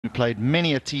played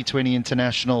many a T20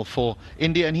 international for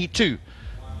India, and he too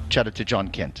chatted to John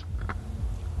Kent.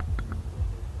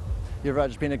 Yuvraj,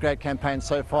 it's been a great campaign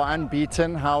so far,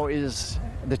 unbeaten. How is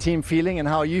the team feeling and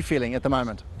how are you feeling at the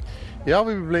moment? Yeah,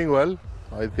 we've been playing well.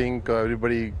 I think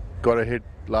everybody got a hit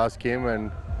last game,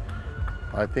 and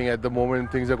I think at the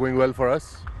moment things are going well for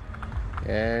us.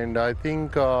 And I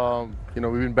think we've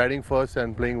been batting first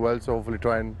and playing well, so hopefully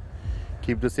try and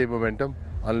keep the same momentum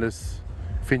unless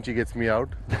Finch gets me out.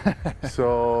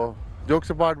 So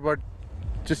jokes apart, but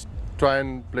just try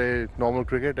and play normal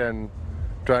cricket and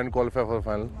try and qualify for the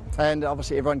final. And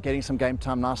obviously everyone getting some game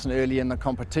time nice and early in the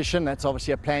competition. That's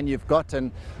obviously a plan you've got,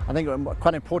 and I think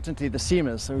quite importantly the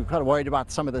seamers. So we're quite worried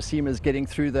about some of the seamers getting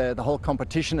through the whole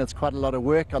competition. It's quite a lot of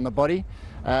work on the body.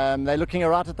 They're looking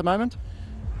alright at the moment?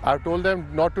 I've told them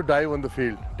not to dive on the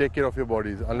field. Take care of your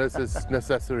bodies unless it's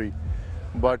necessary.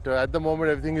 But at the moment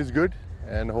everything is good,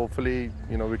 and hopefully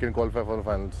we can qualify for the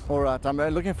finals. Alright, I'm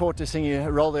looking forward to seeing you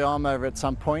roll the arm over at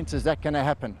some point. Is that going to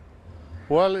happen?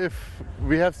 Well, if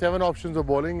we have 7 options of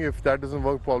bowling, if that doesn't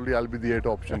work, probably I'll be the 8th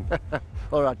option.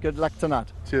 All right, good luck tonight.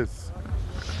 Cheers.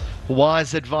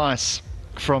 Wise advice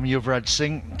from Yuvraj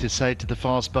Singh to say to the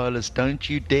fast bowlers, don't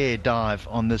you dare dive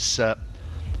on this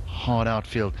hard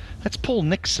outfield. That's Paul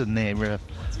Nixon there,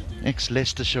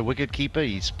 ex-Leicestershire wicketkeeper.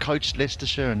 He's coached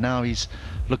Leicestershire and now he's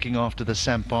looking after the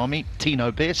Samp Army.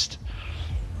 Tino Best.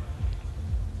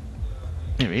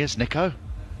 There he is, Nico.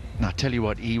 And I tell you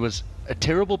what, he was a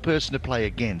terrible person to play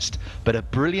against, but a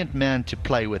brilliant man to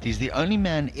play with. He's the only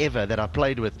man ever that I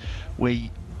played with where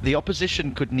the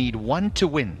opposition could need 1 to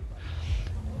win.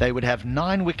 They would have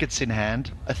 9 wickets in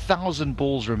hand, 1,000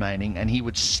 balls remaining, and he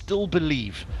would still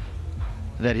believe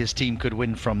that his team could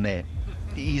win from there.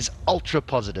 He's ultra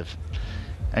positive,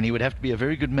 and he would have to be a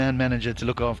very good man manager to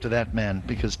look after that man,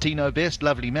 because Tino Best,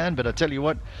 lovely man, but I tell you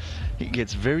what, he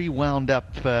gets very wound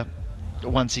up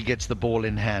once he gets the ball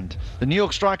in hand. The New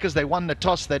York Strikers, they won the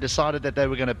toss. They decided that they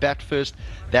were going to bat first.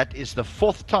 That is the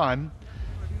 4th time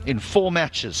in 4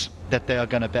 matches that they are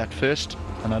going to bat first,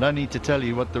 and I don't need to tell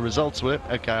you what the results were.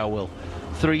 Okay, I will.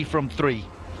 3 from 3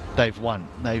 they've won.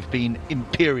 They've been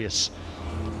imperious.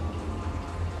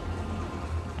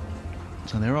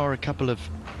 So there are a couple of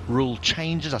rule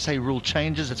changes. I say rule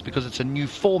changes, it's because it's a new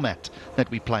format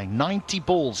that we're playing. 90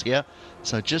 balls here,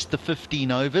 so just the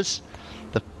 15 overs.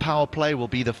 The power play will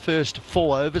be the first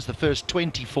 4 overs, the first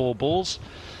 24 balls.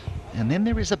 And then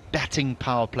there is a batting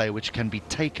power play which can be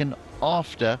taken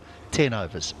after 10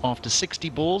 overs. After 60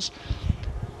 balls,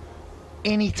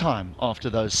 any time after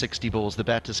those 60 balls, the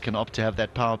batters can opt to have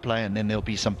that power play, and then there'll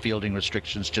be some fielding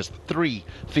restrictions. Just 3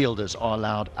 fielders are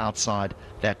allowed outside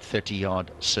that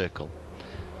 30-yard circle.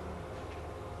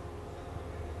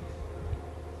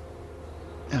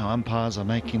 Our umpires are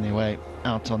making their way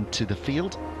out onto the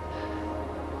field.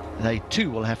 They too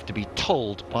will have to be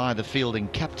told by the fielding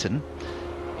captain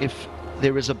if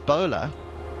there is a bowler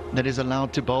that is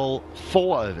allowed to bowl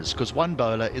 4 overs, because 1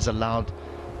 bowler is allowed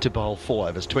to bowl 4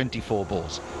 overs, 24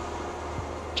 balls.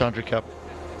 Chandrika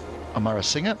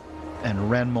Amarasinghe and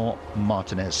Ranmore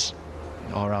Martinez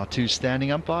are our 2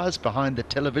 standing umpires. Behind the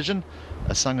television,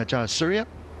 Asanga Jayasuriya,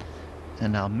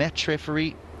 and our match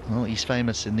referee, well, he's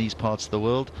famous in these parts of the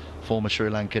world, former Sri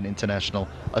Lankan international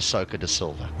Asoka De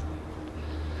Silva.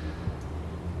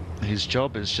 His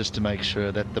job is just to make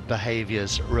sure that the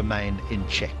behaviours remain in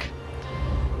check.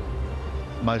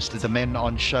 Most of the men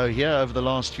on show here over the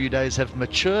last few days have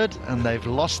matured, and they've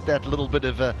lost that little bit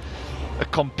of a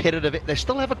competitive, they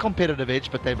still have a competitive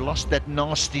edge, but they've lost that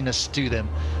nastiness to them.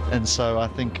 And so I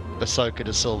think Asoka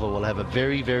De Silva will have a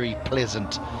very, very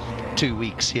pleasant 2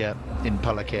 weeks here in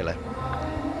Palakele.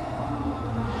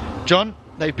 John,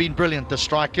 they've been brilliant, the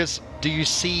Strikers. Do you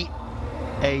see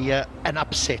an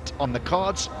upset on the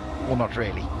cards, or not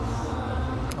really?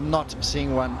 I'm not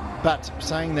seeing one, but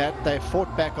saying that, they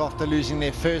fought back after losing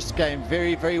their first game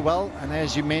very, very well. And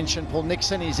as you mentioned, Paul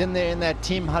Nixon, he's in there in that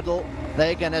team huddle.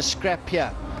 They're going to scrap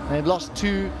here. They've lost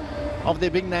 2 of their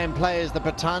big name players. The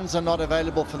Pathans are not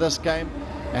available for this game,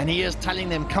 and he is telling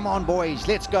them, come on boys,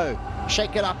 let's go,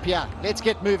 shake it up here, let's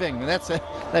get moving. And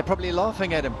they're probably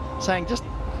laughing at him, saying, just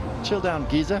chill down,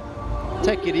 geezer,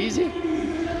 take it easy.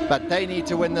 But they need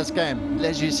to win this game.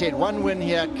 As you said, 1 win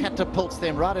here catapults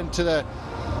them right into the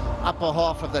upper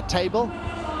half of the table.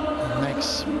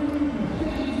 Makes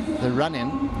the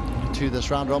run-in to this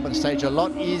round-robin stage a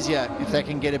lot easier if they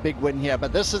can get a big win here.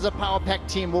 But this is a power-pack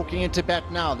team walking into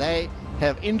bat now. They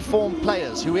have informed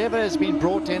players. Whoever has been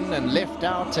brought in and left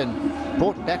out and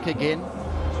brought back again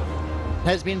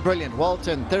has been brilliant.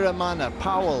 Walton, Thiramana,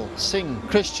 Powell, Singh,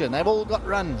 Christian, they've all got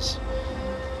runs.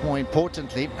 more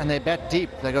importantly, and they bat deep.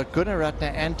 They've got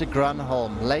Gunaratne and de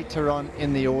Granholm later on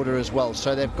in the order as well.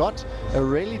 So they've got a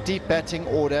really deep batting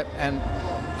order, and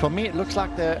for me it looks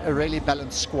like they're a really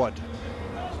balanced squad.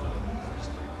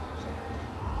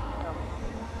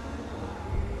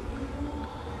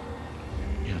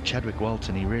 Yeah, Chadwick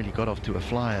Walton, he really got off to a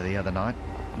flyer the other night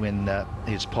when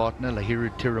his partner Lahiru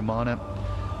Tiramana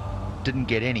didn't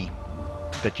get any.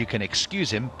 But you can excuse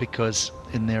him because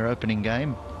in their opening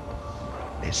game,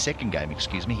 their second game,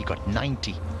 excuse me, he got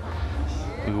 90.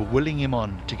 We were willing him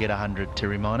on to get 100,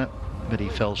 Tiramana, but he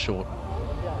fell short.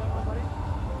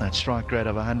 That strike rate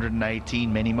of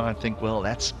 118, many might think, well,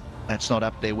 that's not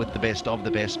up there with the best of the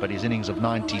best, but his innings of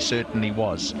 90 certainly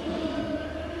was.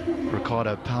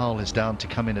 Ricardo Powell is down to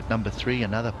come in at number 3,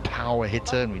 another power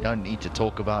hitter, and we don't need to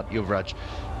talk about Yuvraj.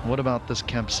 What about this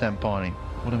Camp Sampani?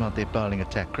 What about their bowling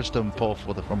attack? Christo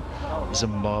Mpofu from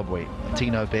Zimbabwe,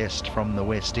 Tino Best from the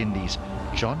West Indies,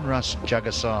 John Russ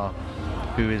Jagasar,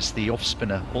 who is the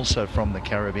off-spinner, also from the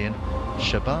Caribbean,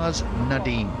 Shabazz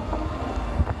Nadeem,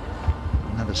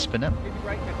 another spinner.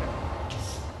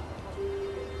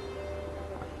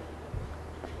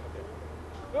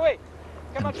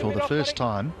 And for the first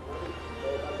time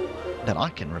that I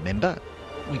can remember,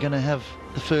 we're going to have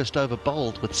the first over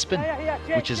bowled with spin,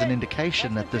 which is an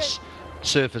indication that this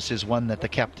surface is one that the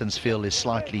captains feel is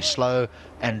slightly slow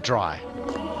and dry.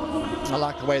 I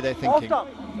like the way they're thinking.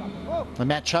 The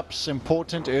matchup's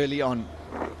important early on.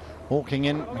 Walking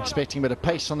in, expecting a bit of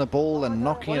pace on the ball and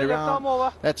knocking it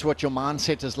around. That's what your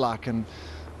mindset is like. And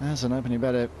as an opening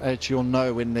batter, you'll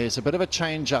know when there's a bit of a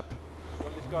change-up.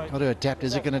 Got to adapt.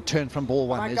 Is it going to turn from ball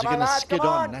one? Is it going to skid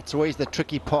on? That's always the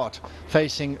tricky part,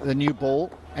 facing the new ball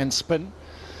and spin.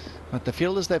 But the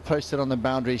fielders they posted on the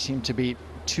boundary seem to be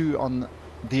 2 on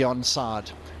the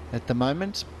onside at the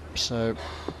moment. So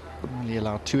only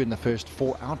allowed 2 in the first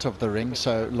 4 out of the ring.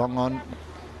 So long on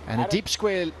and a deep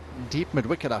square, deep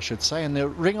mid-wicket I should say, and the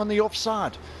ring on the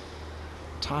offside.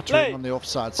 Tight ring on the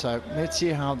offside. So let's see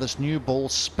how this new ball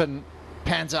spin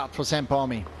pans out for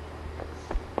Sampami.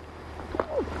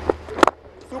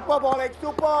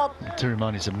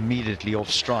 Tiramani is immediately off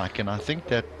strike, and I think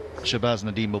that Shabazz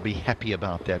Nadeem will be happy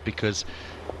about that, because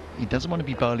he doesn't want to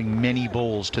be bowling many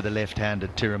balls to the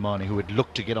left-handed Tiramani, who would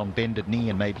look to get on bended knee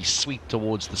and maybe sweep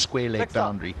towards the square leg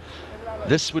boundary.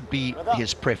 This would be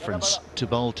his preference, to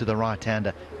bowl to the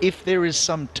right-hander if there is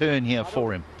some turn here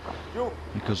for him,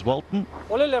 because Walton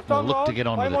will look to get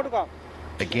on with it.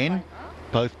 Again,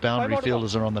 both boundary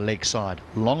fielders are on the leg side.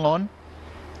 Long on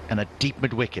and a deep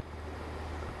mid-wicket.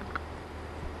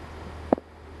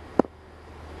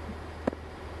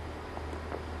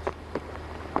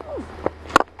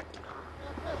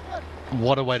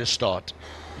 What a way to start.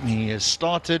 He has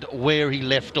started where he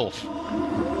left off. He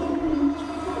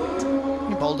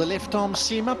bowled a left arm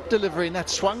seam up delivery, and that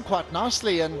swung quite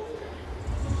nicely, and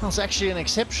that was actually an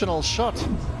exceptional shot.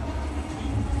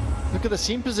 Look at the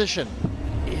seam position.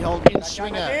 He held in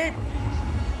swinger,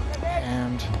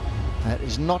 and that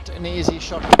is not an easy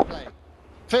shot to play.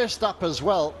 First up as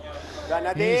well.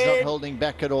 He's not holding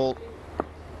back at all.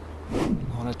 I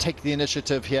want to take the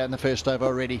initiative here in the first over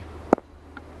already.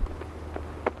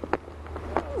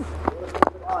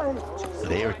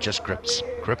 There it just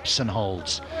grips and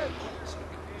holds.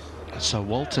 So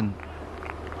Walton,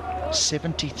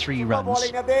 73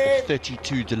 runs,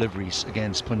 32 deliveries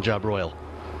against Punjab Royal.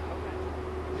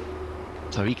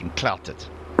 So he can clout it.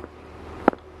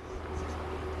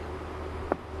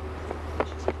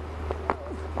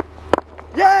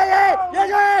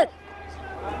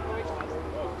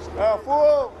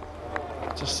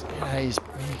 Just, he's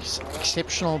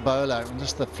exceptional bowler, and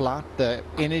just the flight, the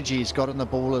energy he's got on the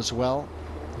ball as well.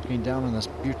 He's been down in this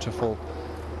beautiful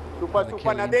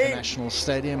Kelly International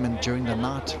Stadium, and during the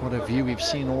night, what a view we've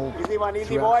seen all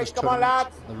throughout this tournament.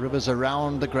 The rivers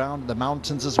around the ground, the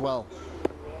mountains as well.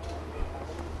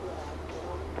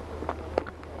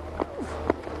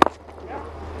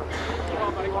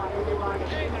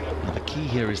 Now the key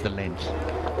here is the length.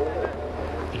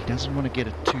 He doesn't want to get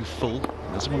it too full.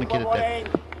 He doesn't want to get it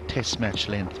that test match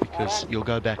length, because you'll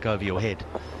go back over your head.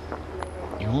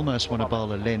 You almost want to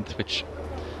bowl a length which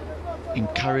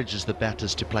encourages the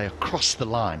batters to play across the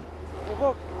line.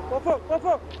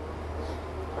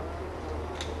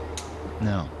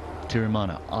 Now,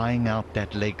 Tiramana eyeing out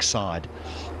that leg side,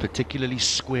 particularly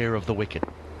square of the wicket.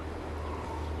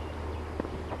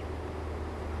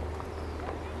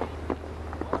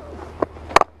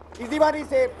 See,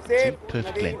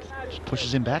 perfect length. Just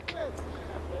pushes him back.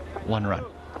 1 run.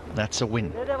 That's a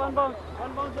win.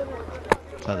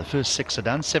 So the first 6 are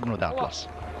done, 7 without loss.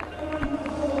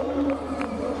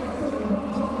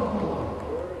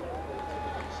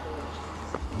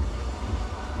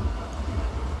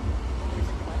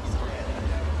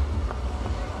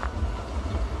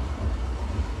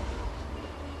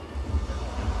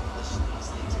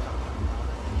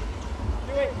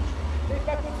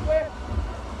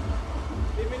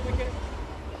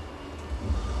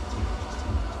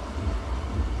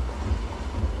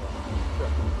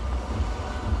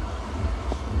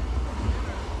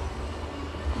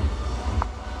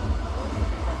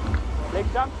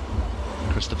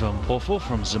 Christopher Mpofu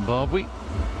from Zimbabwe,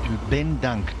 who Ben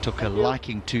Dunk took a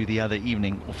liking to the other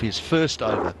evening off his first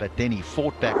over, but then he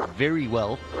fought back very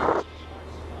well.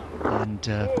 And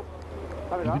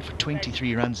he went for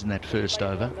 23 runs in that first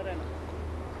over.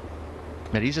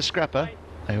 But he's a scrapper.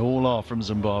 They all are from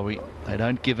Zimbabwe. They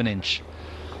don't give an inch.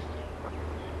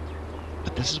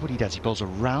 But this is what he does. He bowls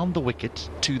around the wicket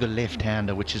to the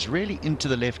left-hander, which is really into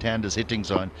the left-hander's hitting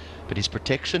zone. But his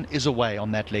protection is away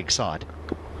on that leg side.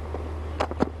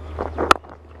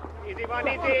 Easy one,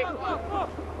 easy.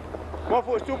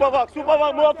 Mofu, super work,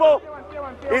 Mofu.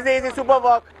 Easy, super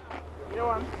work.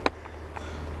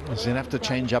 He's going to have to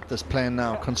change up this plan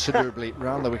now considerably.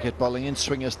 Round the wicket, bowling in,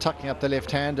 swingers tucking up the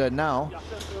left-hander now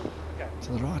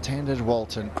to the right-handed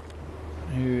Walton,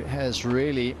 who has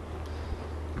really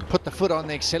put the foot on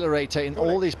the accelerator in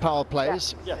all these power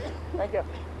plays. Thank you.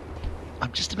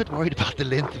 I'm just a bit worried about the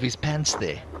length of his pants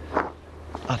there.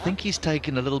 I think he's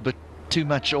taken a little bit too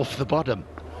much off the bottom.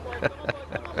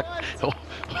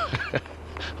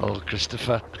 Oh,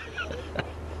 Christopher.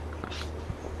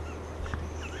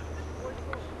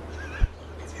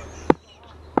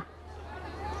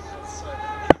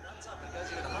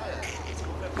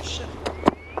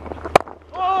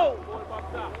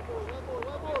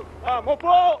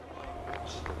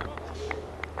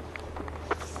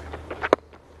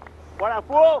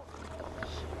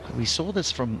 We saw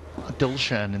this from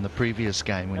Dilshan in the previous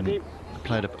game when he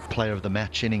played a player of the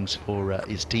match innings for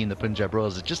his team, the Punjab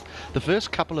Royals. It just the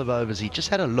first couple of overs, he just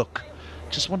had a look,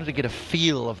 just wanted to get a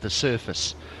feel of the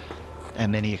surface,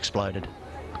 and then he exploded.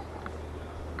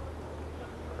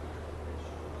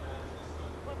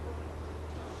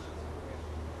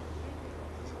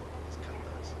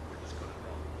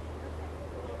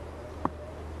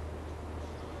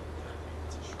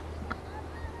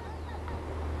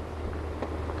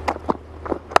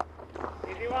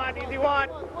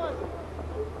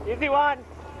 Easy one.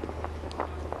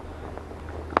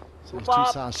 So these two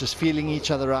sides just feeling each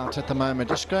other out at the moment,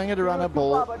 just going at a runner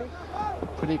ball,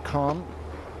 pretty calm.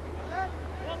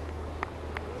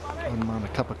 Wouldn't mind a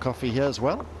cup of coffee here as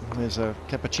well. There's a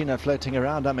cappuccino floating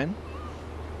around, I'm in.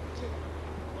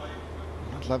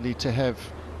 Lovely to have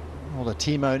all the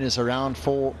team owners around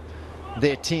for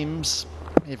their teams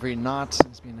every night.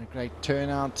 There's been a great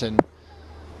turnout and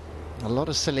a lot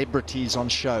of celebrities on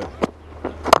show.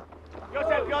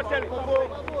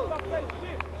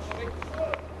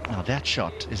 Now that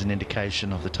shot is an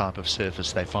indication of the type of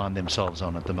surface they find themselves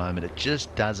on at the moment. It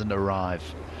just doesn't arrive.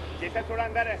 You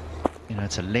know,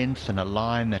 it's a length and a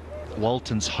line that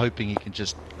Walton's hoping he can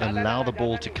just allow the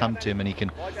ball to come to him and he can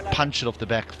punch it off the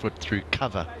back foot through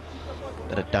cover.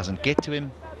 But it doesn't get to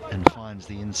him and finds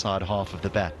the inside half of the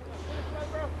bat.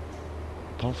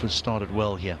 Polfus started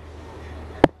well here.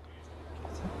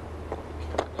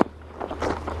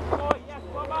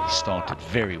 He started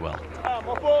very well.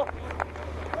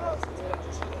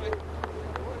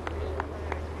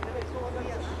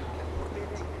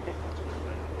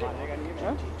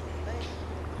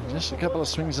 Just a couple of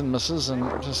swings and misses and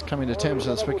just coming to terms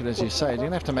with this wicket, as you say. You're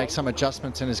going to have to make some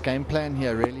adjustments in his game plan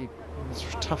here, really. It's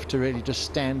tough to really just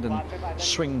stand and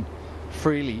swing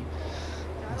freely.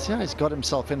 See how he's got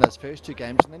himself in those first two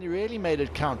games, and then he really made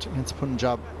it count against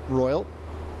Punjab Royal.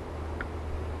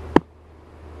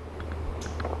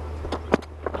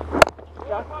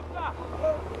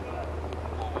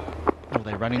 Well,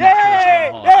 they're running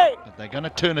that first one hard, but they're going to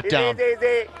turn it down.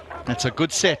 That's a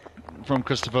good set from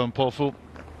Christopher Mpofu.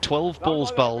 12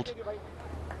 balls bowled,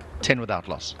 10 without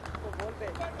loss.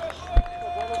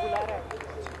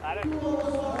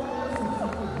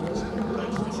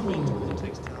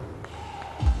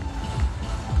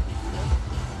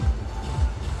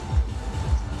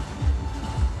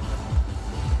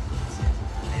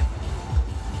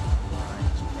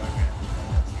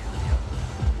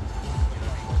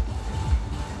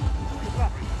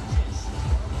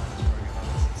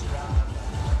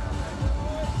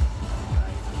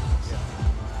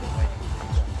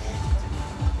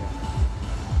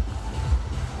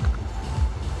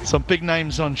 Some big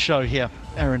names on show here.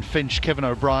 Aaron Finch, Kevin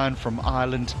O'Brien from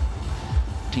Ireland,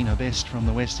 Tino Best from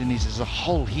the West Indies. There's a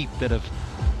whole heap that have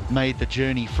made the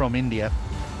journey from India.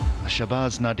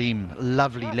 Shahbaz Nadeem,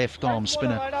 lovely left arm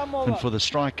spinner. And for the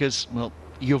strikers, well,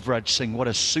 Yuvraj Singh, what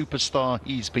a superstar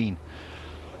he's been.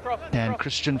 Dan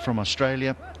Christian from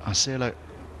Australia. Asela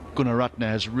Gunaratne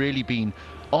has really been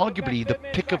arguably the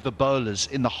pick of the bowlers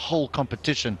in the whole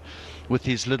competition with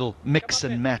his little mix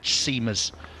and match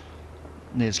seamers.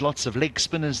 And there's lots of leg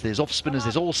spinners, there's off spinners,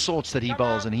 there's all sorts that he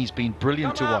bowls, and he's been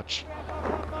brilliant to watch.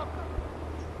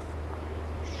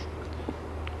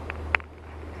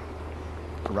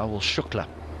 Rahul Shukla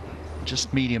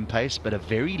just medium pace, but a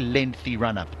very lengthy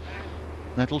run-up.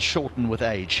 That'll shorten with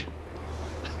age.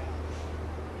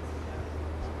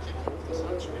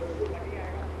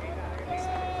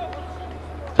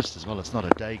 Just as well it's not a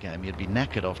day game. You'd be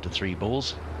knackered after 3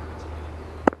 balls.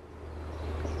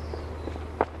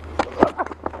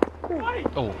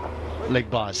 Oh, leg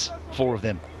buys, 4 of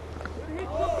them.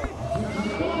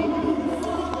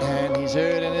 And he's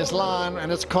erred in his line,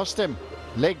 and it's cost him.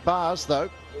 Leg bars, though.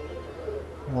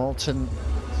 Walton.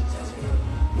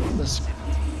 There's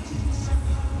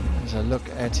a look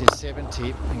at his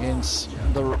 70 against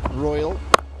the Royal.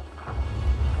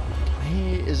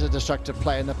 He is a destructive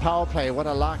player. In the power play, what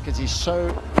I like is he's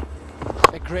so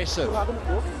aggressive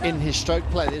in his stroke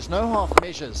play. There's no half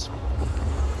measures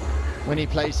when he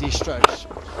plays these strokes.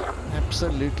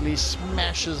 Absolutely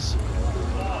smashes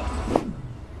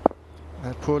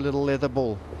that poor little leather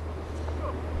ball.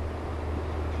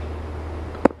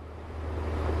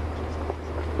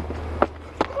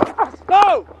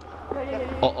 Go!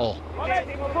 Uh-oh.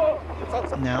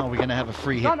 Now we're going to have a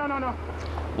free hit. No.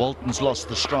 Walton's lost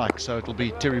the strike, so it'll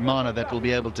be Terry Minor that will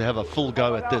be able to have a full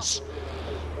go at this.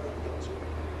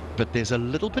 But there's a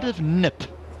little bit of nip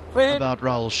about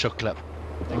Rahul Shukla.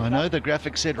 I know the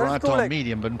graphic said right arm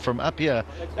medium, but from up here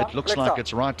it looks like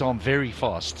it's right arm very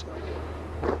fast.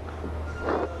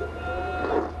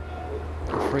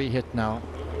 Free hit now.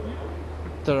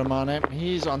 Ramane,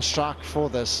 he's on strike for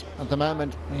this at the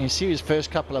moment. You see his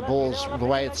first couple of balls, the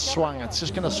way it's swung, it's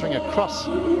just going to swing across.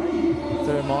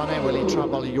 Ramane, will he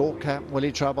trouble a Yorker? Will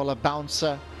he trouble a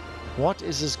bouncer? What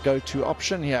is his go-to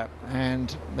option here?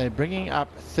 And they're bringing up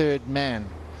third man.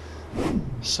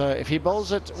 So if he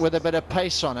bowls it with a bit of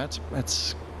pace on it,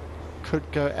 it could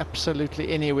go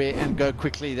absolutely anywhere and go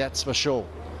quickly, that's for sure.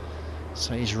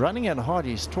 So he's running it hard.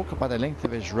 He's talking about the length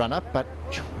of his run up, but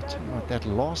I tell you what, that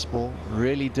last ball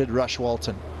really did rush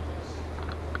Walton.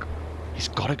 He's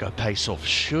got to go pace off.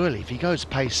 Surely, if he goes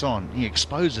pace on, he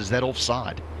exposes that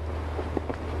offside.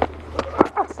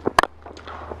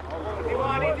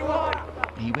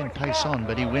 He went pace on,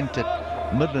 but he went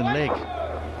at midland leg.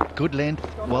 Good length,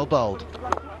 well bowled.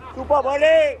 Super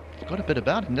volley! Got a bit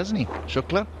about him, doesn't he,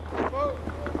 Shukla?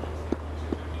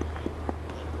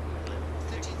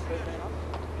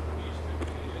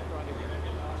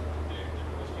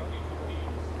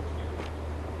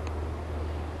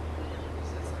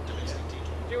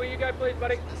 You go, please,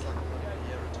 buddy.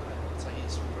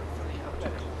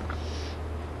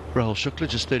 Rahul Shukla,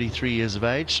 just 33 years of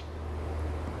age,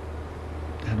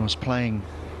 and was playing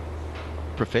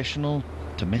professional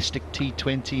domestic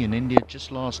T20 in India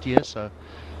just last year, so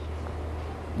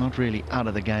not really out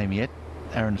of the game yet.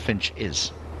 Aaron Finch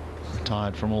is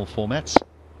retired from all formats.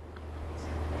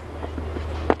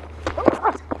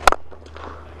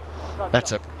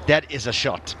 That is a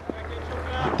shot.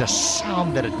 The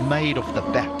sound that it made off the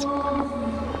bat.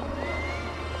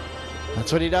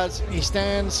 That's what he does. He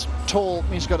stands tall.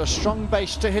 He's got a strong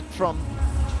base to hit from.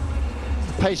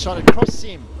 The pace on it cross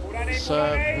seam.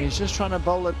 So he's just trying to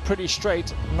bowl it pretty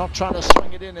straight, not trying to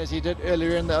swing it in as he did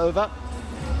earlier in the over.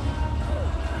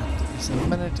 The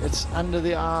minute it's under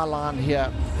the eye line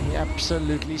here, he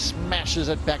absolutely smashes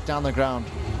it back down the ground.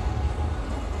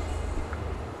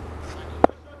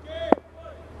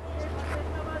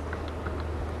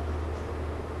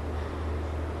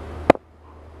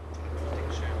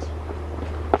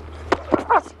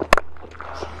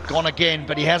 Gone again,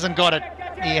 but he hasn't got it.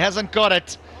 He hasn't got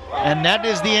it. And that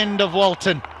is the end of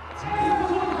Walton.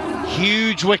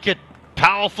 Huge wicket.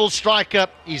 Powerful striker.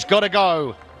 He's got to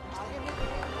go.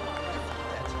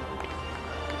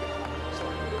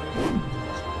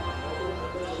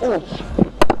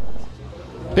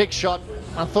 Big shot.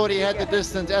 I thought he had the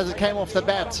distance as it came off the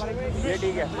bat.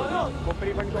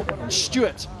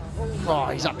 Stewart. Oh,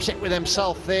 he's upset with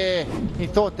himself there. He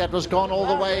thought that was gone all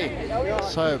the way.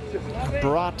 So,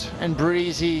 bright and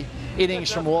breezy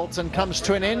innings from Walton comes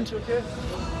to an end.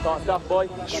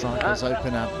 Strikers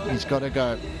open up. He's got to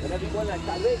go.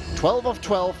 12 of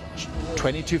 12,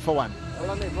 22 for 1.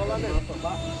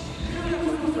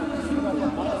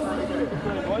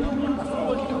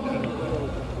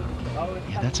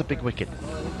 Yeah, that's a big wicket.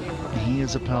 He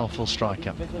is a powerful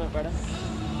striker.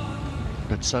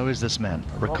 But so is this man,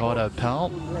 Ricardo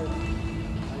Powell.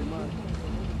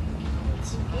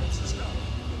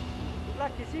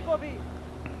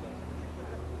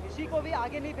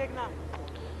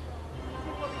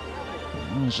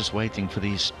 I was just waiting for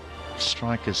these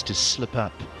strikers to slip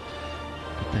up.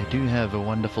 But they do have a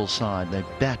wonderful side. They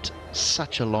bat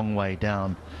such a long way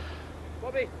down.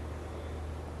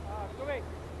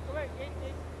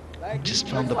 He just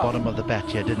found the bottom of the bat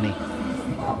here, didn't he?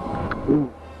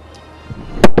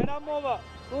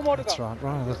 That's right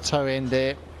on the toe end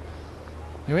there.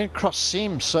 He went cross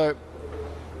seam, so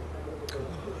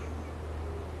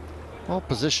well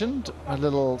positioned. A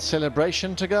little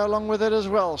celebration to go along with it as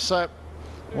well. So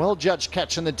well judged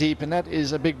catch in the deep, and that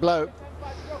is a big blow.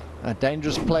 A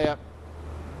dangerous player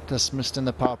dismissed in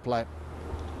the power play.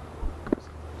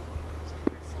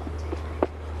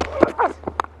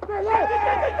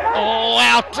 Oh,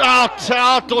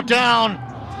 out or down.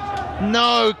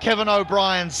 No, Kevin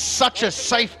O'Brien, such a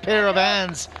safe pair of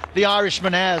hands the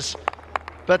Irishman has.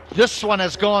 But this one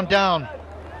has gone down.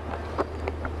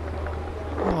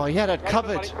 Oh, he had it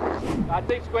covered.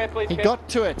 He got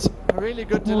to it. A really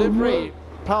good delivery.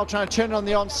 Powell trying to turn it on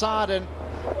the onside and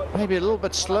maybe a little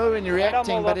bit slow in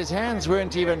reacting, but his hands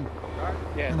weren't even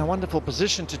in a wonderful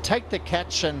position to take the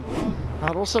catch, and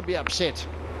I'd also be upset.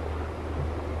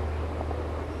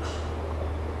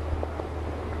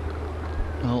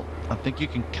 Well, I think you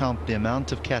can count the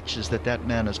amount of catches that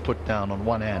man has put down on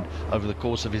one hand over the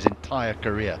course of his entire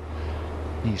career.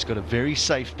 He's got a very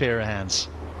safe pair of hands.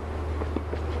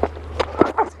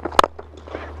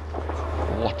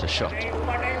 What a shot.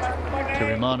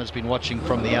 Kirimana's been watching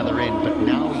from the other end, but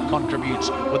now he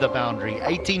contributes with a boundary.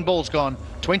 18 balls gone,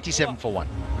 27 for 1.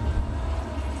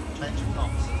 Change of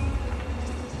knocks.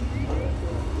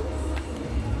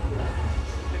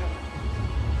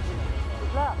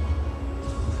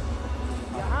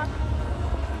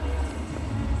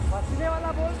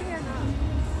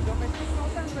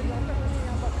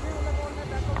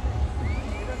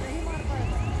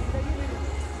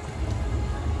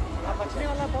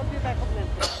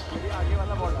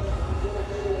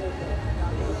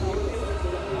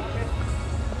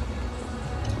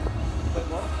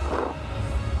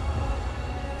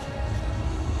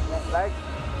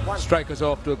 Strikers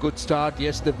off to a good start.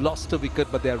 Yes, they've lost a wicket,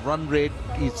 but their run rate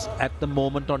is at the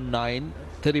moment on 9.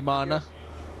 Kirimana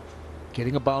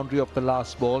getting a boundary off the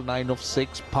last ball, 9 of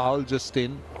 6. Powell just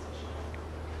in.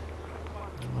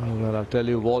 Well, I'll tell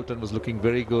you, Walton was looking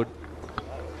very good.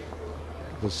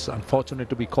 It was unfortunate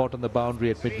to be caught on the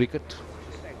boundary at mid-wicket.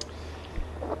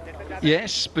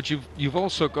 Yes, but you've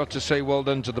also got to say well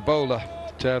done to the bowler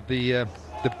to have the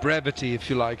brevity, if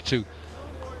you like, to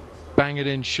bang it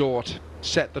in short,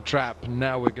 set the trap, and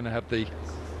now we're going to have the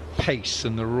pace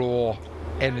and the raw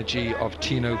energy of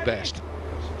Tino Best.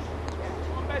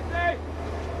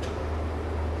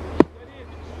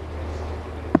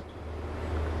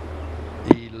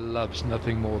 He loves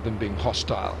nothing more than being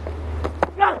hostile.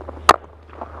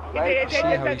 See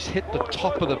how he's hit the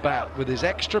top of the bat with his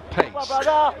extra pace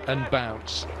and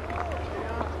bounce.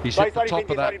 He's hit the top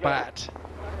of that bat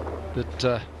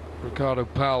that Ricardo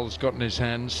Powell's got in his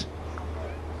hands.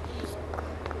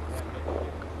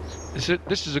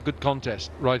 This is a good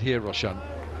contest right here, Roshan.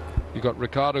 You've got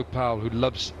Ricardo Powell, who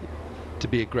loves to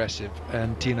be aggressive,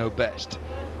 and Tino Best,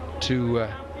 two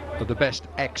of the best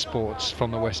exports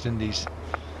from the West Indies.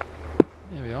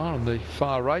 There we are on the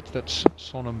far right. That's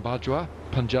Sonam Bajwa,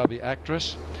 Punjabi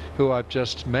actress, who I've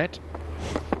just met.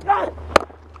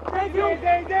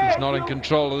 He's not in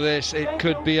control of this. It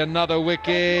could be another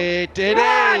wicket. It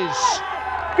is!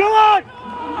 Come on!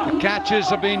 The catches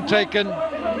have been taken.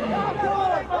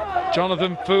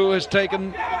 Jonathan Fu has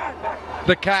taken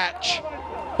the catch.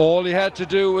 All he had to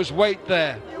do was wait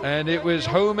there, and it was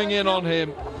homing in on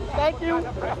him. Thank you.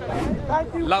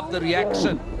 Thank you. Love the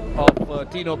reaction of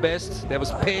Tino Best. There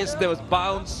was pace, there was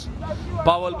bounce.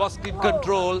 Powell wasn't in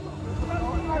control.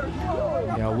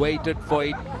 Yeah, waited for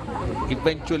it.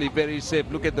 Eventually very safe.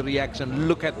 Look at the reaction.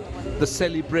 Look at the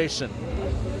celebration.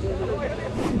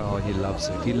 Oh, he loves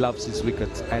it. He loves his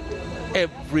wickets at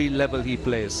every level he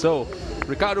plays. So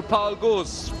Ricardo Powell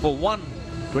goes for 1,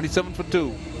 27 for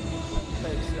 2.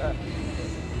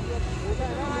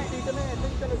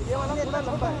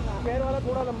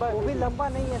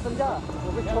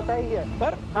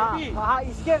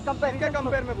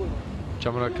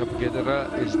 Chamara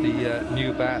Kapagedera is the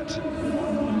new bat.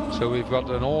 So we've got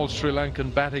an all Sri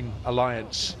Lankan batting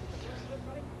alliance.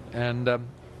 And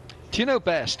Tino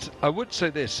Best, I would say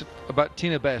this about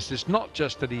Tino Best, it's not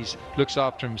just that he looks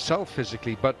after himself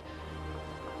physically, but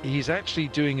he's actually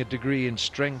doing a degree in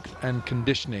strength and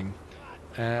conditioning.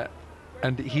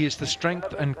 And he is the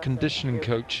strength and conditioning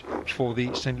coach for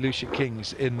the St. Lucia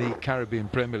Kings in the Caribbean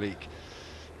Premier League.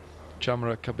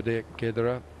 Chamara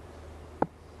Kapagedera,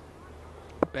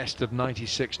 best of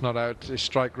 96 not out. His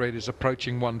strike rate is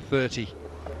approaching 130.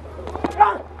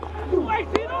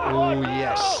 Oh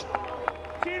yes,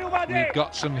 we've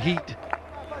got some heat.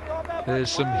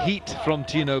 There's some heat from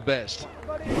Tino Best.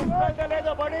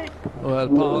 Well,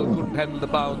 Powell couldn't handle the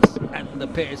bounce and the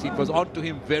pace. It was onto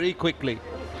him very quickly.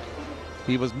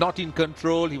 He was not in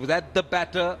control. He was at the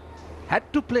batter.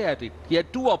 Had to play at it. He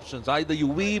had two options. Either you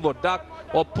weave or duck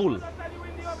or pull.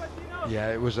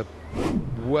 Yeah, it was a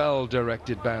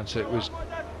well-directed bounce. It was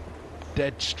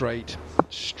dead straight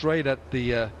at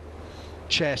the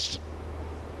chest.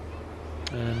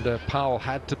 And Powell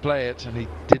had to play it, and he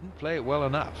didn't play it well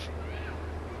enough.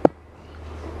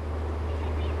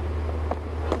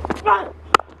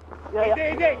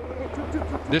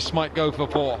 This might go for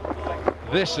 4.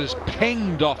 This has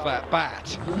pinged off that bat.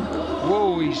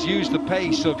 Whoa, he's used the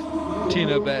pace of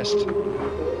Tino Best.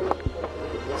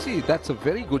 See, that's a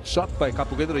very good shot by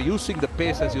Kapugedera, using the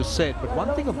pace as you said. But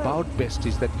one thing about Best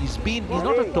is that he's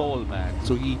not a tall man,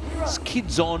 so he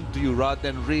skids on to you rather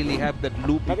than really have that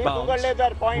loopy bounce.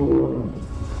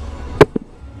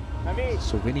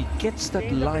 So when he gets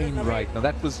that line right, now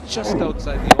that was just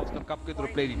outside the off. Now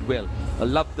Kapugedera played it well. I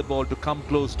love the ball to come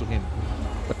close to him.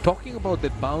 But talking about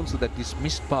that bounce that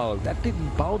dismissed Powell, that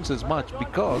didn't bounce as much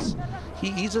because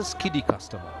he is a skiddy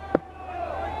customer.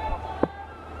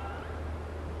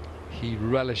 He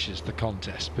relishes the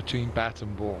contest between bat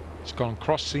and ball. It's gone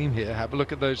cross seam here. Have a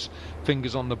look at those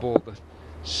fingers on the ball. The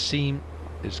seam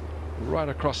is right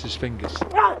across his fingers.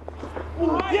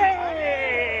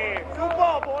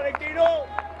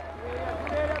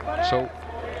 So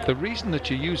the reason that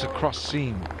you use a cross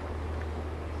seam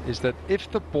is that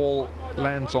if the ball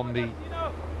lands on the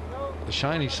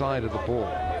shiny side of the ball,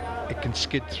 it can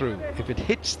skid through. If it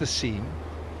hits the seam,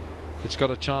 it's got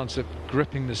a chance of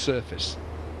gripping the surface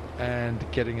and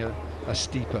getting a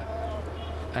steeper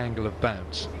angle of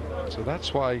bounce. So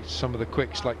that's why some of the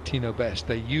quicks like Tino Best,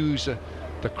 they use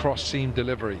the cross seam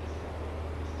delivery.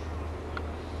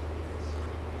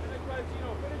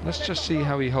 Let's just see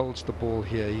how he holds the ball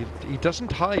here. He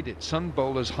doesn't hide it. Some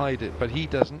bowlers hide it, but he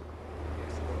doesn't.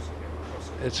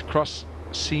 It's cross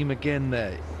seam again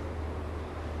there.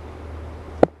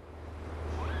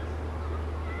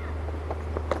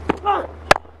 Gone!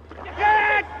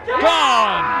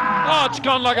 Oh, it's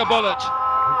gone like a bullet.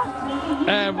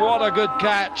 And what a good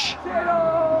catch.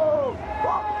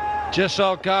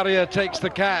 Jessel Karia takes the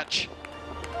catch.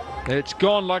 It's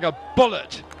gone like a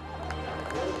bullet.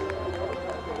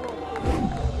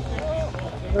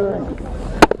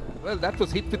 Well, that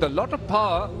was hit with a lot of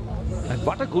power, and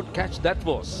what a good catch that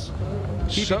was.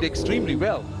 He did extremely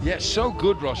well. Yes, so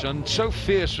good, Roshan. So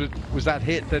fierce was that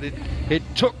hit that it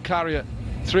took Karia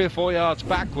 3 or 4 yards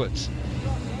backwards.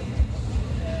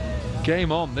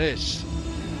 Game on this.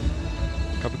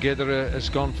 Kapugedera has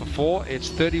gone for 4. It's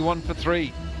 31 for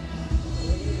 3.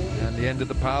 And the end of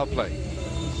the power play.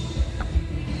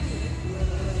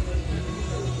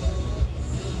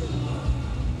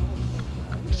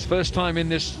 It's the first time in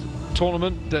this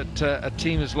tournament that a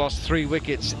team has lost 3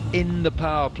 wickets in the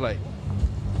power play.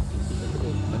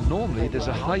 And normally there's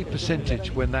a high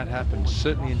percentage when that happens,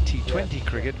 certainly in T20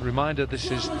 cricket. Reminder,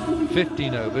 this is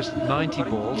 15 overs, 90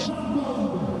 balls.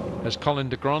 As Colin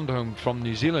de Grandhomme from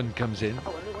New Zealand comes in,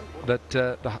 that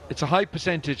it's a high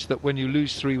percentage that when you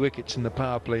lose 3 wickets in the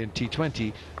power play in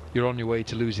T20, you're on your way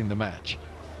to losing the match.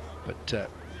 But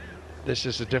this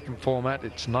is a different format.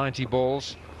 It's 90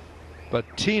 balls. But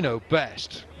Tino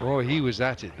Best, oh, he was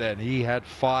at it then. He had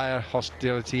fire,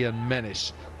 hostility and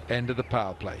menace. End of the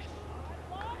power play.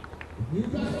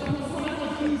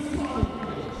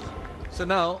 So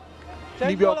now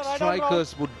New York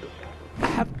strikers would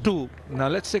have to, now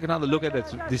let's take another look at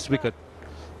this wicket.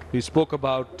 We spoke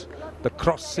about the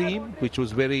cross seam, which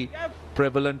was very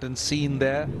prevalent and seen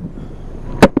there.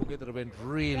 Kapugedera went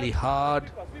really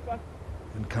hard,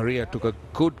 and Karia took a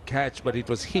good catch, but it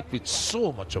was hit with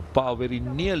so much of power, very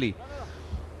nearly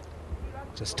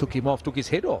just took him off, took his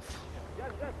head off.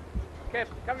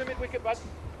 Come to mid-wicket, bud.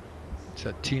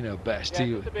 So Tino Best,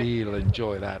 he'll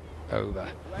enjoy that over.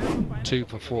 2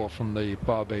 for 4 from the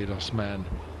Barbados man.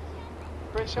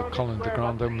 So Colin de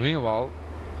Grandhomme. Meanwhile,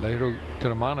 Leiro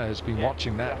Tiramana has been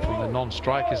watching that from the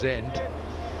non-striker's end.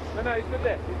 No, he's good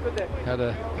there. He's good there. Had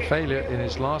a failure in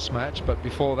his last match, but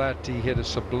before that he hit a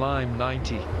sublime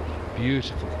 90.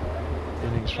 Beautiful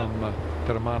innings from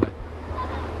Tiramana.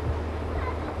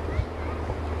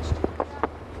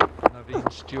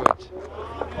 Naveen Stewart.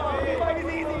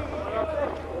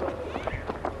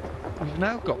 We've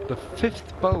now got the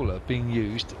 5th bowler being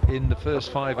used in the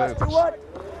first 5 overs.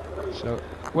 So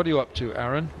what are you up to,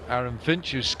 Aaron? Aaron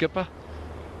Finch, who's skipper.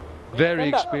 Very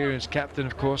experienced captain,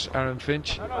 of course, Aaron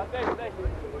Finch.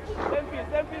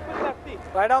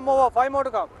 Right arm over, 5 more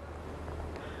to come.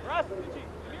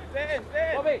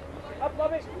 Bobby, up,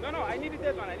 Bobby. No, I need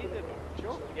this one, I need this one.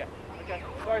 Sure? Yeah, okay.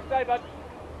 Sorry, stay, bud.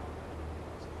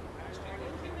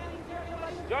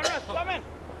 Jonas, come in.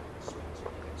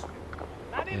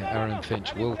 Yeah, Aaron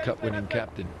Finch, World Cup winning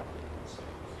captain.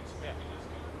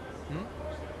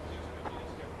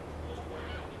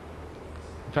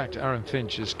 In fact, Aaron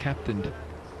Finch has captained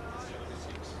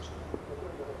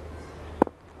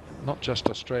not just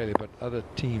Australia but other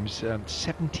teams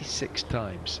 76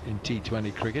 times in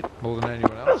T20 cricket, more than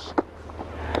anyone else.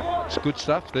 It's good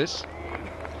stuff, this.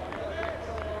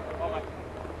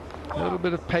 A little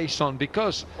bit of pace on,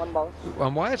 because,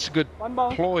 and why it's a good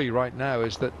ploy right now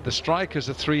is that the strikers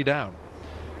are 3 down.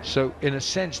 So in a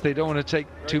sense they don't want to take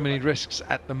too many risks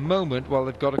at the moment while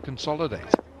they've got to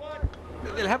consolidate.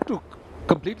 They'll have to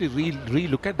completely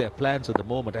re-look at their plans at the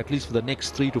moment, at least for the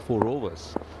next 3 to 4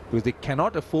 overs, because they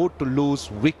cannot afford to lose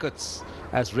wickets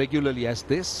as regularly as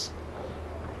this.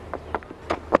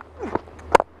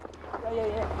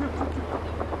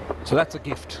 So that's a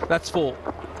gift. That's 4.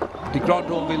 The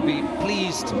Grandhomme will be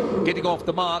pleased getting off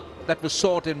the mark. That was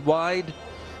short and wide.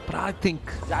 But I think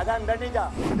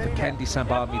the Kandy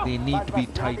Samp army, they need to be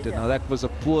tighter. Now that was a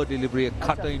poor delivery, a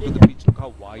cutter into the pitch. Look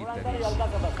how wide that is.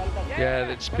 Yeah,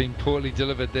 it's been poorly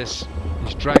delivered, this.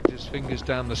 He's dragged his fingers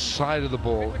down the side of the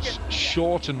ball. It's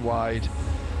short and wide.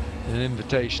 An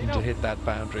invitation to hit that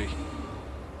boundary.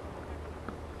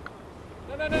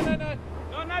 No,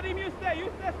 not him, you stay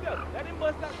still. Let him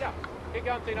burst up there.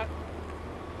 Kick on, Tina.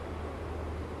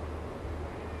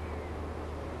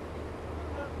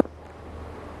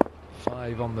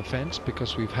 5 on the fence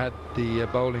because we've had the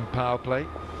bowling power play.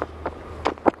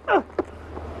 Bowled,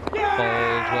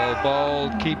 well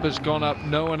bowled. Keeper's gone up.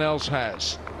 No one else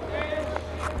has.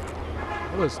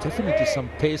 There was definitely some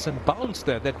pace and bounce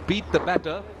there that beat the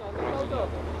batter.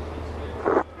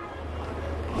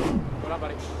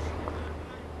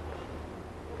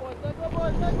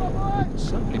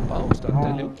 Certainly bounced, I'll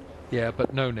tell you. Yeah,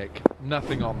 but no nick.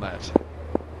 Nothing on that.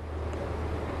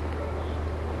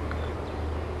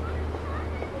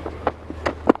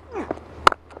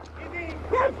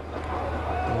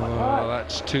 Oh,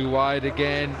 that's too wide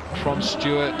again from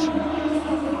Stewart.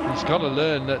 He's got to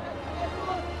learn that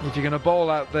if you're going to bowl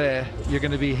out there, you're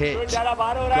going to be hit.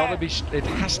 Got to be. It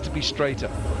has to be straighter.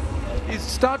 He's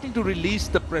starting to release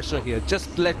the pressure here.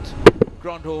 Just let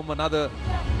Grandhomme, another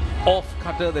off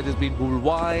cutter that has been pulled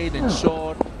wide and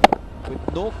short.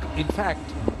 With no, in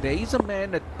fact, there is a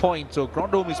man at point, so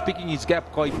Grandhomme is picking his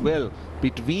gap quite well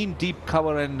between deep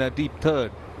cover and deep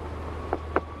third.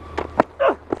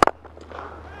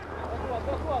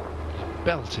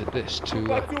 Belted this to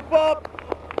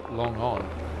long on.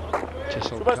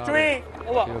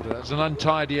 That's an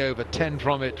untidy over. 10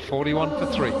 from it. 41 for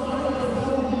 3.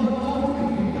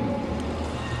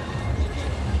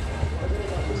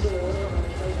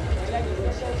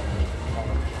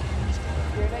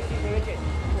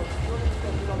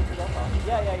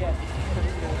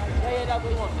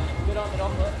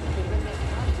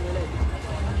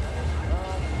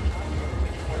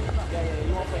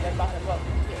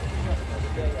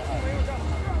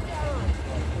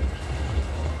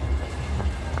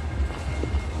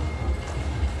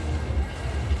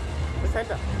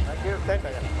 Center. I give center.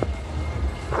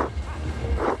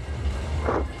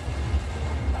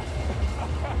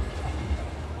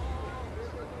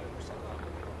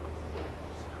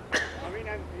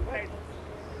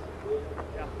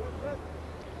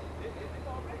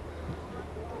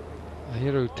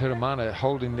 Hiro Tiramana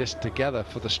holding this together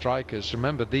for the strikers.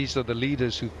 Remember, these are the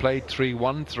leaders who've played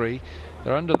 3-1-3.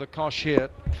 They're under the cosh here,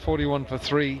 41 for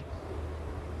 3.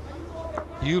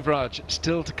 Yuvraj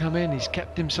still to come in. He's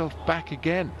kept himself back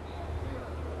again.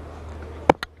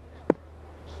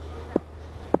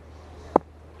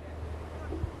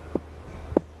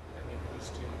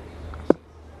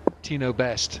 Tino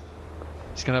Best.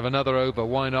 He's going to have another over.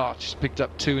 Why not? He's picked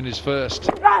up 2 in his first.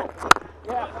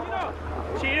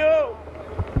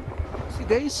 See,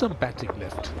 there is some batting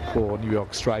left for New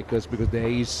York strikers, because there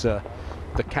is the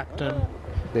captain,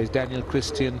 there's Daniel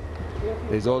Christian,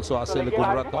 there's also Asela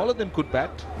Gunaratne. All of them could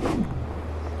bat.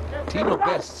 Tino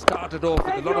Best started off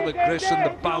with a lot of aggression.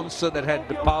 The bouncer that had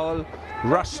the Powell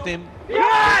rushed him,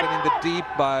 taken in the deep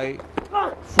by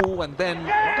Fu, and then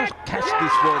what a catch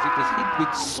this was. It was hit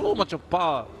with so much of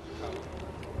power,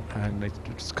 and it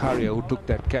was Karia who took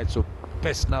that catch. So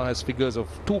Best now has figures of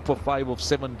 2 for 5 of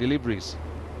 7 deliveries.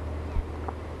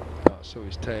 Oh, so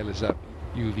his tail is up.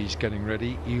 Yuvi's getting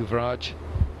ready. Yuvraj.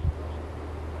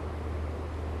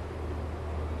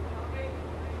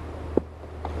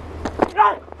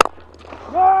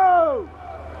 No!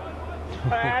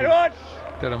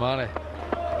 Tiramana.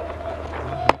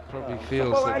 He probably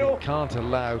feels that he can't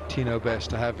allow Tino Best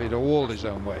to have it all his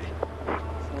own way.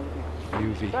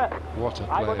 Yuvi, what a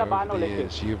player over the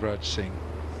years. Yuvraj Singh.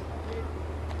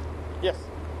 Yes.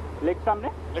 Leg stump, ne?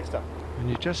 Leg stump. And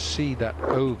you just see that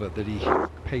over that he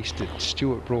pasted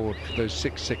Stuart Broad for those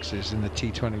 6 sixes in the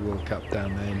T20 World Cup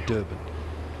down there in Durban.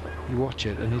 You watch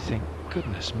it and you think,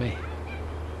 goodness me.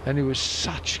 And it was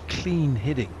such clean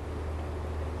hitting.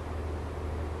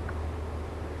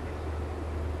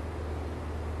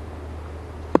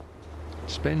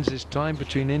 Spends his time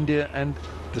between India and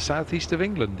the southeast of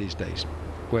England these days,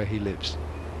 where he lives.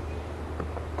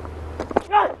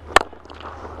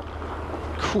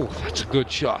 Cool, that's a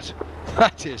good shot.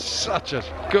 That is such a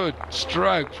good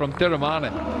stroke from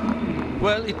Tiramane.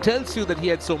 Well, it tells you that he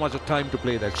had so much of time to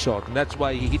play that shot, and that's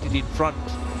why he hit it in front.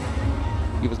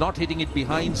 He was not hitting it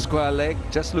behind square leg.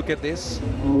 Just look at this.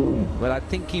 Well, I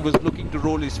think he was looking to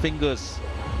roll his fingers,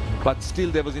 but still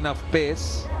there was enough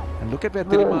pace. And look at where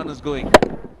Tiramane is going.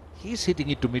 He's hitting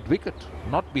it to mid-wicket,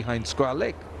 not behind square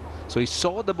leg. So he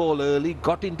saw the ball early,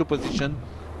 got into position,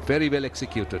 very well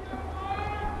executed.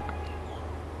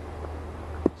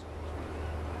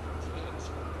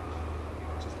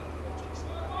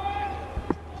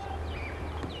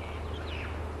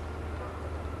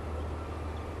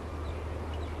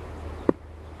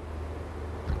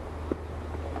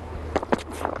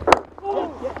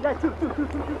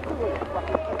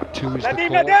 Two is the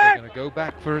call. They're going to go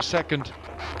back for a second.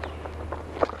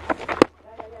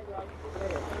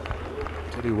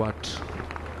 Tell you what,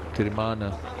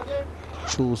 Tiramane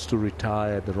chose to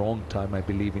retire at the wrong time, I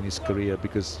believe, in his career,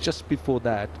 because just before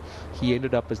that he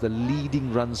ended up as the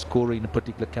leading run scorer in a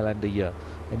particular calendar year,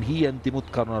 and he and Dimuth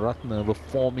Karunaratne were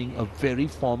forming a very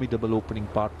formidable opening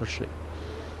partnership.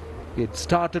 He had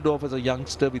started off as a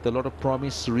youngster with a lot of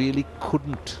promise, really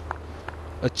couldn't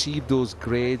achieve those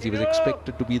grades. He was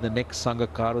expected to be the next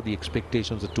Sangakkara. The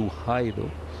expectations are too high though.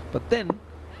 But then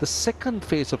the second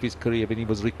phase of his career, when he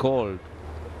was recalled,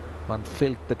 one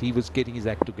felt that he was getting his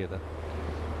act together.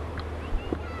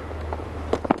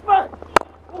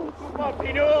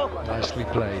 Nicely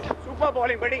played. Super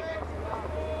bowling, buddy.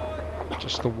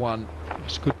 Just the one.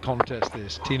 It's a good contest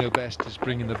this. Tino Best is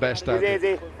bringing the best out of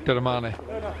Tiramane.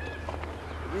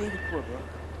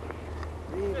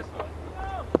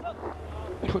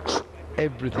 Puts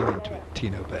everything into it,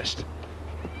 Tino Best.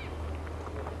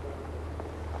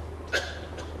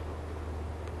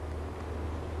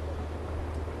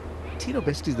 Tino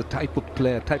Best is the type of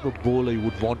player, type of bowler you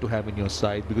would want to have in your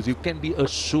side, because you can be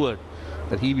assured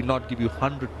that he will not give you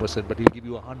 100%, but he'll give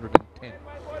you 110.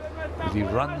 If he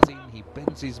runs in, he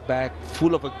bends his back,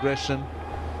 full of aggression,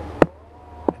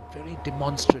 and very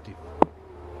demonstrative.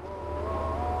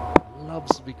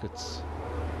 Loves wickets,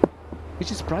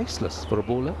 which is priceless for a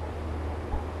bowler.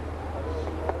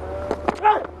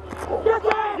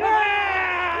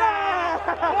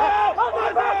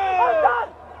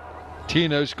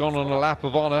 Tino's gone on a lap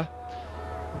of honour.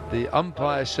 The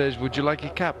umpire says, would you like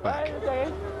your cap back?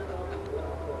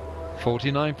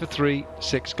 49 for 3,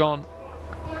 6 gone.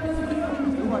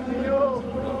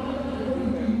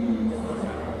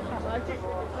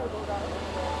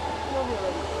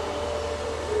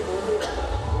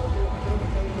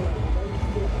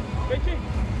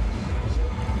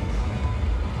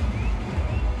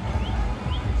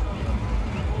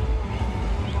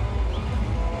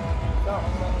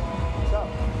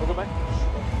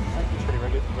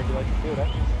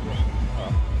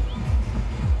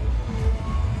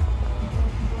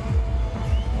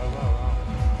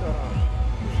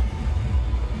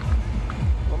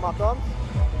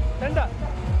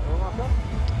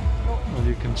 Well,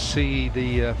 you can see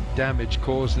the damage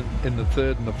caused in the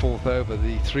third and the fourth over,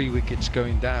 the 3 wickets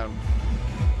going down.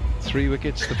 3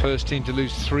 wickets, the first team to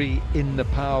lose 3 in the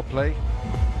power play.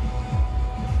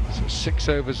 So 6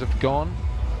 overs have gone.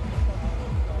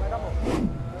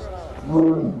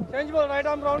 Change ball, right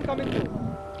arm round coming through.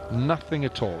 Nothing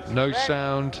at all, no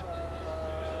sound.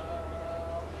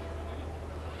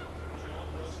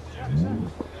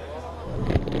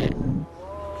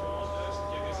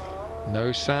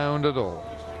 No sound at all.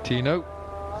 Tino.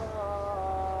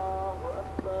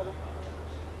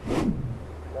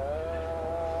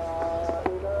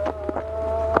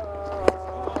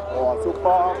 Oh,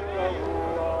 super.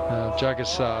 Now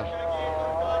Jagassar.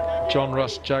 John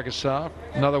Russ Jagassar,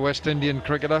 another West Indian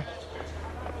cricketer.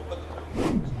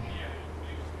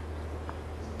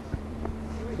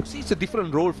 See, it's a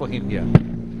different role for him here.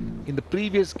 In the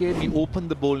previous game, he opened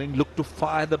the bowling, looked to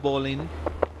fire the ball in.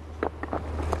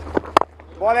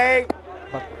 Bowling.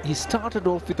 But he started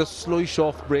off with a slowish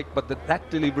off break, but that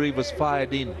delivery was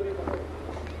fired in.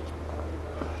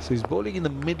 So he's bowling in the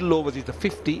middle overs. It's a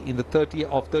 50 in the 30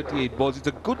 of 38 balls. It's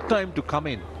a good time to come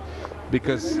in,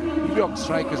 because New York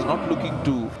strikers are not looking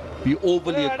to be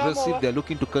overly aggressive. They're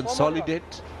looking to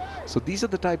consolidate. So these are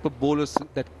the type of bowlers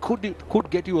that could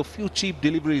get you a few cheap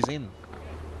deliveries in.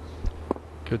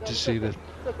 Good to see the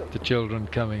children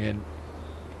coming in.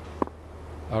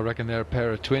 I reckon they're a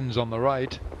pair of twins on the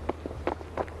right.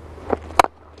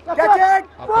 Up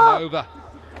and over.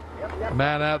 The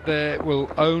man out there will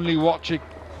only watch it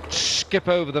skip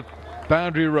over the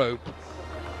boundary rope.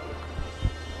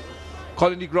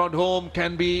 Colony ground home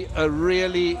can be a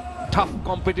really tough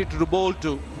competitor to bowl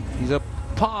to. He's a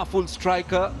powerful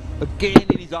striker again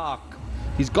in his arc.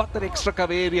 He's got that extra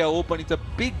cover area open. It's a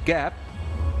big gap.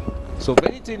 So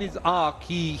when it's in his arc,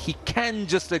 he can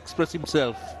just express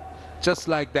himself. Just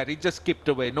like that. He just skipped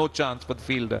away. No chance for the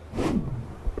fielder.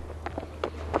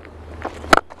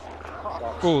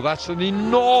 Oh, that's an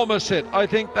enormous hit. I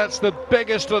think that's the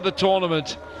biggest of the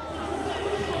tournament.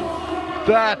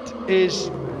 That is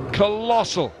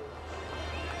colossal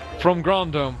from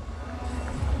Grandhomme.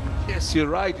 Yes, you're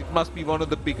right. It must be one of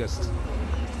the biggest.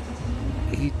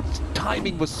 His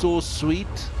timing was so sweet.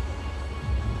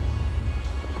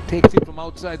 Takes it from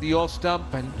outside the off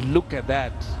stump, and look at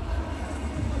that.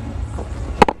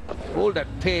 Hold at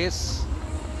pace,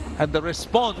 and the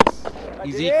response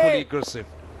is equally aggressive.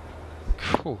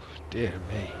 Oh, dear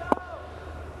me.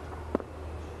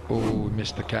 Oh, we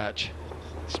missed the catch.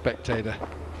 Spectator.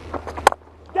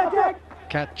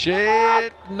 Catch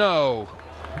it. No.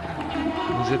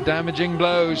 There's a damaging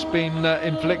blow's been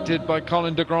inflicted by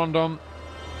Colin de Grandhomme.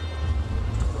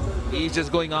 He's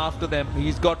just going after them.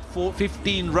 He's got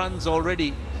 15 runs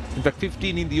already. In fact,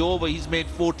 15 in the over. He's made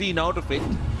 14 out of it.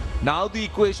 Now the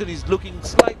equation is looking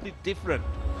slightly different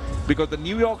because the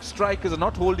New York strikers are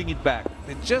not holding it back.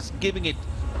 They're just giving it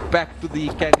back to the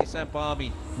Kandy Samp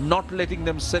army, not letting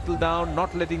them settle down,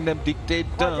 not letting them dictate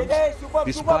terms,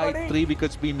 despite 3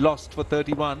 wickets being lost for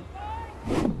 31.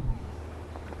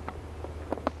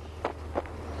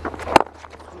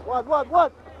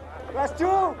 What? That's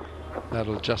 2.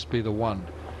 That'll just be the one.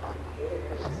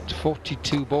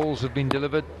 42 balls have been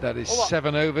delivered. That is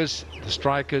 7 overs. The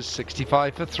strikers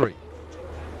 65 for 3.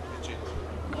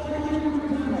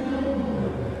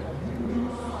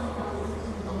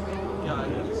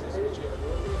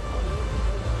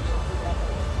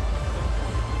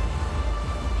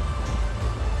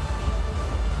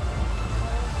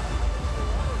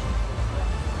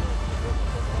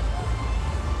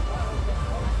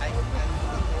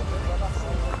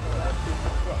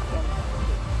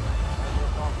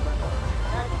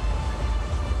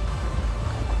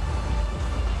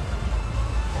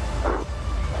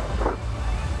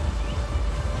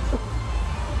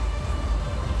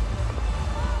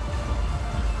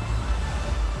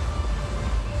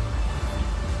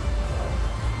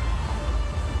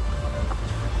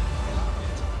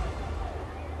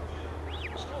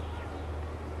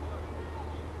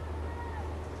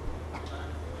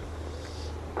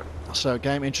 So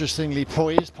game interestingly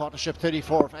poised. Partnership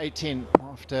 34 of 18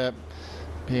 after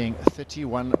being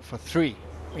 31 for 3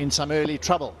 in some early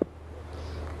trouble.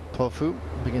 Pofu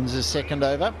begins his second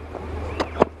over.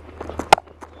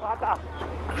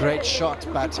 Great shot,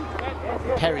 but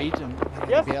parried, and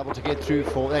he'll be able to get through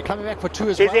for. They're coming back for 2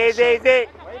 as well. So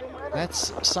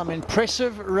that's some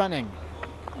impressive running.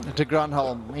 De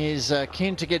Grandhomme is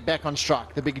keen to get back on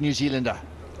strike, the big New Zealander.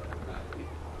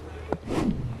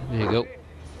 There you go.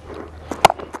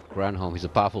 Grandhomme, he's a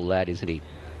powerful lad, isn't he?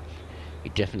 He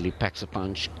definitely packs a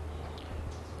punch.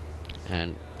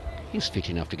 And he's fit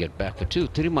enough to get back for 2.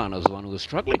 Thiruman was the one who was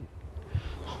struggling.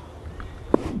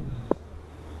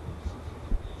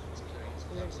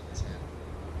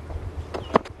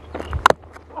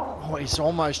 Oh, he's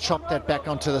almost chopped that back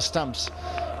onto the stumps.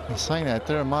 I'm saying that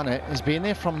Thiruman has been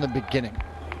there from the beginning.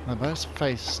 They both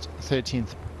faced 13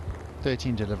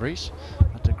 deliveries.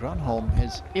 But de Grandhomme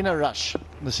is in a rush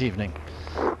this evening,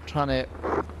 trying to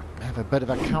have a bit of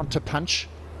a counter punch.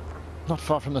 Not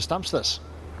far from the stumps, this.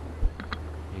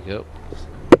 There you go.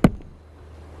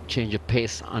 Change of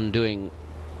pace, undoing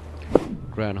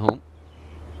Grandhomme.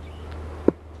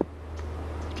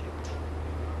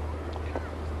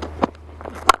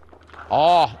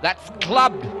 Oh, that's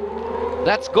clubbed.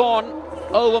 That's gone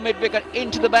over mid-wicket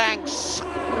into the banks.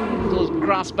 Those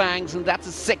grass banks, and that's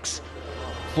a 6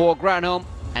 for Grandhomme.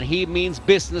 And he means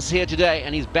business here today,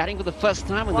 and he's batting for the first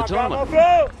time in the tournament.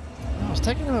 It's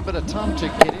taken him a bit of time to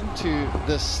get into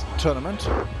this tournament.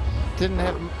 Didn't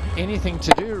have anything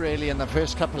to do really in the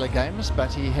first couple of games,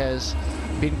 but he has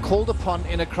been called upon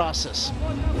in a crisis.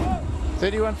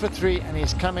 31 for 3, and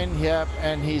he's come in here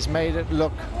and he's made it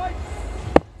look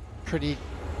pretty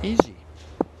easy.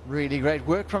 Really great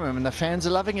work from him, and the fans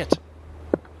are loving it.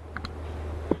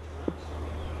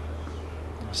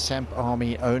 Samp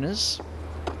Army owners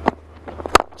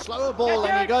Slower ball,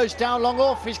 and he goes down long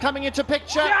off. He's coming into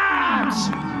picture.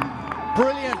 Out!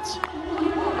 Brilliant.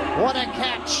 What a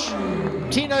catch.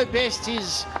 Tino Best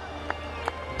is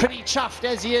pretty chuffed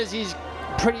as he is. He's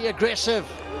pretty aggressive.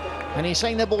 And he's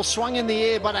saying the ball swung in the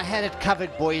air, but I had it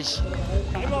covered, boys.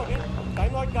 Time out,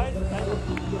 guys.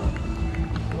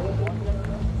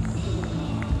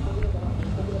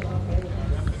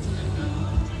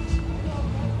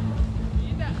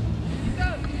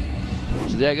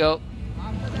 So there you go.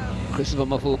 Christopher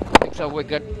Mafu picks up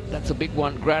wicket. That's a big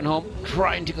one. Granholm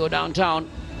trying to go downtown.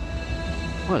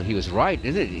 Well, he was right,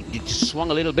 isn't it? He just swung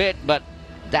a little bit, but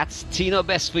that's Tino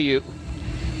Best for you.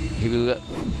 He will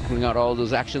bring out all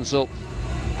those actions. So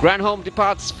Granholm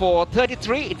departs for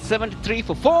 33. It's 73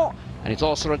 for 4. And it's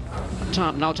also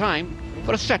now time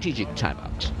for a strategic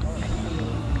timeout.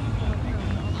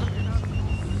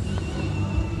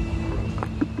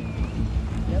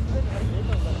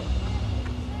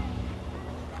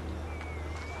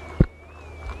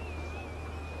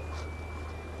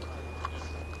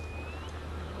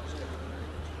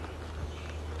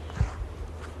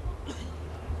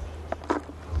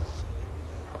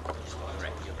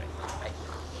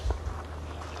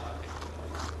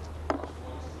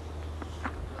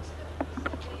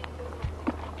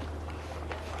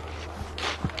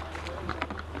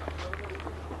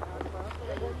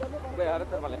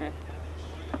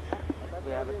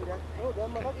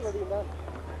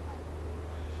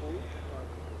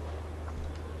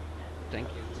 Thank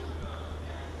you.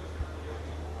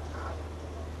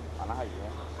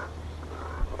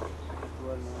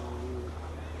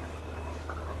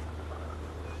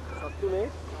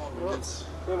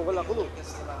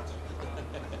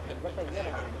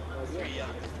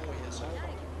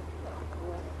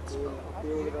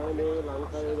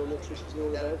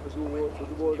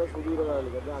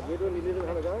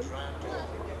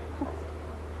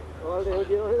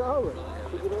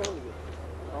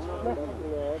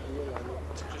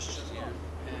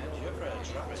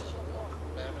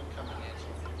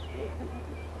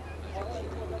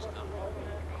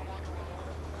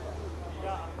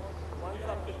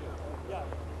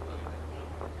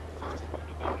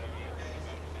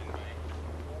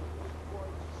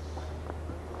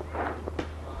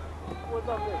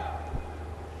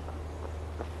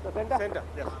 Center,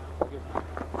 yes.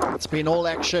 It's been all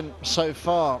action so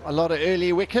far. A lot of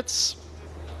early wickets.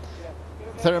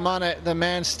 Thirimana, the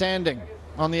man standing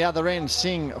on the other end,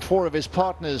 seeing 4 of his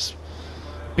partners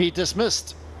be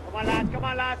dismissed. Come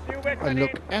on lads, few wickets A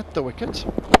look at the wicket.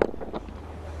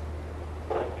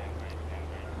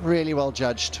 Really well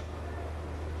judged.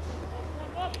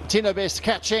 Tino Best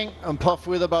catching and Puff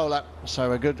with a bowler.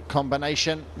 So a good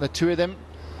combination, the two of them.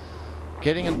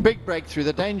 Getting a big breakthrough.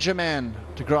 The danger man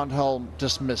to Granholm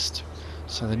dismissed.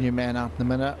 So the new man out in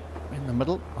the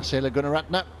middle, Marcelo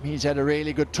Gunaratne. He's had a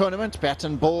really good tournament. Bat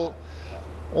and ball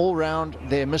all round.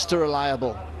 They're Mr.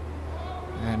 Reliable.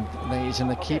 And he's in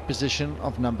the key position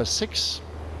of number 6.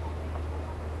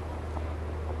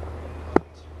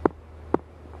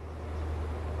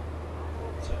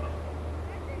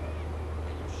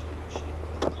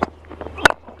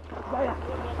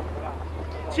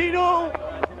 Chino!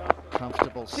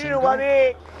 Comfortable Chino, single.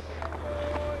 buddy!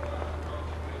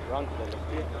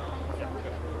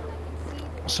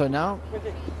 So now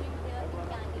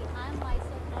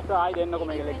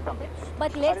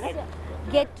but let's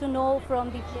get to know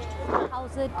from the players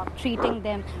how's it treating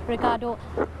them. Ricardo,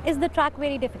 is the track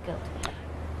very difficult?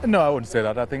 No, I wouldn't say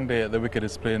that. I think the wicket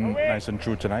is playing nice and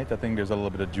true tonight. I think there's a little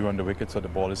bit of dew on the wicket, so the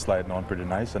ball is sliding on pretty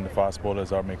nice, and the fast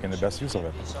bowlers are making the best use of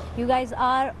it. You guys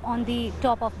are on the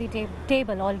top of the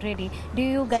table already. Do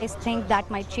you guys think that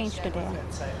might change today?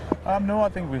 No, I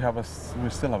think we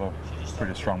still have a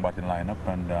pretty strong batting lineup,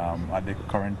 and at the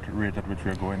current rate at which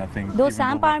we're going, I think. Though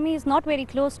Samp Army is not very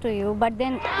close to you, but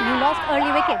then you lost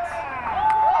early wickets.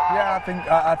 Yeah,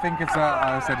 I think it's as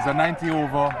I said, it's a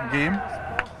 90-over game.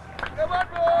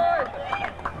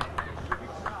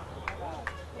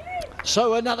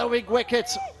 So another big wicket,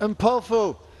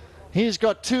 Mpofu. He's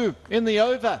got 2 in the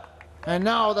over. And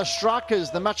now the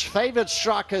strikers, the much favoured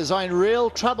strikers, are in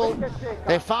real trouble.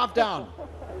 They're 5 down.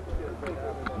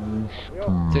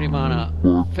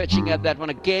 Thirimana fetching at that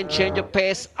one again, change of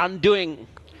pace, undoing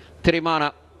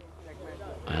Thirimana.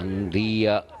 And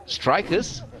the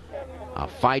strikers are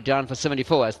 5 down for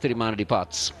 74 as Thirimana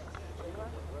departs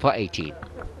for 18.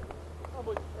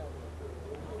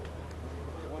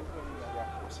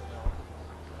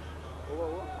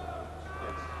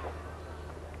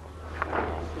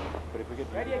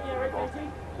 Ready again, right,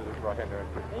 18? To the right hander.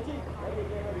 18?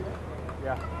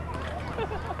 Yeah.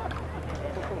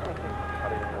 I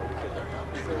didn't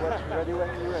know.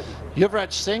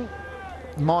 Yuvraj Singh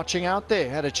marching out there.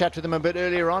 Had a chat with them a bit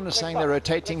earlier on, saying they're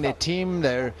rotating their team.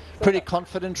 They're pretty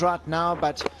confident right now,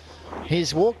 but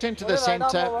he's walked into the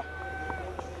centre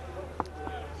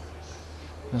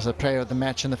as the player of the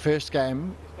match in the first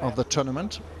game of the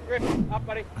tournament.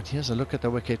 But here's a look at the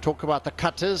wicket. Talk about the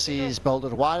cutters. He's bowled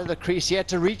it wide of the crease. He had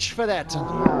to reach for that.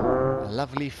 A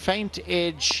lovely faint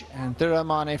edge, and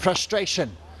Thiramane,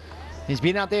 frustration. He's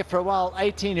been out there for a while.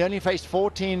 18, he only faced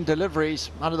 14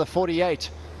 deliveries out of the 48.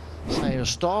 So he was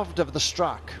starved of the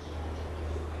strike.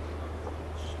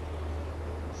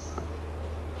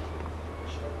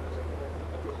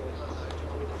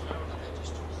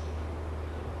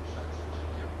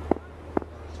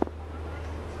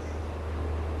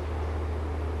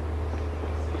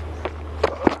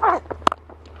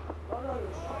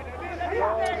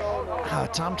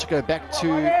 Time to go back to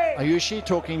Ayushi,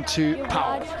 talking to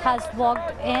Powell. Yuvraj has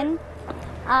walked in.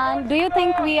 And do you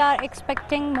think we are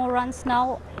expecting more runs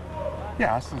now?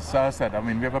 Yeah, as I said, I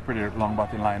mean, we have a pretty long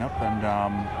batting lineup, and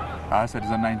as I said,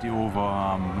 it's a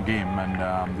 90-over game,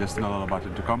 and there's still a lot of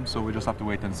batting to come, so we just have to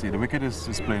wait and see. The wicket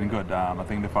is playing good. I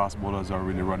think the fast bowlers are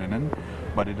really running in,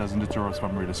 but it doesn't deter us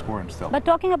from really scoring still. But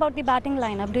talking about the batting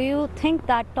lineup, do you think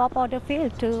that top order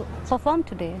failed to perform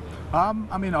today?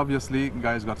 I mean, obviously,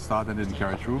 guys got started and didn't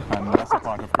carry through, and that's a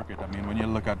part of cricket. I mean, when you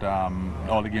look at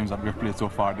all the games that we've played so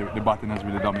far, the batting has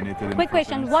really dominated. Quick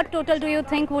question, what total do you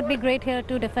think would be great here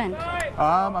to defend?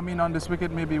 I mean, on this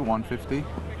wicket, maybe 150.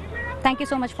 Thank you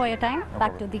so much for your time.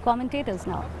 Back to the commentators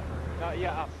now.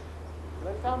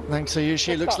 Thanks,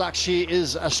 Ayushi. Looks like she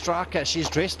is a striker. She's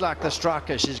dressed like the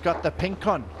striker. She's got the pink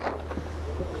on.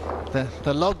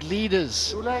 The log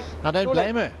leaders. I don't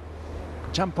blame her.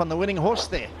 Jump on the winning horse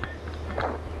there.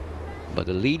 But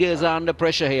the leaders are under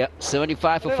pressure here.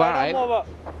 75 for 5.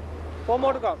 4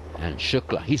 more to come. And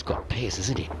Shukla, he's got pace,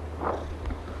 isn't he?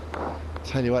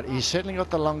 Tell you what, he's certainly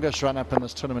got the longest run up in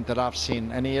this tournament that I've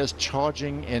seen, and he is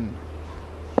charging in.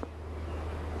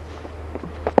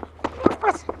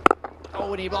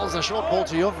 Oh, when he bowls a short ball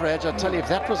to Yuvraj, I tell you, if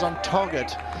that was on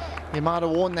target, he might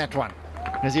have won that one,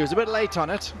 because he was a bit late on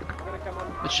it.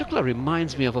 But Shukla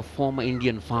reminds me of a former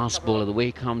Indian fast bowler, the way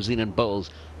he comes in and bowls.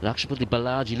 Lakshpati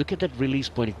Balaji, look at that release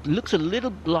point. It looks a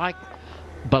little like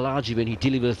Balaji when he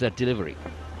delivers that delivery.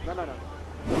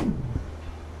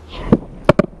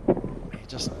 He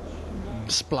just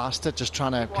splashed it, just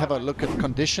trying to have a look at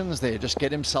conditions there, just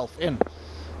get himself in.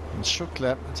 And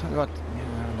Shukla, I tell you what,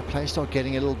 the players start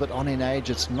getting a little bit on in age.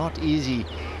 It's not easy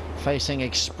facing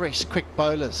express quick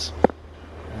bowlers.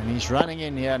 And he's running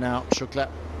in here now, Shukla.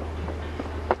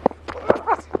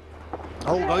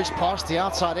 Oh, goes past the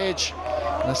outside edge.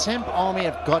 The Samp Army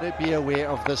have got to be aware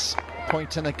of this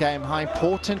point in the game, how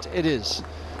important it is.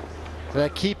 They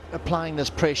keep applying this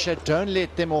pressure. Don't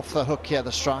let them off the hook here,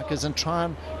 the strikers, and try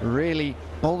and really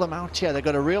bowl them out here. They've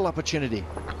got a real opportunity.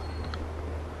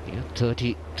 Yeah,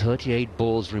 38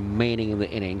 balls remaining in the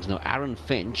innings. Now Aaron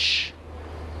Finch,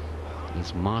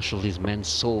 he's marshaled his men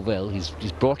so well. He's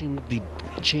brought in the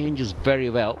changes very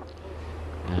well.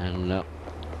 And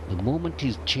the moment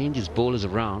he's changed his bowlers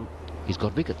around, he's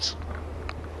got wickets.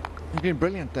 He's been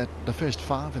brilliant that the first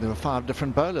 5, there were 5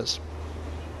 different bowlers.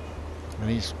 And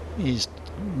he's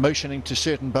motioning to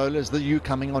certain bowlers that you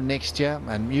coming on next year,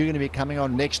 and you're going to be coming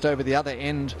on next over the other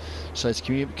end. So it's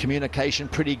communication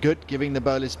pretty good, giving the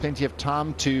bowlers plenty of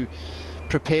time to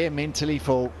prepare mentally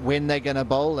for when they're going to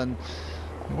bowl. And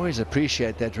I always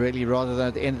appreciate that, really, rather than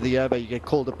at the end of the over you get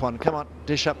called upon, come on,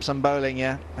 dish up some bowling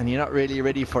here, and you're not really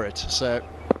ready for it. So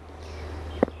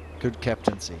good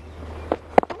captaincy.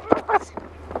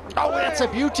 Oh, that's a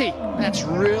beauty. That's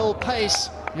real pace.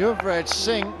 Yuvraj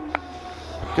Singh,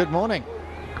 good morning.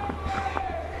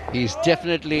 He's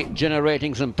definitely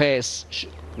generating some pace.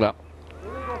 Well,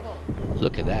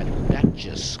 look at that. That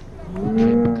just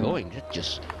kept going. That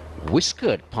just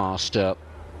whiskered past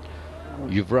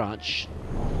Yuvraj.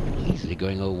 Easily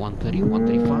going over 130,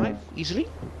 135, easily.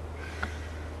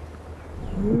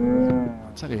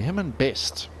 I'll tell you, him and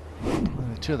Best,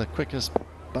 two of the quickest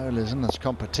bowlers in this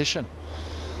competition.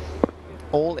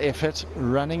 All effort,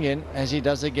 running in as he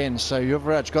does again. So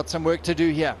Yuvraj got some work to do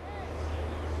here.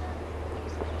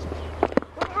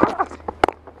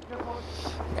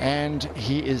 And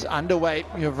he is underway,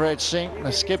 Yuvraj Singh,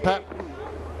 the skipper.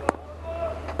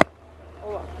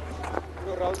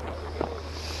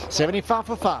 75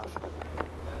 for 5.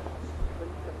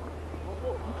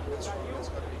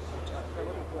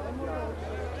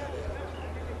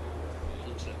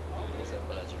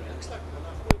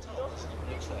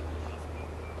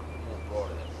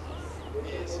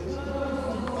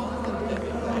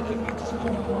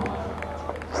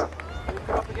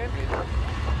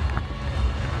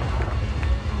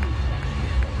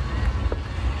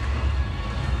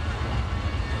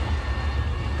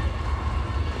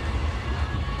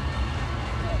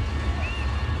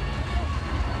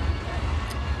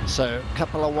 So a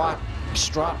couple of white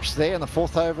stripes there in the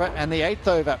 4th over and the 8th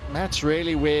over. That's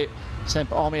really where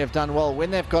Samp Army have done well. When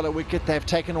they've got a wicket, they've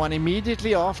taken one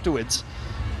immediately afterwards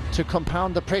to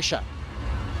compound the pressure.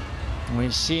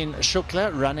 We've seen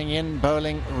Shukla running in,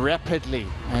 bowling rapidly.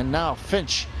 And now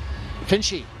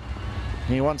Finchy.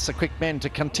 He wants the quick men to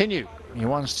continue. He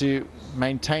wants to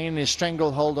maintain his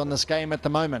stranglehold on this game at the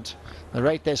moment. The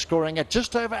rate they're scoring at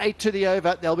just over 8 to the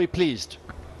over, they'll be pleased.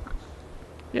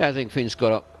 Yeah, I think Finch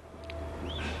got a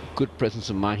good presence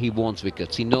of mind. He wants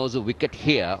wickets. He knows a wicket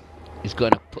here is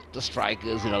going to put the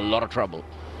strikers in a lot of trouble.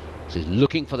 So he's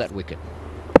looking for that wicket.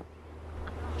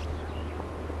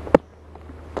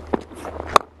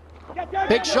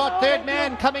 Big shot, third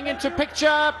man coming into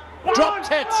picture.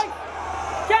 Dropped it.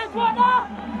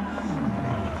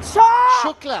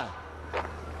 Shukla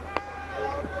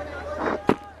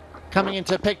coming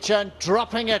into picture and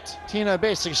dropping it. Tino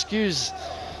Best, excuse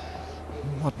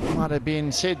what might have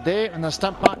been said there in the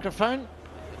stump microphone.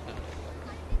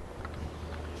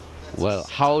 Well,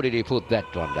 how did he put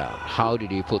that one down? How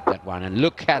did he put that one? And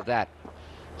look at that.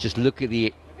 Just look at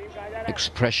the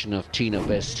expression of Tino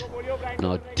Best.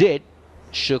 Now, did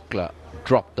Shukla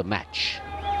drop the match?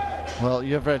 Well,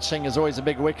 Yuvraj Singh is always a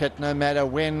big wicket, no matter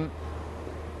when,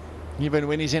 even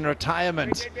when he's in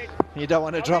retirement. You don't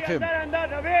want to drop him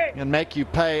and make you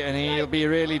pay, and he'll be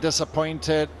really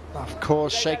disappointed. Of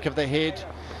course, shake of the head.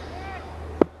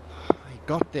 He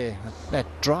got there. That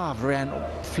drive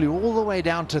flew all the way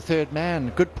down to third man.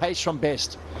 Good pace from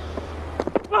Best.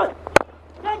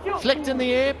 Flicked in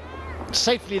the air,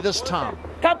 safely this time.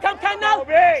 Come now.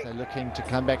 They're looking to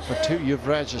come back for 2.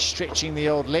 Yuvraj is stretching the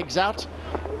old legs out.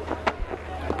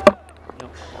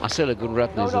 Asela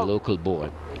Gunratne is a local boy.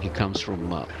 He comes from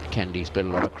Kandy. He's played a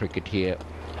lot of cricket here.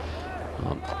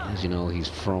 As you know, he's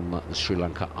from the Sri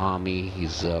Lanka Army.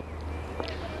 He's one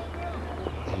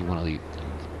of the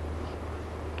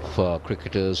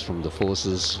cricketers from the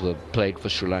forces who have played for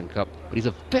Sri Lanka. But he's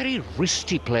a very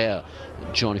wristy player,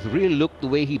 John. If you really look the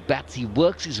way he bats, he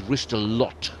works his wrist a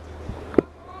lot.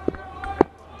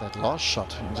 That last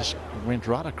shot just went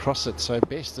right across it. So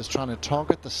Best is trying to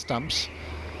target the stumps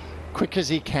quick as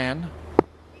he can.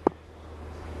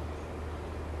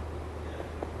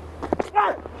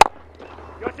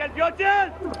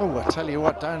 Oh, I tell you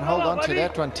what, don't hold on to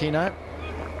that one, Tino.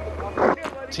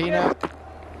 Tino,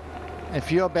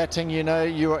 if you're batting, you know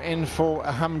you are in for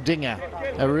a humdinger,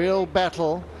 a real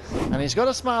battle. And he's got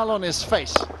a smile on his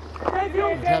face.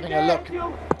 He's having a look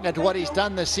at what he's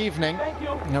done this evening.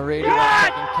 A really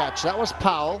well-taken catch. That was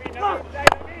Powell.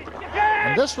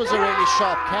 And this was a really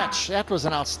sharp catch. That was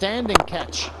an outstanding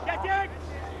catch.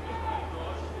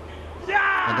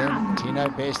 And then Tino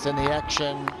Best in the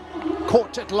action.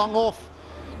 Caught it long off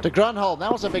to Grunhold.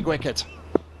 That was a big wicket.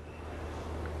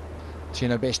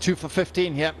 Tino Best 2 for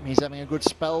 15 here. He's having a good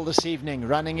spell this evening.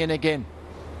 Running in again.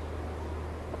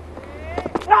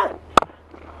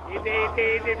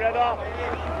 Easy, brother.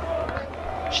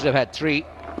 Should have had 3.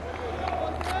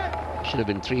 Should have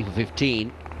been 3 for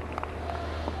 15.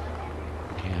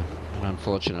 Yeah,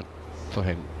 unfortunate for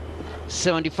him.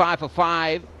 75 for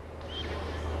 5.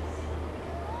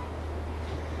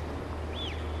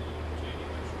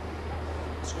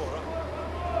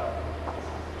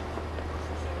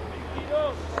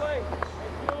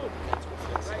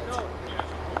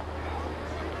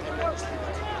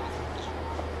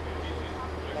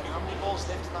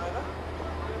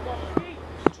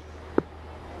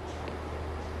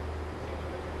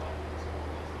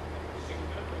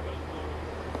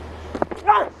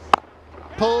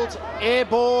 Pulled,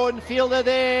 airborne, fielder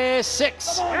there,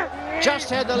 6.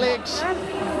 Just had the legs.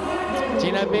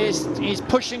 Tino Best, he's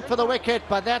pushing for the wicket,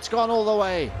 but that's gone all the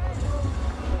way.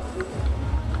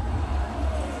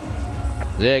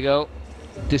 There you go.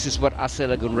 This is what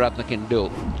Asela Gunratne can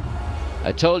do.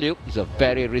 I told you, he's a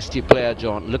very wristy player,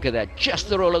 John. Look at that, just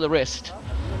the roll of the wrist.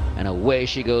 And away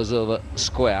she goes over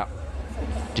square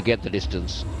to get the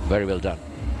distance. Very well done.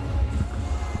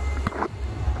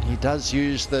 He does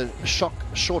use the shock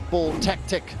short ball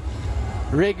tactic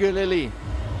regularly.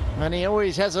 And he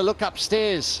always has a look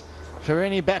upstairs for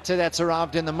any batter that's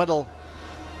arrived in the middle.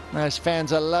 Those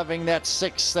fans are loving that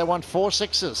 6. They want 4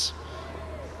 6s.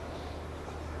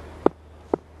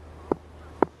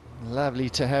 Lovely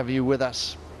to have you with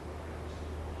us.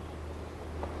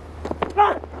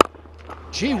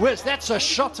 Gee whiz, that's a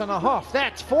shot and a half.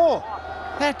 That's 4.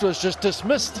 That was just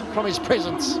dismissed from his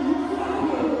presence.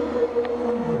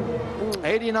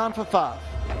 89 for 5.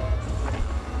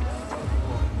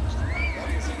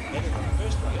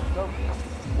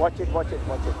 Watch it.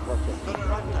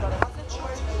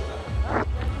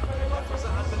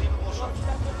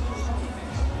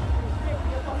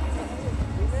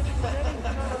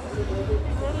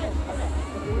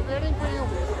 Waiting for you.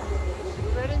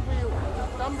 Waiting for you.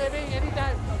 Come, baby,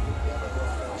 anytime.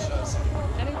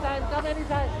 Anytime, come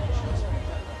anytime.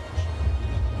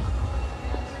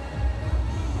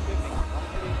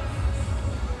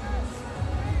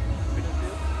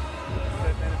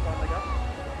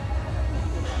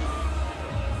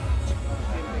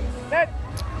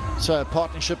 So a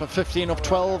partnership of 15 of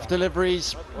 12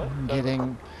 deliveries,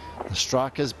 getting the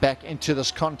strikers back into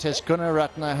this contest.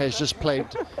 Gunaratne has just played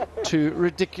 2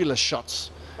 ridiculous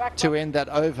shots to end that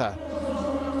over.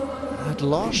 That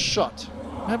last shot,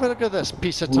 have a look at this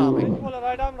piece of timing.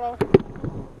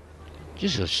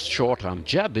 Just a short arm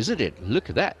jab, isn't it?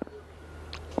 Look at that.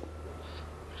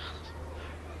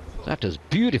 That is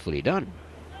beautifully done.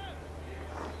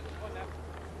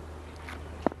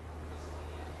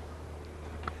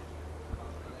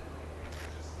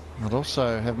 I'd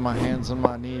also have my hands on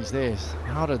my knees there.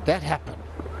 How did that happen?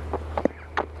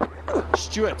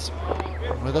 Stewart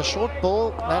with a short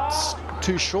ball. That's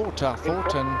too short, I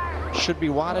thought, and should be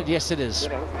widened. Yes, it is. So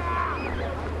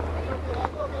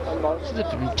they've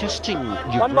been testing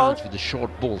Yuvraj with the short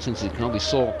ball since we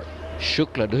saw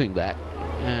Shukla doing that.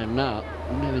 And now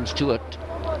Nevin Stewart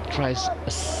tries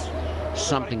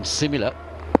something similar.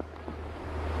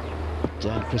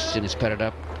 Dan Christian is paired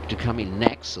up to come in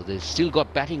next, so they've still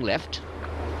got batting left.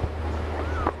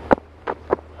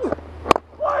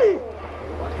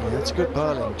 Yeah, that's good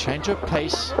bowling. Change of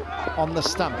pace on the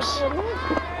stumps.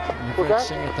 Yuvraj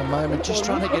Singh at the moment just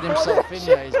trying to get himself in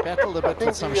here. He's battled a bit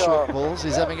with some short balls.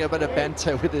 He's having a bit of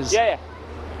banter with his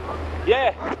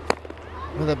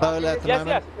with a bowler at the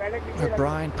moment.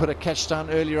 O'Brien put a catch down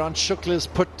earlier on. Shukla's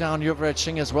put down Yuvraj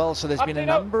Singh as well, so there's been a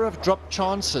number of drop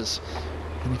chances.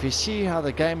 And if you see how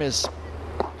the game is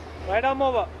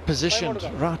positioned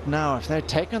right now, if they'd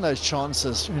taken those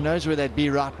chances, who knows where they'd be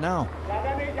right now.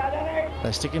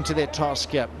 They're sticking to their task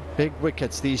here. Big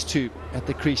wickets, these two at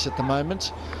the crease at the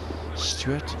moment.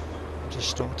 Stewart just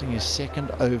starting his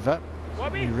second over.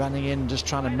 He's running in, just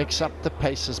trying to mix up the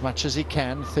pace as much as he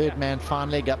can. Third man, fine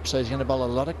leg up, so he's going to bowl a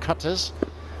lot of cutters,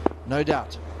 no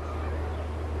doubt.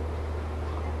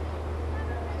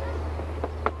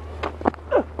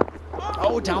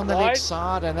 Oh, down the leg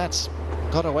side, and that's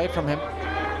got away from him.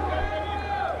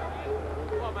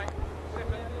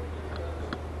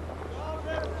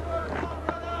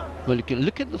 Well, you can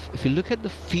look at if you look at the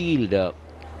field,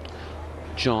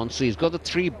 John, so he's got the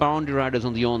 3 boundary riders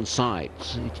on the onside.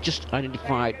 So he's just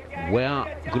identified where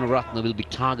Gunaratne will be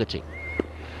targeting,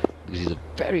 because he's a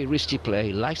very risky player.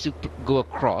 He likes to go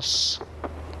across.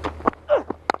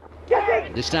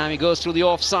 And this time he goes through the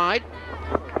offside.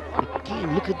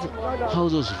 Again, look at how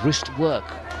those wrists work.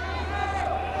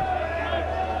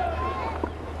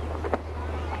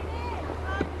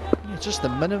 Just the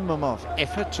minimum of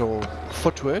effort or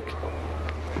footwork.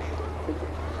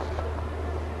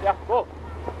 A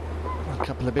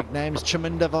couple of big names.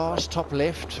 Chaminda Vars, top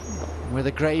left, with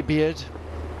a grey beard.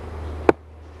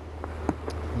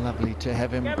 Lovely to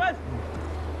have him in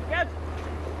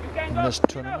this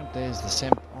tournament. There's the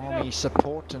Samp Army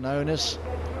support and owners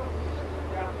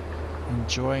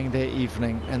enjoying their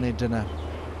evening and their dinner.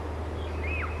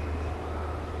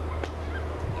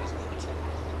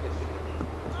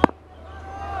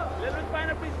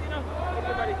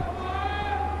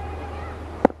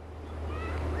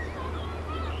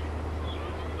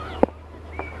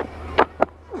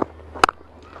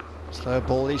 Slow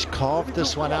ball, he's carved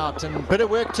this one out, and a bit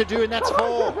of work to do, and that's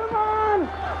 4.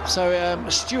 So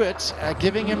Stewart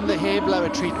giving him the hair blower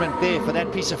treatment there for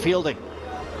that piece of fielding.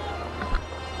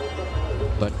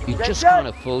 But you just can't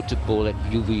afford to bowl at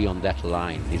UV on that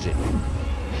line, is it?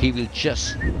 He will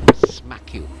just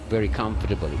smack you very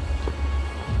comfortably.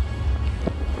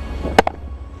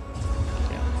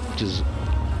 Which is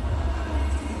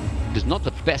not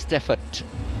the best effort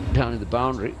down in the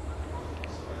boundary.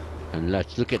 And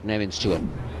let's look at Nevin Stewart.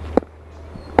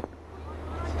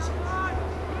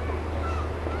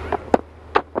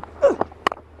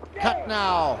 Cut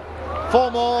now.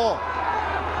 4 more.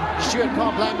 Stewart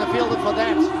can't blame the fielder for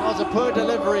that. It was a poor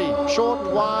delivery.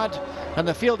 Short, wide, and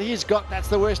the field he's got, that's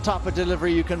the worst type of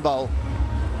delivery you can bowl.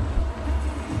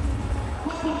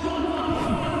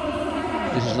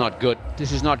 This is not good.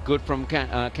 This is not good from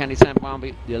Kandy Samp.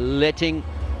 They're letting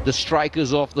the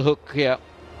strikers off the hook here.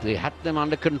 They had them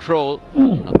under control.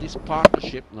 Now this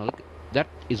partnership, now look, that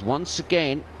is once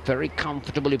again very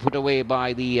comfortably put away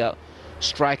by the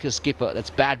striker skipper.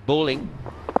 That's bad bowling.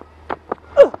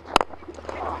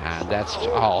 And that's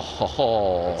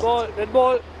Red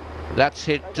ball. That's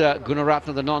hit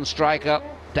Gunaratne, the non-striker.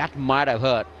 That might have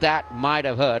hurt. That might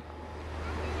have hurt.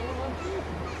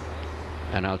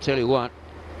 And I'll tell you what,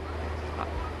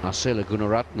 Asela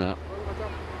Gunaratne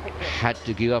had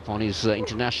to give up on his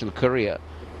international career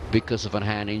because of a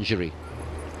hand injury.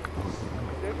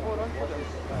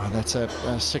 Oh, that's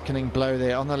a sickening blow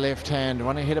there on the left hand.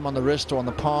 Want to hit him on the wrist or on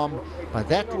the palm, but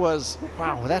that was,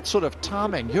 wow, that sort of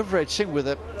timing. Yuvraj Singh with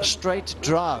a straight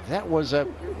drive. That was a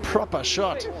proper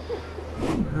shot.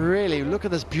 Really, look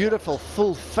at this beautiful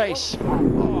full face.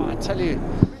 Oh, I tell you,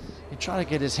 he tried to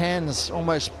get his hands,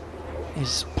 almost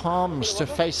his palms, to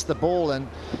face the ball, and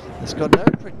he's got no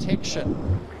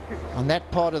protection on that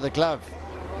part of the glove.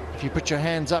 If you put your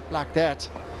hands up like that,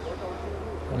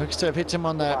 it looks to have hit him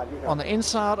on the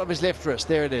inside of his left wrist.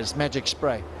 There it is, magic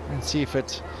spray. And see if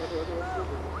it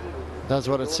does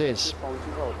what it says.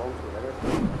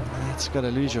 It's got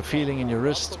to lose your feeling in your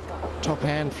wrist. Top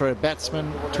hand for a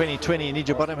batsman. 2020, you need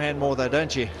your bottom hand more though,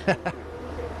 don't you?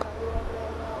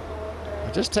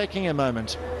 Just taking a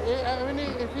moment.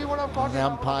 The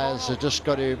umpires have just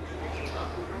got to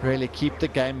really keep the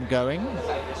game going.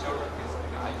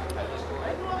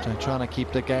 So trying to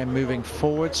keep the game moving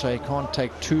forward so he can't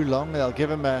take too long. They'll give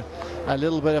him a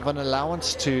little bit of an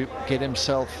allowance to get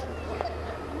himself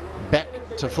back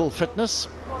to full fitness.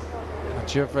 But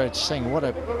Yuvraj Singh, what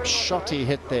a shot he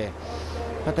hit there.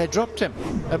 But they dropped him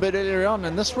a bit earlier on,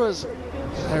 and this was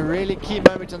a really key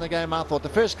moment in the game, I thought. The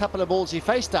first couple of balls he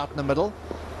faced out in the middle.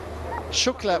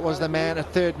 Shukla was the man, a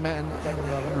third man,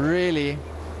 really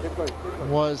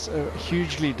was a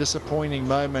hugely disappointing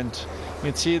moment. You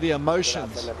can see the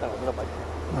emotions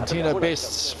on Tino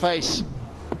Best's face,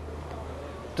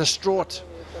 distraught.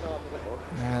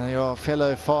 And your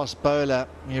fellow fast bowler,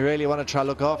 you really want to try to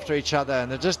look after each other,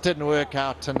 and it just didn't work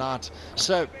out tonight.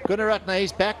 So Gunaratne,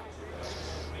 he's back,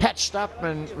 patched up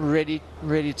and ready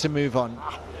to move on.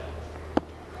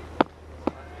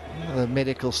 The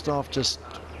medical staff just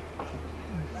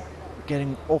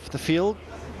getting off the field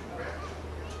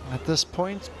at this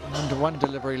point, and one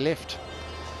delivery left.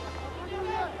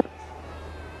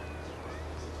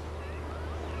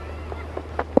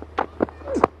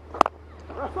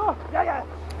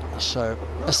 So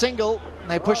a single,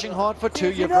 they're pushing hard for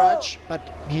two, Yuvraj,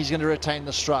 but he's going to retain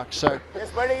the strike. So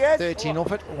 13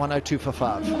 off it, 102 for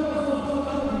 5.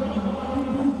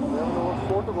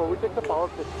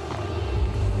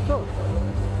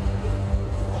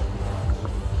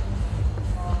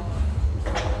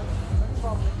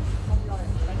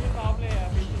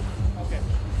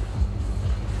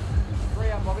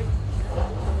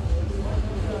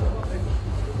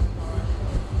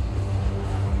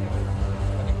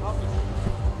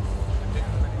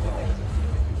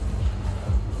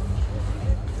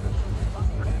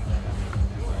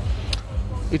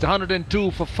 It's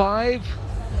 102 for 5.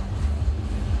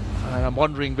 And I'm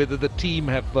wondering whether the team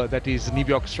have, that is New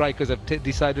York Strikers, have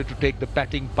decided to take the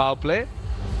batting power play.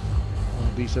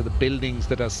 These are the buildings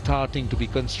that are starting to be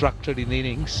constructed in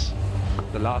innings.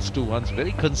 The last two ones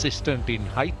very consistent in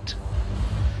height.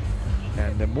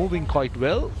 And they're moving quite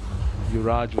well.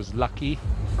 Yuvraj was lucky.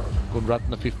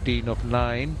 Gunaratne 15 of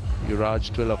 9.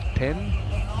 Yuvraj 12 of 10.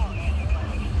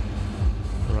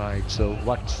 Right, so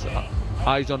what's...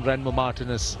 eyes on Ranmo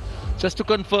Martinez, just to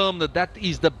confirm that that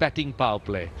is the batting power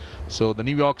play. So the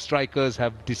New York Strikers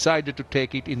have decided to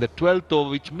take it in the 12th over,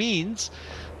 which means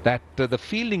that the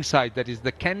fielding side, that is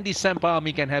the Kandy Samp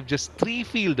army, can have just 3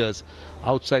 fielders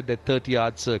outside that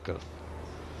 30-yard circle.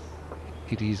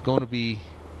 It is going to be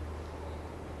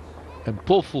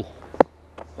Mpofu.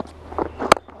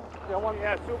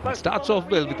 It starts off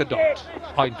well with a dot.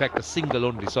 Oh, in fact, a single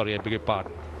only. Sorry, I beg your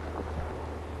pardon.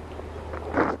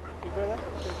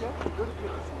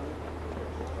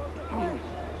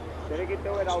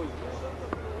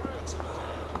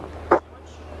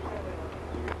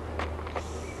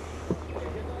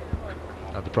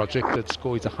 Now the projected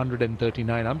score is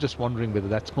 139. I'm just wondering whether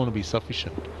that's going to be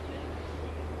sufficient.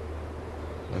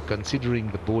 Considering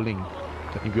the bowling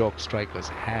the New York Strikers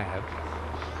have,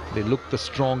 they look the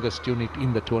strongest unit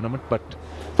in the tournament, but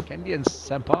Kandy and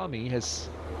Samp army has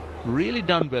really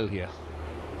done well here.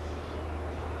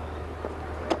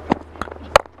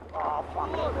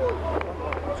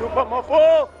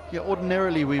 Yeah,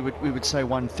 ordinarily we would say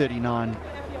 139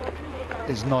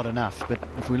 is not enough, but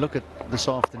if we look at this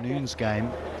afternoon's game,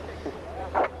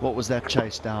 what was that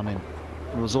chase down in?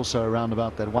 It was also around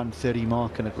about that 130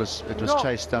 mark, and it was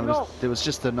chased down. There was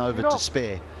just an over to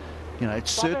spare. You know,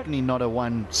 it's certainly not a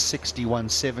 160,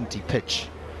 170 pitch.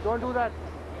 Don't do that.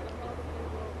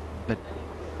 But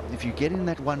if you get in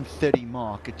that 130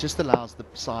 mark, it just allows the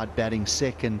side batting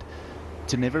second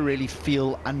to never really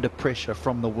feel under pressure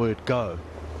from the word go.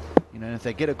 You know, if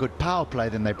they get a good power play,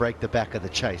 then they break the back of the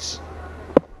chase.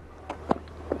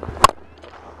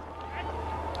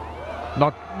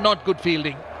 Not good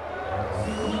fielding.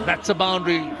 That's a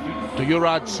boundary to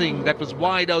Yuvraj Singh. That was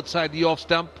wide outside the off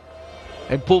stump.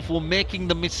 And Mpofu making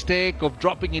the mistake of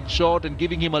dropping it short and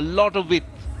giving him a lot of width.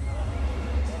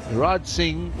 Yuvraj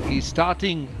Singh is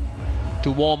starting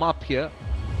to warm up here.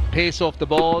 Pace off the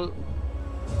ball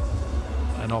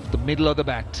and off the middle of the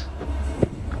bat.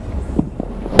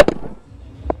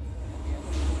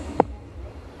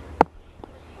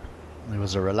 There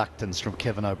was a reluctance from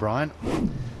Kevin O'Brien.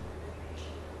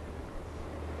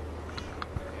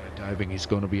 Diving is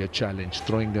going to be a challenge.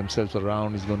 Throwing themselves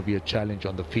around is going to be a challenge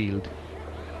on the field.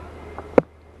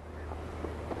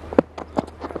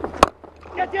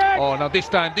 Oh, now this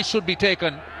time this should be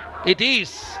taken. It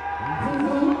is.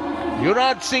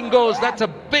 Yuvraj Singh goes. That's a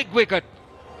big wicket.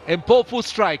 Mpofu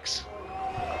strikes.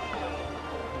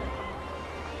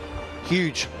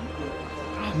 Huge.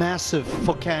 Massive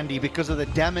for Kandy because of the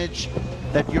damage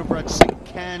that Yuvraj Singh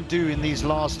can do in these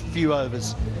last few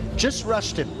overs. Just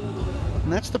rushed him.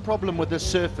 And that's the problem with this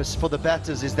surface for the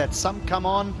batters, is that some come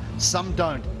on, some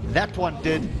don't. That one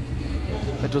did.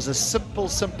 It was a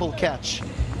simple catch.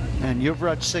 And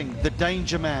Yuvraj Singh, the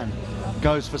danger man,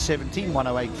 goes for 17,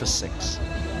 108 for 6.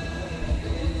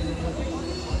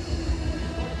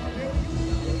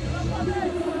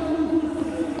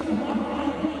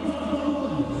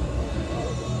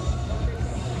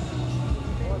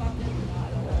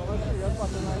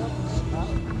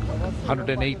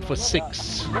 $108 for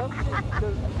 6. Well,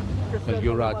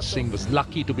 Yuvraj Singh was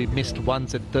lucky to be missed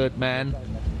once at third man.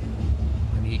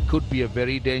 And he could be a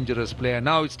very dangerous player.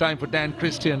 Now it's time for Dan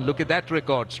Christian. Look at that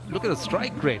record. Look at the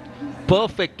strike rate.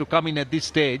 Perfect to come in at this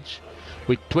stage.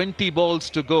 With 20 balls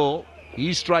to go,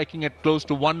 he's striking at close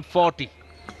to 140.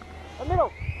 I'm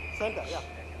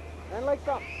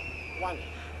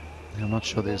not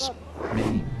sure there's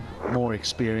many more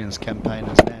experienced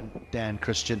campaigners than Dan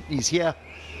Christian. He's here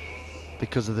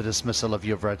because of the dismissal of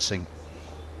Yuvraj Singh.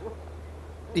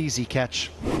 Easy catch,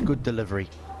 good delivery.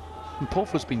 And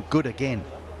Mpofu's been good again.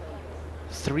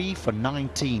 3 for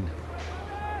 19.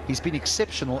 He's been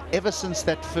exceptional ever since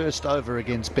that first over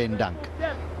against Ben Dunk.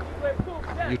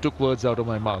 You took words out of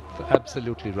my mouth.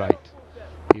 Absolutely right.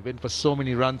 He went for so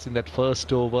many runs in that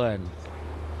first over and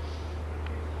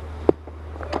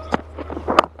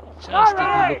just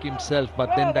didn't look himself.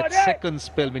 But then that second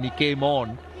spell when he came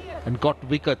on and got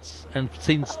wickets, and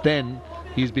since then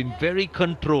he's been very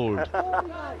controlled.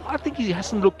 I think he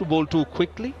hasn't looked to bowl too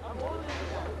quickly.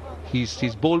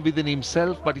 He's bowled within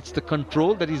himself, but it's the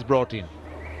control that he's brought in.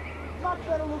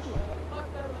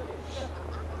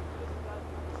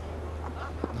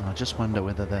 I just wonder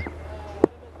whether the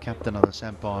captain of the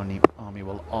Samp Army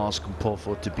will ask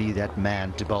Mpofu to be that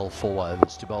man to bowl 4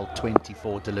 overs, to bowl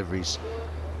 24 deliveries.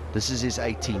 This is his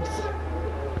 18th.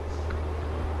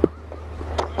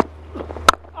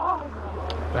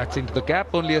 Bats into the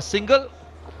gap, only a single.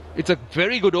 It's a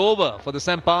very good over for the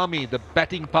Samp Army, the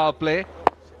batting power play.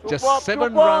 Just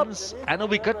 7 runs and a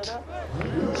wicket.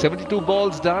 72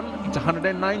 balls done. It's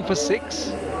 109 for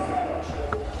 6.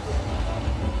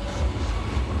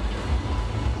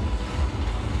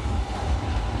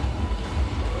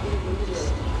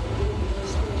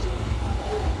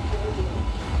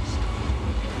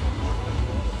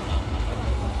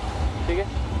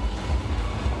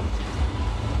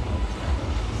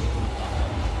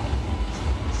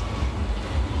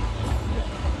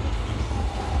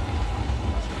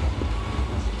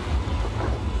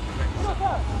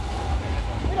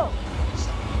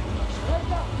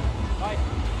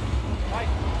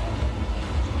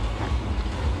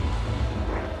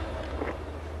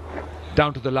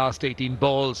 Down to the last 18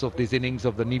 balls of this innings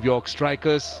of the New York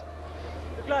Strikers.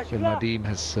 Well, Nadeem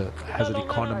has an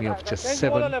economy of just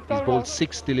 7. He's bowled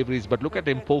 6 deliveries, but look at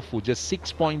Mpofu, just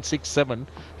 6.67.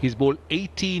 He's bowled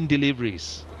 18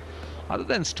 deliveries. Other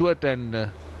than Stewart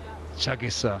and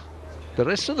Chagesa, the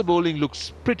rest of the bowling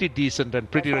looks pretty decent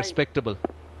and pretty respectable.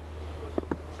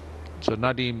 So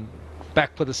Nadeem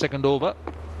back for the second over.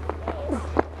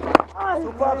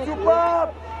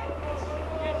 Superb!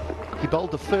 He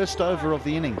bowled the first over of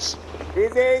the innings.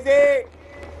 Easy!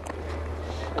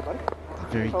 A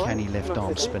very canny left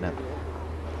arm spinner.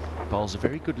 Bowls a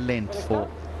very good length for,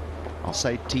 I'll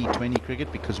say, T20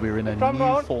 cricket, because we're in a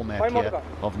new format here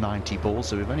of 90 balls.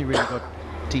 So we've only really got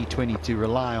T20 to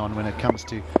rely on when it comes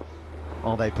to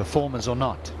are they performers or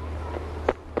not.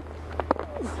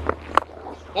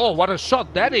 Oh, what a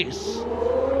shot that is.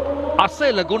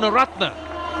 Ase Lagunaratne.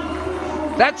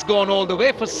 That's gone all the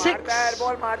way for 6.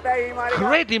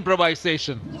 Great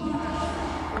improvisation.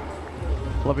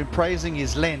 Well, I've been praising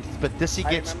his length, but this he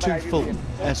gets too full.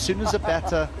 As soon as a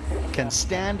batter can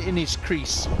stand in his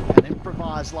crease and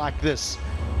improvise like this,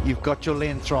 you've got your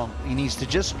length wrong. He needs to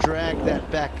just drag that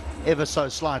back ever so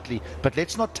slightly. But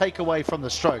let's not take away from the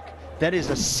stroke. That is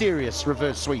a serious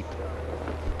reverse sweep.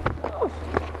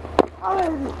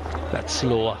 That's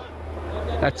slower.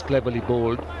 That's cleverly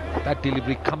bowled. That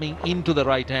delivery coming into the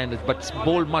right hand, but it's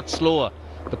bowled much slower.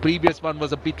 The previous one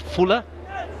was a bit fuller,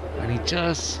 and he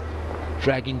just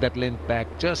dragging that length back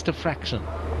just a fraction.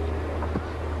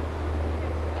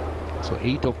 So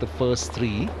 8 of the first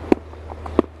 3.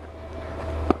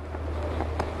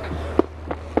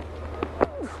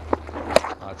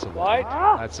 That's a wide.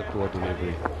 That's a poor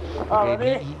delivery.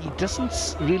 Again, he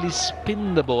doesn't really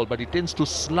spin the ball, but he tends to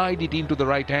slide it into the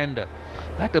right-hander.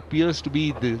 That appears to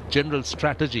be the general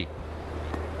strategy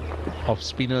of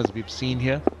spinners we've seen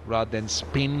here, rather than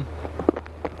spin.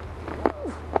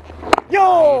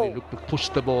 Really look to push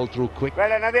the ball through quick. Well,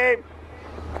 Nadeem.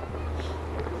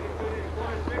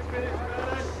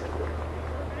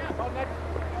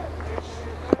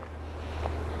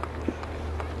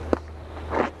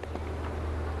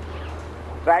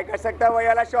 Try कर सकता है वही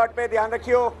वाला shot पे ध्यान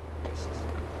रखियो.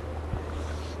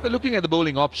 Looking at the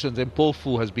bowling options,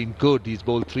 Mpofu has been good. He's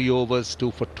bowled 3 overs,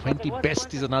 2 for 20.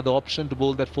 Best is another option to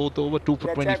bowl that 4th over, 2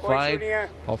 for 25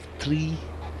 of 3.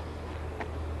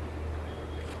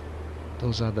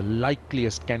 Those are the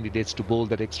likeliest candidates to bowl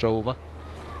that extra over.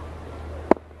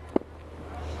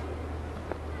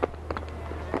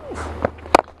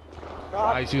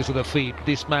 Nice use of the feet.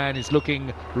 This man is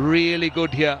looking really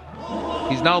good here.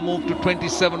 He's now moved to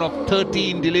 27 of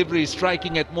 13 deliveries,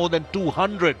 striking at more than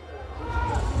 200.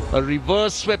 A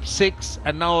reverse swept 6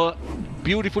 and now a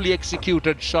beautifully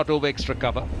executed shot over extra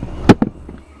cover.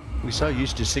 We're so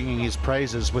used to singing his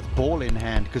praises with ball in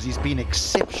hand because he's been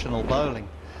exceptional bowling.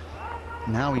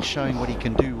 Now he's showing what he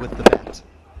can do with the bat.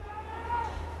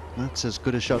 That's as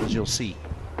good a shot as you'll see.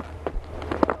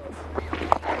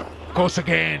 Goes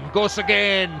again, goes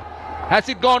again. Has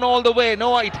it gone all the way?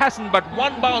 No, it hasn't, but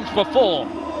 1 bounce for 4.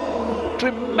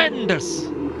 Tremendous.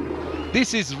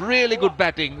 This is really good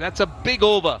batting. That's a big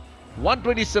over.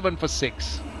 127 for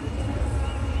 6.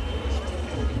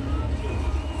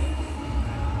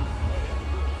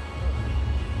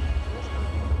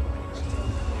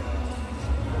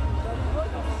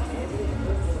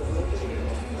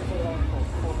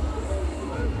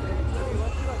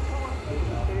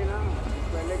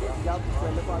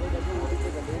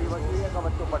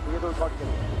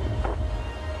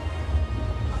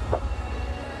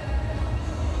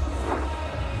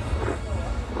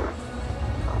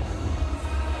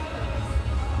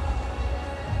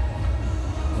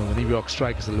 The New York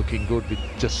strikers are looking good with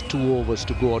just 2 overs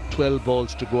to go, or 12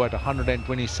 balls to go at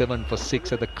 127 for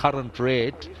 6 at the current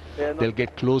rate. They'll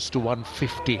get close to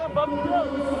 150.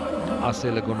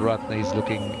 Asela Gunaratne is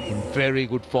looking in very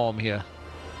good form here.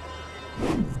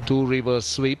 2 reverse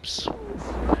sweeps.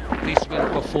 This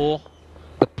went for 4.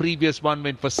 The previous one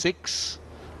went for 6.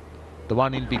 The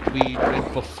one in between went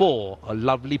for 4. A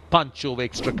lovely punch over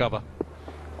extra cover.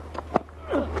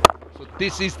 So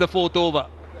this is the 4th over.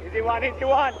 Easy one, easy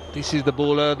one. This is the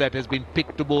bowler that has been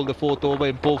picked to bowl the 4th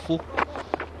over. Mpofu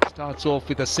starts off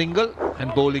with a single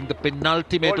and bowling the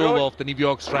penultimate over of the New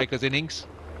York strikers' innings.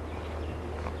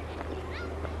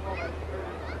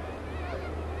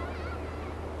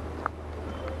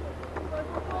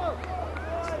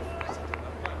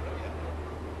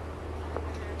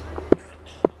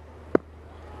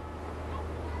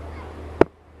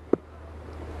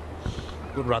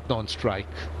 Gunaratne on strike.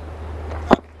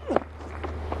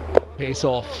 Pace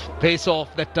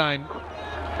off that time,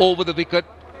 over the wicket,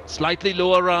 slightly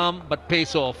lower arm, but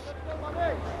pace off.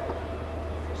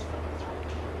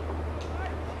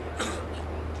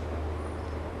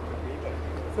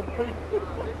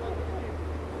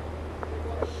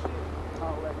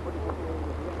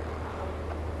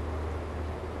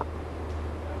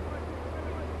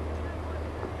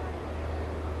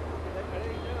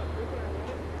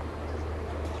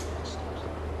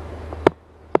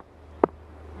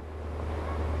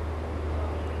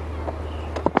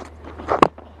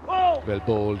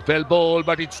 Well bowled,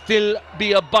 but it still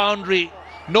be a boundary.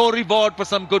 No reward for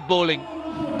some good bowling.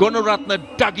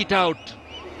 Gunaratne dug it out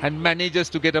and manages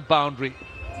to get a boundary.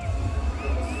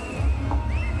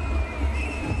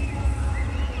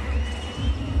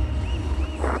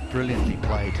 Brilliantly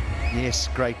played. Yes,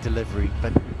 great delivery,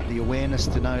 but the awareness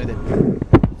to know that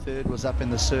 3rd was up in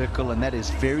the circle, and that is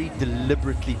very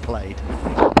deliberately played.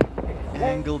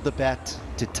 Angled the bat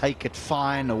to take it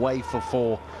fine away for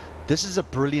 4. This is a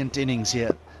brilliant innings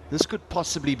here. This could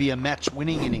possibly be a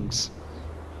match-winning innings.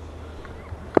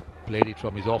 Played it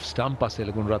from his off stump,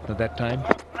 Asela Gunaratne that time.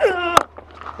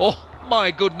 Oh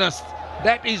my goodness,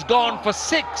 that is gone for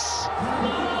 6.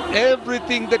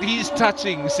 Everything that he's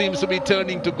touching seems to be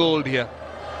turning to gold here.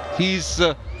 He's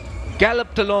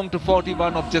galloped along to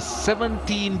 41 of just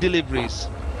 17 deliveries.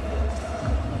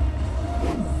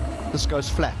 This goes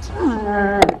flat.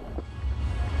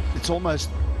 It's almost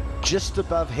just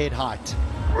above head height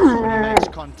when he makes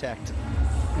contact.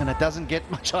 And it doesn't get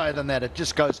much higher than that. It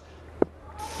just goes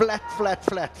flat, flat,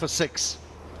 flat for 6.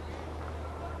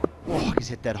 Oh, he's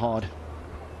hit that hard.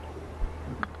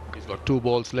 He's got 2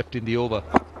 balls left in the over.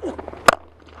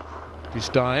 This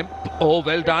time, oh,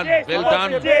 well done, well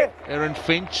done, Aaron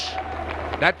Finch.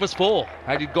 That was 4.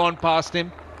 Had it gone past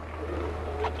him,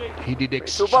 he did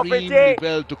extremely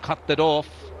well to cut that off,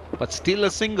 but still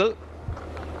a single.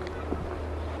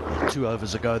 2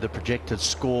 overs ago, the projected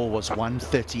score was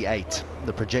 138.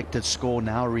 The projected score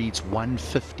now reads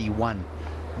 151.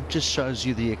 It just shows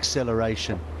you the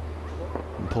acceleration.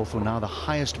 And Porfu now the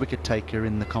highest wicket taker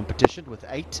in the competition with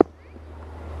 8.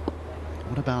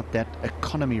 What about that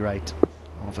economy rate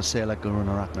of Asela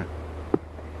Gurunaratne?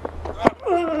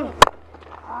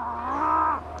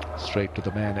 Straight to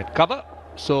the man at cover.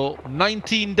 So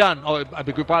 19 done, or I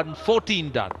beg your pardon,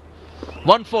 14 done.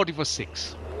 140 for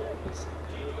 6.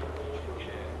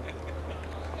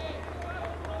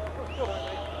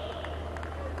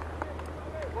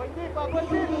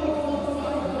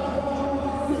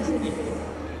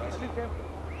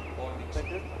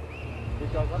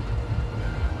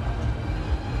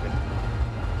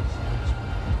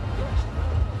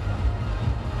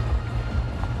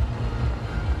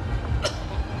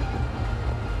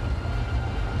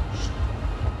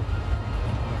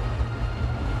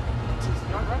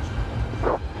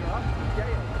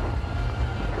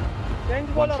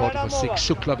 For 6.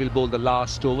 Shukla will bowl the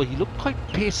last over. He looked quite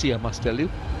pacey, I must tell you.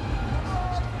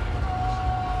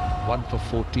 1 for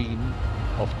 14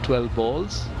 of 12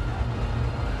 balls.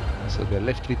 So they're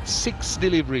left with 6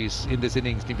 deliveries in this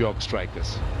innings, New York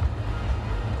Strikers.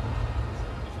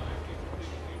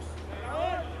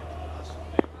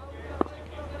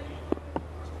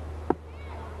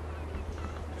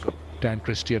 So Dan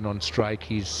Christian on strike.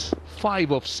 He's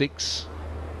 5 of 6.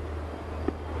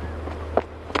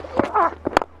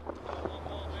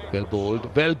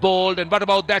 Well bowled, and what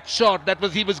about that shot?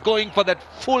 He was going for that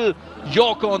full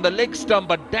Yorker on the leg stump,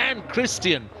 but Dan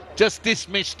Christian just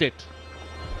dismissed it.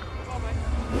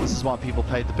 This is why people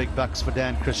paid the big bucks for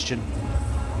Dan Christian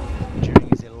during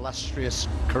his illustrious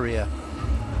career.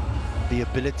 The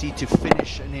ability to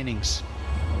finish an innings.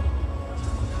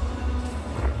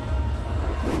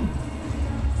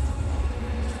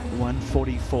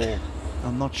 .144.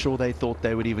 I'm not sure they thought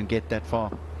they would even get that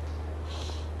far.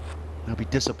 They'll be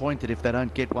disappointed if they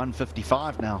don't get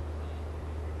 155 now.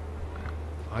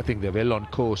 I think they're well on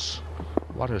course.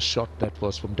 What a shot that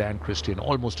was from Dan Christian.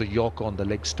 Almost a Yorker on the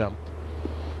leg stump.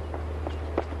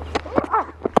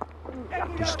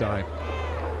 This time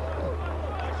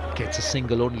gets a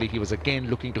single only. He was again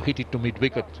looking to hit it to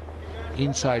mid-wicket.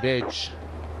 Inside edge.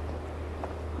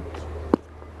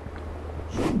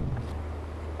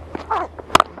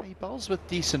 He bowls with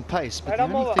decent pace, but the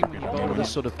only thing when you bowl with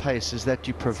this sort of pace is that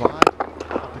you provide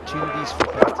opportunities for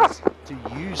batters to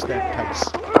use that pace.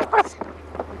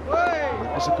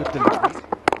 That was a good delivery.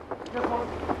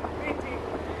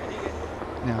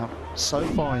 Now, so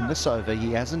far in this over,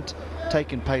 he hasn't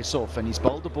taken pace off, and he's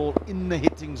bowled the ball in the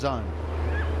hitting zone.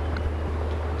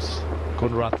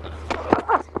 Gurunaratne.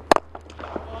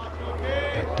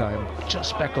 That time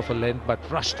just back of a length, but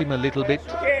rushed him a little bit.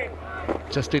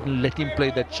 Just didn't let him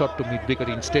play that shot to mid-wicket.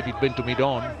 Instead, it went to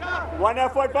mid-on. One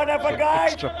effort,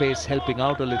 guys! Extra pace helping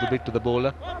out a little bit to the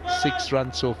bowler. 6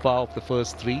 runs so far of the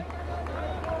first 3. Yeah,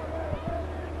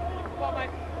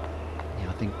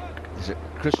 I think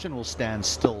Christian will stand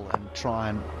still and try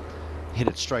and hit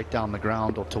it straight down the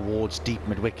ground or towards deep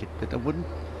mid-wicket, but I wouldn't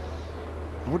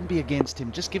be against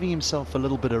him just giving himself a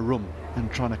little bit of room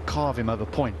and trying to carve him over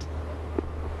point.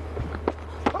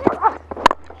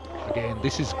 Again,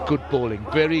 this is good bowling,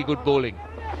 very good bowling.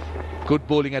 Good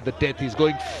bowling at the death. He's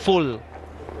going full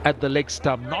at the leg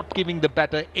stump, not giving the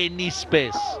batter any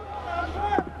space.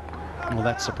 Well,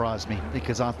 that surprised me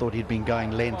because I thought he'd been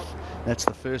going length. That's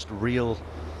the first real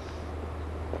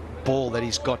ball that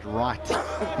he's got right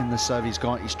in the serve. He's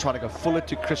tried to go fuller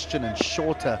to Christian and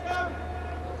shorter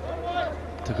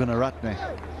to Gurunaratne.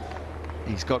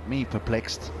 He's got me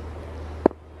perplexed.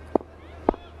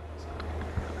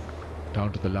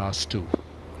 Down to the last 2.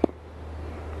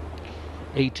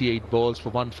 88 balls for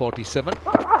 147.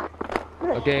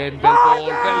 Again, well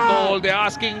bowled. They're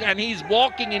asking, and he's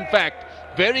walking, in fact.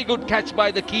 Very good catch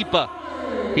by the keeper.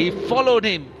 He followed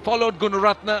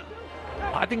Gurunaratne.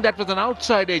 I think that was an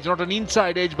outside edge, not an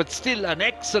inside edge, but still an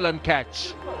excellent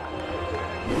catch.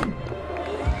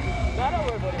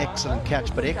 Excellent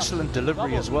catch, but excellent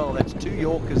delivery as well. That's 2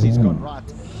 Yorkers he's got right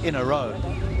in a row.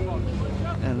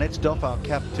 And let's doff our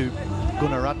cap to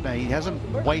Gunaratne. He hasn't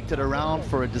waited around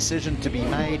for a decision to be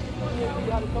made.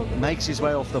 Makes his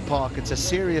way off the park. It's a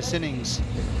serious innings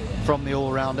from the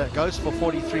all-rounder. Goes for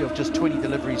 43 of just 20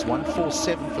 deliveries.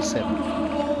 147 for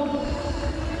 7.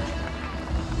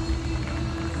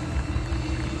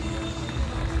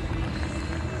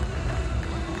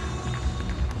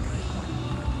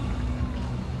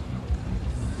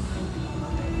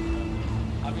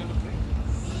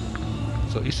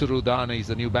 So Isuru Dana is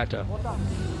the new batter.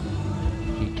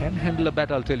 He can handle a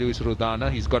bat, I'll tell you, Isuru Dana.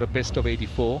 He's got a best of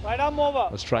 84,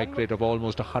 a strike rate of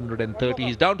almost 130.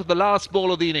 He's down to the last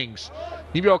ball of the innings.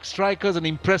 New York Strikers, an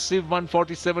impressive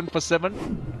 147 for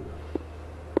 7.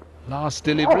 Last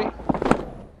delivery.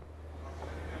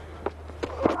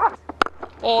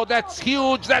 Oh, that's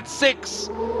huge. That's 6.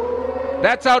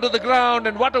 That's out of the ground,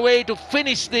 and what a way to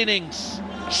finish the innings.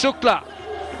 Shukla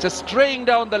just straying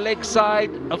down the leg side,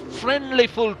 a friendly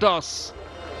full toss.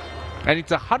 And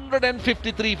it's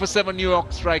 153 for 7 New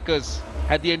York Strikers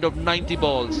at the end of 90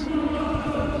 balls.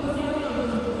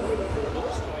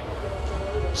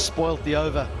 Spoilt the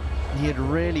over. He had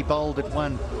really bowled at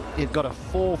one. He'd got a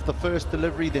 4 off the first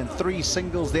delivery, then 3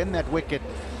 singles, then that wicket.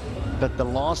 But the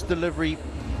last delivery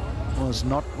was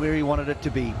not where he wanted it to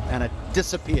be, and it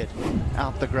disappeared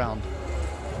out the ground.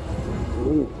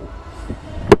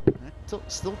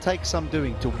 Still takes some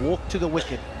doing to walk to the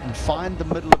wicket and find the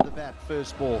middle of the bat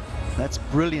first ball. That's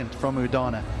brilliant from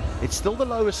Udana. It's still the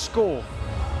lowest score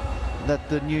that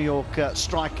the New York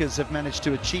Strikers have managed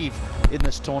to achieve in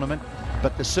this tournament,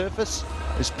 but the surface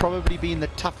has probably been the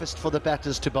toughest for the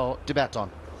batters to bat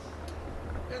on.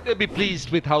 They'll be pleased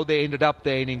with how they ended up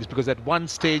their innings, because at one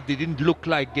stage they didn't look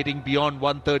like getting beyond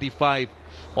 135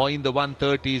 or in the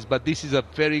 130s, but this is a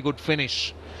very good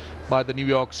finish by the New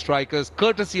York Strikers,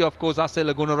 courtesy of course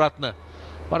Asela Gunaratne.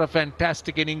 What a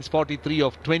fantastic innings, 43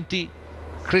 of 20.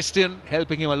 Christian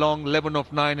helping him along, 11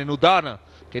 of 9, and Udana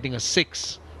getting a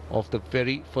 6 of the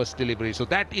very first delivery. So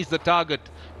that is the target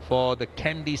for the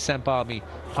Kandy Samp Army,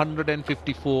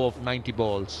 154 of 90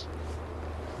 balls.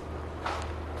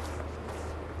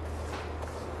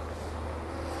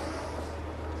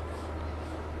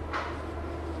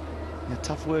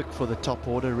 Tough work for the top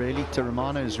order, really.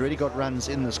 Tiramano has really got runs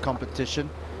in this competition,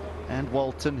 and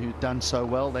Walton, who'd done so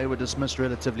well. They were dismissed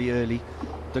relatively early.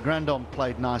 De Grandhomme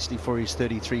played nicely for his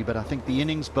 33, but I think the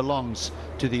innings belongs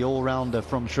to the all-rounder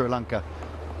from Sri Lanka,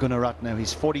 Gunaratne.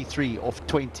 He's 43 off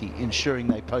 20, ensuring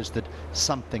they posted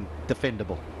something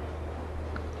defendable.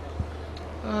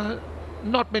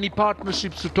 Not many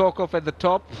partnerships to talk of at the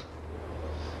top.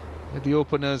 The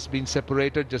openers been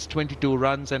separated, just 22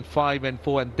 runs and 5 and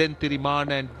 4, and then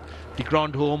Tirimana and de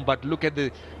Grandhomme. But look at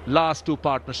the last 2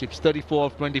 partnerships, 34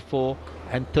 of 24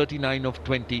 and 39 of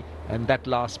 20, and that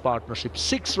last partnership,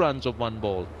 6 runs of 1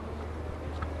 ball.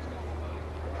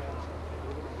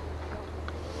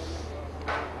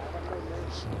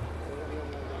 So,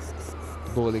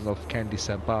 the bowling of Kandy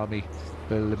Samp Army.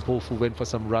 Well, Mpofu went for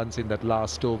some runs in that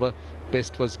last over.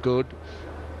 Best was good.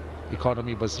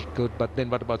 Economy was good, but then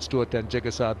what about Stewart and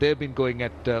Jagasar? They've been going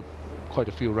at quite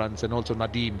a few runs, and also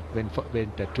Nadeem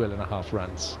went at 12.5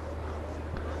 runs.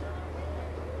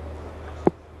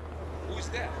 Who's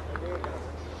there?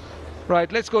 Right,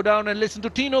 let's go down and listen to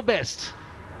Tino Best.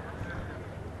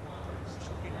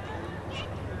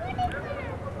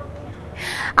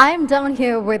 I'm down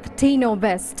here with Tino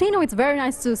Best. Tino, it's very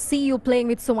nice to see you playing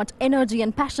with so much energy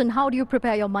and passion. How do you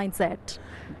prepare your mindset?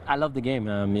 I love the game.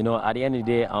 You know, at the end of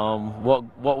the day,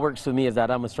 what works for me is that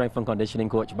I'm a strength and conditioning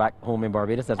coach back home in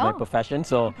Barbados. That's my profession.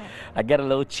 So I get a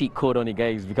little cheat code on the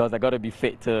guys, because I got to be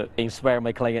fit to inspire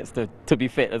my clients to be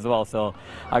fit as well. So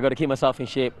I got to keep myself in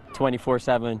shape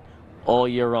 24/7, all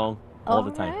year round, all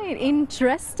the time. Right,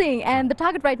 interesting. And the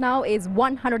target right now is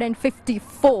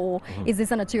 154. Is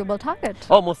this an achievable target?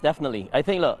 Oh, most definitely. I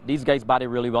think, look, these guys batted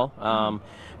really well.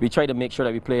 We try to make sure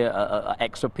that we play a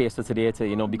extra pacer today, to,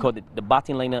 you know, because the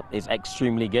batting lineup is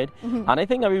extremely good. And I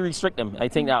think that we restrict them. I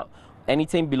think that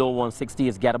anything below 160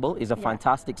 is gettable, is a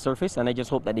fantastic surface, and I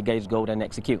just hope that the guys go and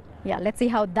execute. Yeah, let's see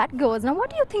how that goes. Now, what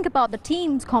do you think about the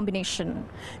team's combination?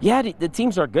 Yeah, the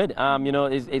teams are good. You know,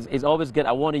 it's always good.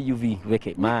 I want a UV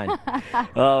wicket, man.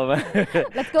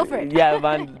 Let's go for it. Yeah,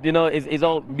 man. You know, it's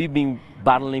all, we've been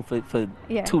battling for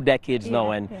 2 decades now,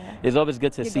 and it's always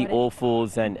good to see old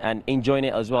fools and enjoying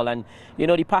it as well. And you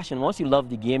know, the passion, once you love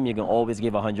the game, you can always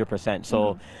give 100%.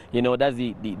 So you know, that's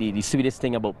the sweetest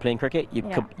thing about playing cricket. You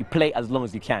play as long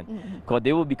as you can, because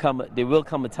there will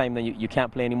come a time that you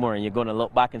can't play anymore, and you're going to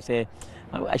look back and say,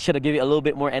 I should have given it a little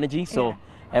bit more energy. So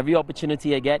every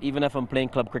opportunity I get, even if I'm playing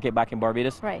club cricket back in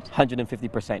Barbados, Right.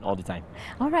 150% all the time.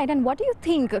 All right, and what do you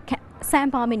think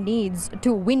Samp Army needs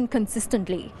to win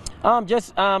consistently?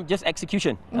 Just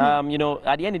execution. You know,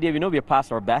 at the end of the day, we know we're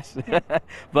past our best,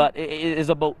 but it is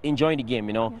about enjoying the game.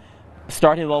 You know,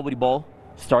 starting well with the ball,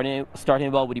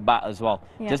 starting well with the bat as well.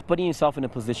 Just putting yourself in a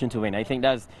position to win. I think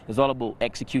it's all about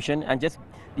execution, and just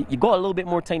you got a little bit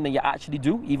more time than you actually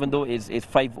do, even though it's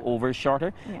 5 overs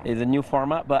shorter. It's a new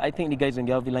format, but I think the guys in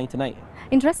Galvey line tonight.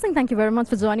 Interesting. Thank you very much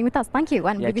for joining with us. Thank you,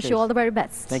 and we wish you all the very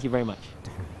best. Thank you very much.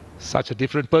 Such a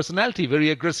different personality,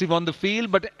 very aggressive on the field,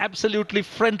 but absolutely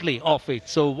friendly off it.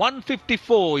 So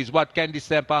 154 is what Kandy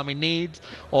Samp Army needs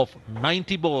of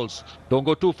 90 balls. Don't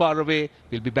go too far away.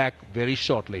 We'll be back very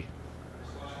shortly.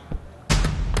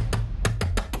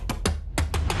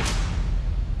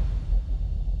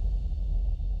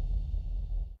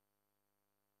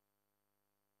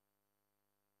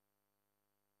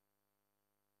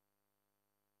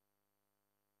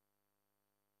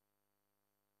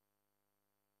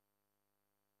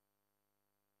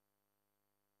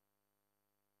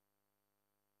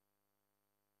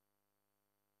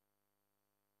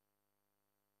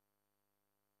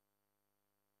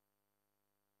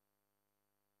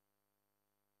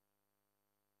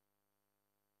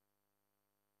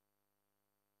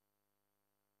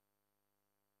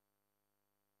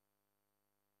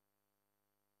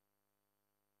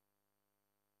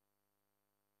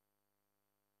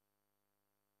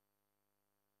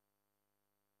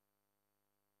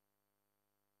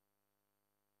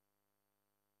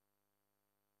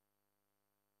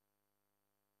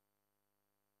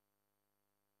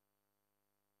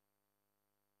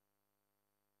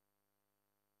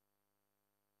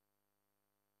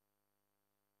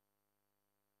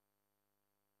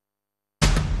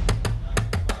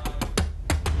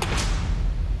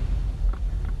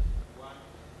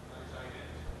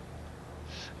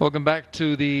 Welcome back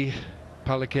to the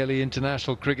Pallekele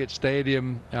International Cricket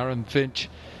Stadium. Aaron Finch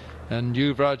and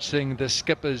Yuvraj Singh, the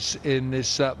skippers in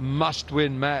this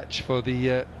must-win match for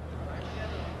the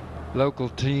local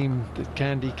team, the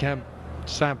Kandy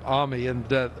Samp Army. And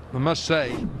I must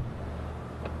say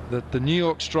that the New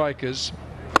York Strikers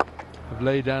have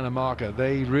laid down a marker.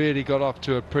 They really got off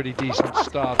to a pretty decent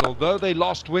start. Although they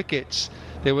lost wickets,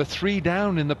 they were 3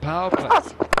 down in the power play.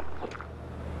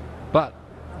 But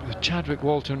with Chadwick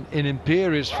Walton in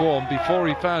imperious form before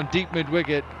he found deep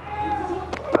mid-wicket,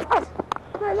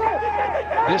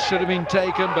 this should have been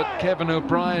taken, but Kevin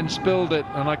O'Brien spilled it,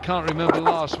 and I can't remember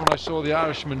last when I saw the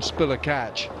Irishman spill a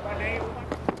catch.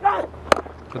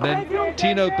 And then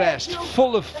Tino Best,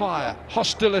 full of fire,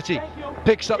 hostility,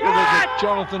 picks up the wicket.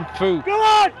 Jonathan Fu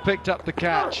picked up the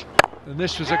catch, and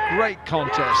this was a great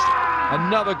contest.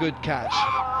 Another good catch.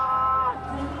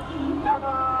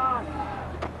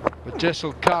 But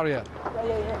Jessel Karia,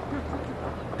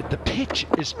 the pitch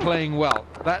is playing well.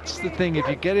 That's the thing. If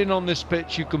you get in on this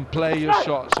pitch, you can play your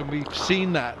shots, and we've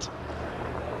seen that.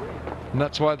 And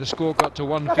that's why the score got to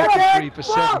 153 for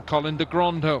 7. Colin de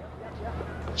Grandhomme,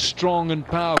 strong and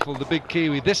powerful, the big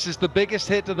Kiwi. This is the biggest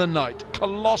hit of the night.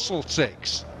 Colossal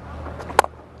 6.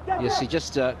 Yes, he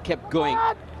just kept going,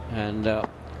 and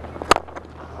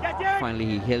finally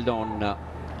he held on to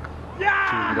it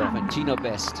off. And Tino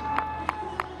Best,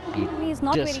 He's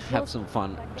not just very have close. some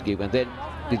fun to give. And then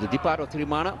with the depart of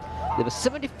Thirimana, they were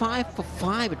 75 for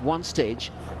 5 at one stage,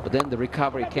 but then the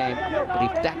recovery came.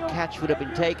 But if that catch would have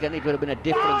been taken, it would have been a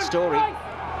different story.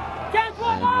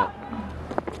 And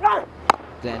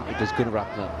then it was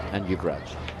Gunaratne and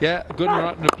Yuvraj. Yeah,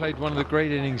 Gunaratne played one of the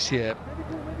great innings here,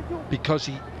 because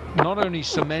he not only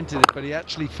cemented it, but he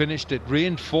actually finished it,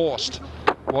 reinforced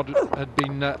what had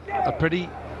been a pretty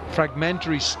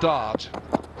fragmentary start.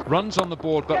 Runs on the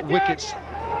board, but wickets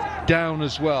down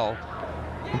as well.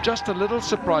 I'm just a little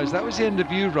surprised. That was the end of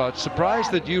Yuvraj.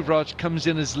 Surprised that Yuvraj comes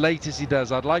in as late as he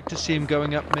does. I'd like to see him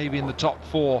going up maybe in the top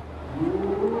 4.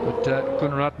 But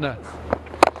Gunaratne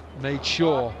made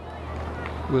sure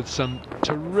with some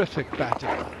terrific batting.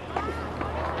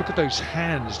 Look at those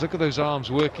hands, look at those arms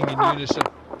working in unison.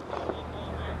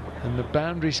 And the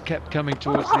boundaries kept coming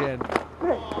towards the end.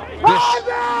 This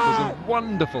was a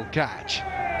wonderful catch.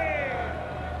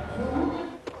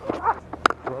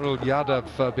 Rahul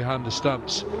Yadav behind the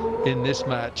stumps in this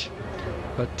match.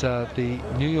 But the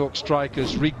New York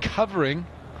Strikers recovering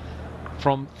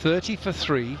from 30 for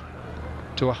 3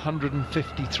 to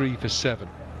 153 for 7.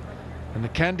 And the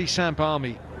Kandy Samp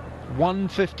Army,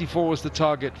 154 was the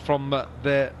target from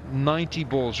their 90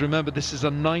 balls. Remember, this is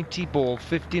a 90 ball,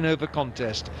 15 over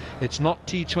contest. It's not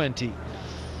T20.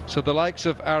 So the likes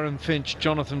of Aaron Finch,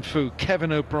 Jonathan Fu,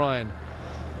 Kevin O'Brien,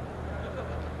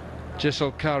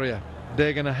 Jessel Karia,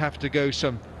 they're going to have to go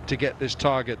some to get this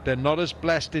target. They're not as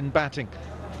blessed in batting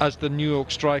as the New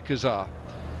York strikers are.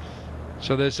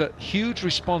 So there's a huge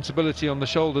responsibility on the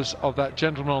shoulders of that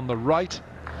gentleman on the right,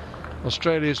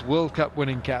 Australia's World Cup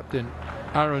winning captain,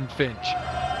 Aaron Finch.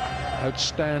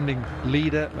 Outstanding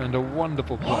leader and a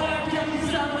wonderful player.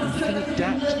 And he can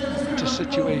adapt to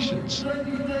situations.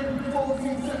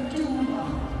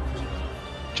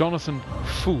 Jonathan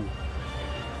Fu.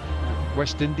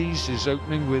 West Indies is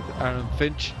opening with Aaron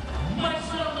Finch.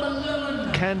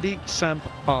 Kandy Samp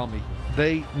Army.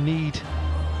 They need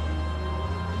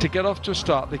to get off to a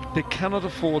start. They cannot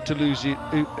afford to lose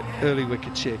early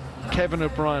wickets here. Kevin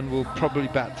O'Brien will probably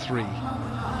bat 3.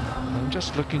 I'm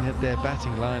just looking at their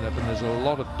batting lineup, and there's a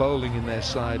lot of bowling in their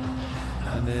side,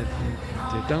 and they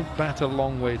don't bat a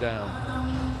long way down.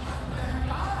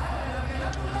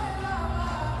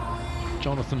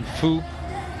 Jonathan Fu.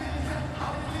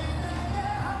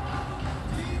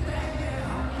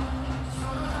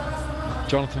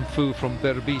 Jonathan Fu from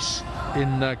Berbice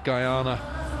in Guyana.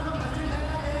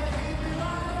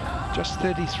 Just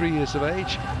 33 years of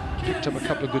age. Picked up a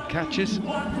couple of good catches.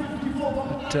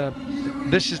 But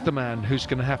this is the man who's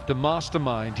going to have to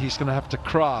mastermind. He's going to have to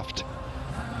craft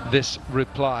this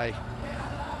reply.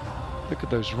 Look at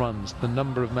those runs, the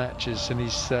number of matches, and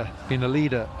he's been a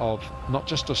leader of not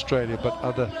just Australia but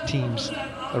other teams,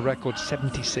 a record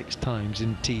 76 times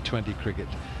in T20 cricket.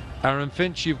 Aaron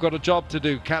Finch, you've got a job to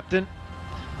do, captain.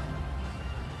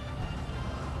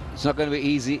 It's not going to be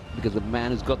easy because the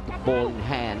man who's got the ball in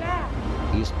hand,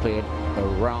 he's played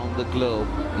around the globe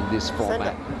in this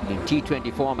format, in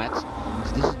T20 formats.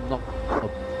 So this is not a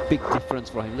big difference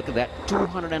for him. Look at that,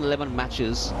 211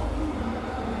 matches,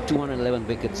 211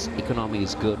 wickets, economy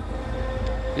is good.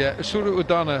 Yeah, Isuru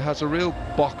Udana has a real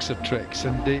box of tricks,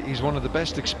 and he's one of the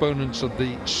best exponents of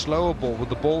the slower ball with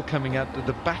the ball coming out to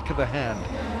the back of the hand.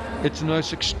 It's the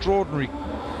most extraordinary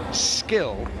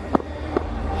skill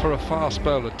for a fast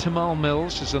bowler. Timal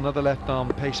Mills is another left-arm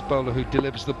pace bowler who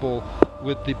delivers the ball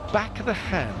with the back of the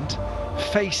hand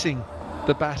facing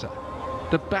the batter.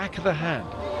 The back of the hand.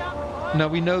 Now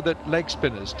we know that leg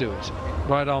spinners do it,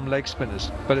 right-arm leg spinners,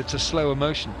 but it's a slower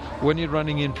motion. When you're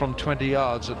running in from 20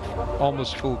 yards at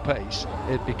almost full pace,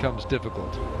 it becomes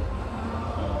difficult.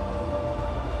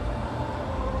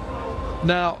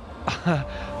 Now,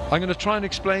 I'm going to try and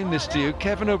explain this to you.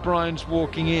 Kevin O'Brien's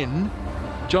walking in.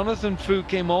 Jonathan Fu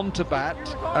came on to bat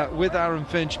with Aaron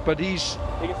Finch, but he is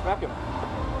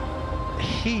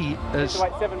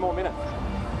wait 7 more minutes.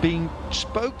 being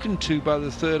spoken to by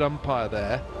the third umpire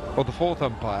there, or the fourth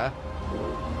umpire.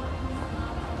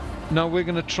 Now we're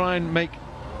going to try and make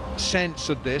sense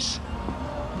of this.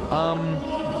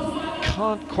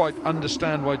 Can't quite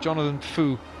understand why Jonathan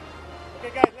Fu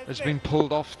has been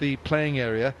pulled off the playing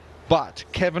area, but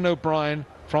Kevin O'Brien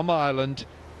from Ireland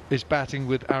is batting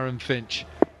with Aaron Finch.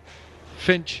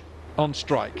 Finch on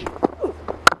strike.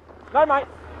 No, mate.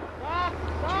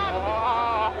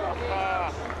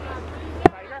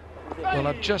 Well,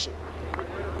 I've just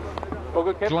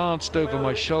glanced over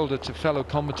my shoulder to fellow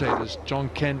commentators, John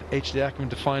Kent, H.D. Ackerman,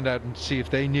 to find out and see if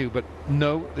they knew, but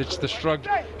no, it's the shrugged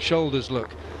shoulders look.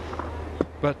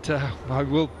 But I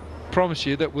will promise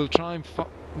you that we'll try and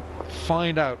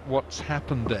find out what's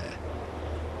happened there.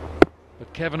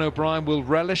 But Kevin O'Brien will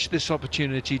relish this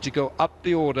opportunity to go up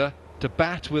the order to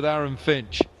bat with Aaron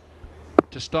Finch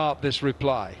to start this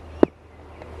reply.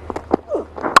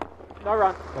 No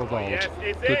run. Oh, bowled.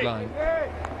 Good line.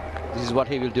 This is what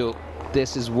he will do.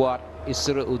 This is what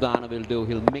Isuru Udana will do.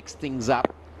 He'll mix things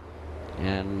up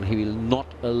and he will not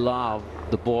allow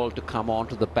the ball to come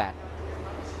onto the bat.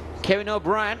 Kevin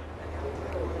O'Brien,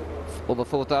 over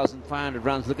 4,500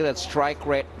 runs. Look at that strike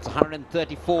rate. It's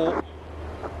 134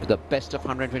 to the best of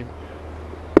 120.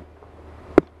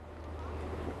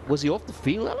 Was he off the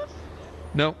field, Alan?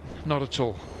 No, not at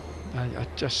all. I'm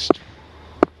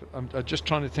just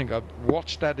trying to think. I've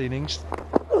watched that innings.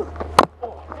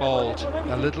 Bowled.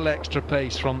 A little extra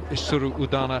pace from Isuru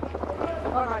Udana.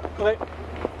 All right, click.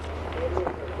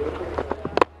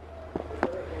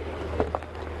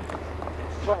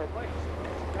 Go ahead.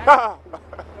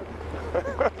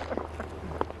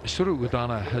 Isuru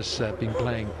Udana has been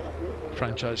playing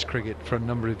franchise cricket for a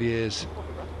number of years,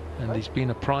 and he's been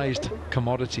a prized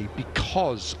commodity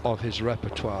because of his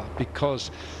repertoire, because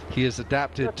he has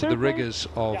adapted to the rigors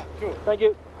of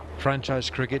franchise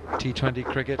cricket, T20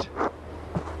 cricket.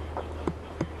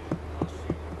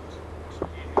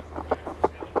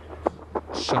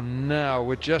 So now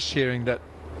we're just hearing that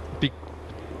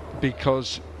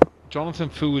because Jonathan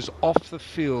Fu was off the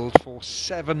field for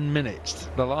 7 minutes,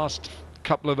 the last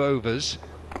couple of overs.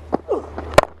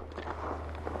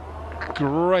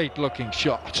 great looking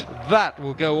shot. That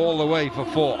will go all the way for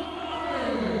 4.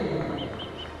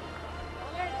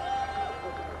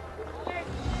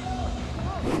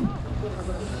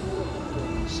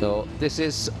 So this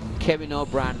is Kevin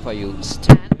O'Brien for you.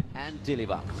 Stand and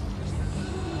deliver.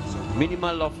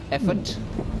 Minimal of effort,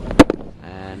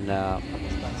 and have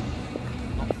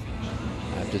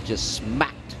to just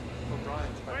smacked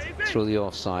through the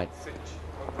offside.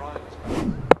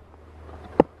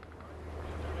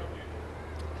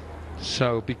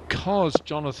 So because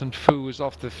Jonathan Fu was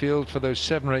off the field for those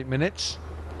 7 or 8 minutes,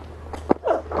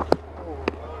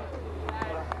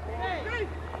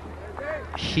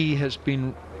 he has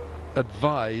been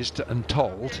advised and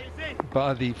told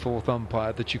by the 4th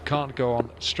umpire that you can't go on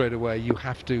straight away. You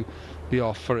have to be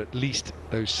off for at least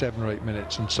those 7 or 8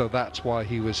 minutes, and so that's why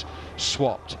he was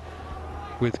swapped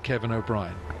with Kevin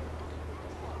O'Brien.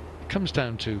 It comes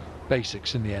down to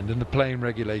basics in the end and the playing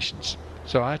regulations.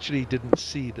 So I actually didn't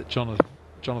see that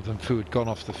Jonathan Fu had gone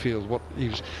off the field.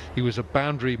 He was a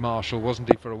boundary marshal, wasn't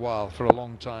he, for a while, for a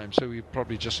long time, so he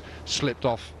probably just slipped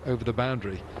off over the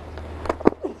boundary.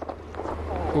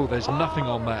 Oh, there's nothing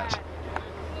on that.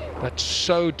 That's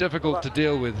so difficult to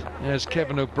deal with, as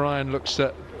Kevin O'Brien looks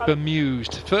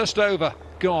bemused. First over,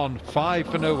 gone, 5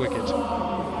 for no wicket.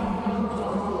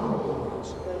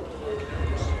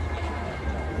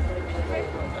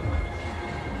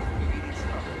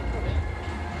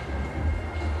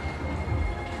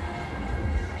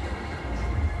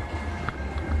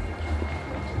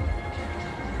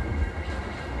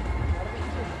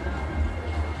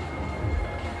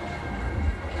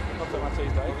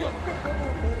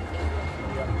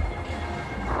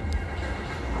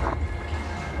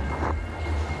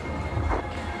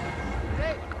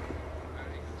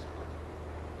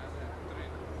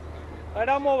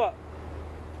 Over.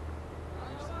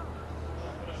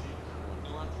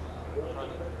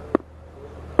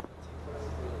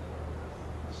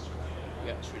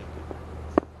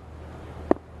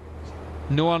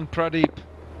 Nuwan Pradeep.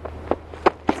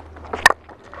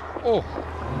 Oh,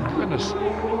 goodness.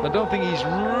 I don't think he's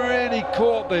really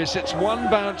caught this. It's 1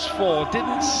 bounce 4.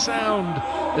 Didn't sound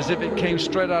as if it came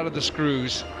straight out of the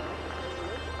screws.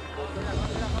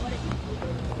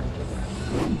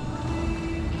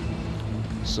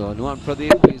 So Nuwan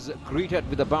Pradeep is greeted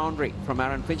with a boundary from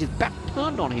Aaron Finch. His back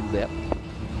turned on him there.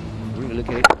 Really look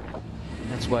at it.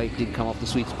 That's why it didn't come off the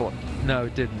sweet spot. No,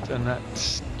 it didn't. And that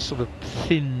sort of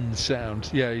thin sound.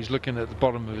 Yeah, he's looking at the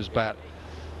bottom of his bat.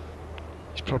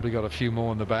 He's probably got a few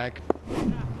more in the bag.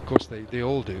 Of course, they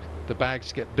all do. The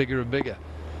bags get bigger and bigger.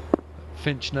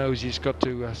 Finch knows he's got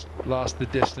to last the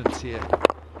distance here.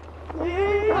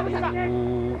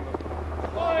 Ooh.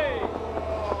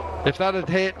 If that had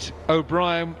hit,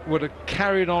 O'Brien would have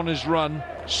carried on his run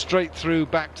straight through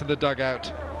back to the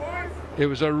dugout. It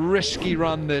was a risky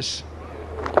run, this.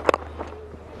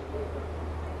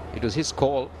 It was his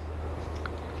call.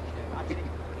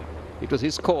 It was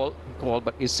his call,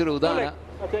 but Isiru Udana.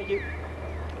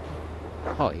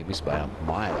 Oh, he missed by a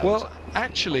mile. Well,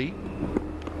 actually,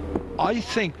 I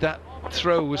think that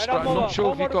throw was... I'm not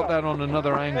sure if you got that on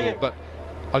another angle, but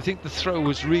I think the throw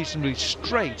was reasonably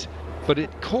straight, but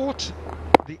it caught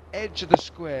the edge of the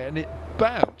square and it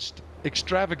bounced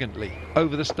extravagantly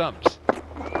over the stumps.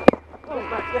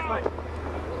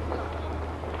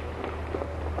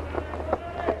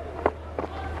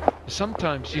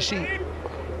 Sometimes you see,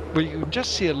 well, you can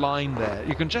just see a line there.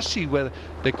 You can just see where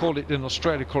they call it, in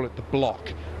Australia, call it the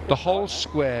block. The whole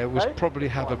square was probably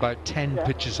have about 10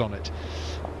 pitches on it.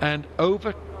 And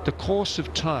over the course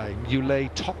of time, you lay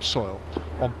topsoil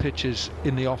on pitches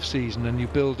in the off-season, and you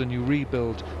build and you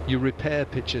rebuild, you repair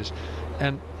pitches.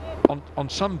 And on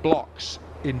some blocks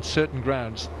in certain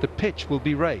grounds, the pitch will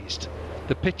be raised.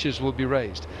 The pitches will be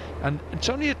raised. And it's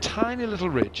only a tiny little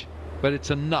ridge, but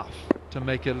it's enough to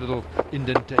make a little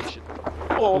indentation.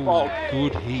 Oh,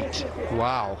 good heat.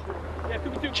 Wow.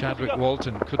 Chadwick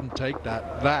Walton couldn't take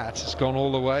that. That has gone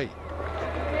all the way.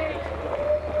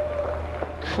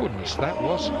 Goodness, that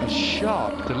was a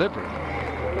sharp delivery.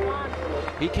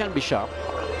 He can be sharp.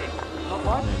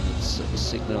 And it's a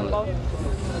signal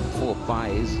for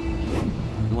buys.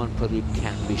 Nuwan Pradeep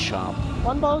can be sharp.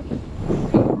 One ball.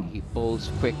 He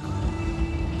bowls quick.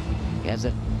 He has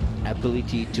an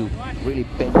ability to really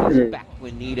bend his back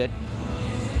when needed.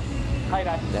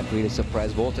 That really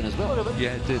surprised Walton as well.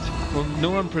 Yeah, it did. Well,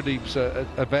 Nuwan Pradeep's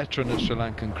a veteran of Sri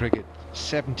Lankan cricket.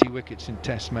 70 wickets in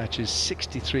test matches,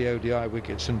 63 ODI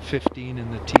wickets and 15 in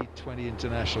the T20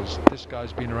 internationals. This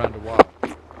guy's been around a while.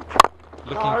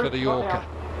 Looking for the Yorker.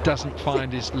 Doesn't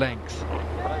find his length.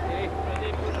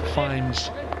 Finds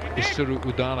Isiru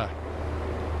Udana.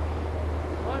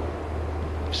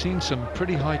 We've seen some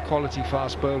pretty high quality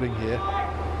fast bowling here.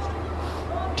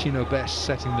 Tino Best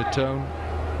setting the tone.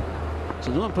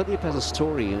 So Noam Pradeep has a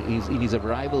story. In his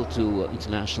arrival to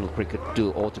international cricket,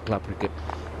 or to club cricket,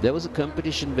 there was a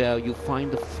competition where you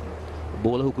find a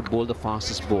bowler who could bowl the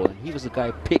fastest ball, and he was the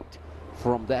guy picked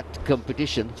from that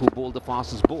competition who bowled the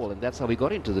fastest ball, and that's how he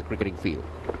got into the cricketing field.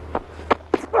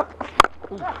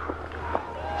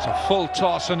 It's a full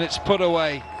toss and it's put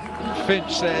away.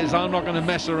 Finch says, I'm not going to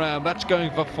mess around. That's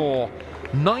going for 4.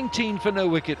 19 for no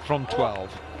wicket from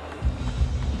 12.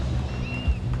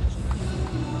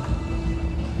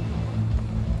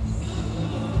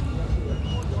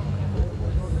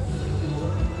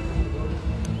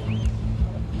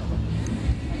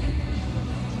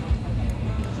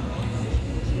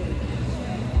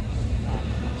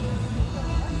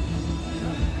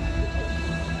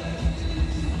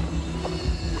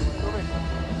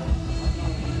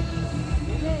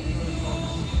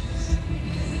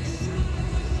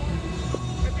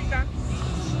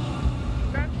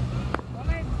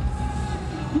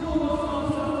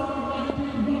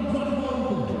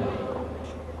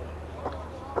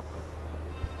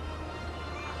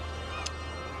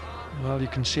 Well, you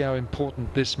can see how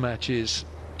important this match is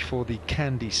for the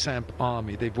Kandy Samp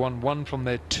army. They've won 1 from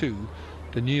their 2.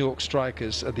 The New York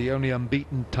Strikers are the only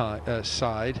unbeaten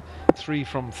side, 3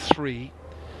 from 3,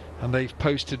 and they've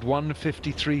posted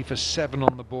 153 for 7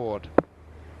 on the board.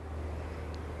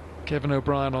 Kevin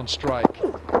O'Brien on strike.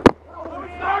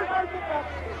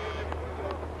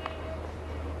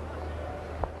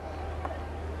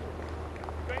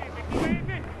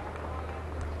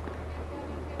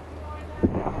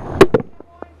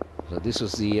 So this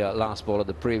was the last ball of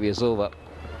the previous over.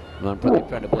 Noam Pradeep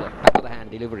tried to bowl a back of the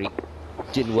hand delivery.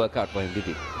 Didn't work out for him, did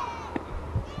it?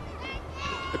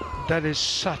 That is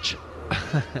such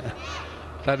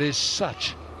that is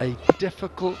such a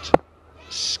difficult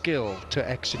skill to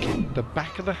execute. The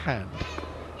back of the hand,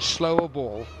 slower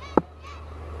ball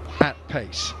at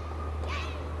pace.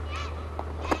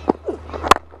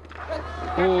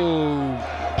 Oh,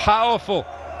 powerful.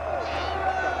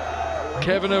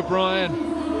 Kevin O'Brien.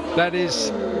 That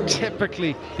is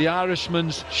typically the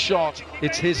Irishman's shot.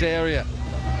 It's his area.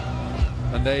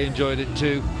 And they enjoyed it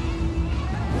too.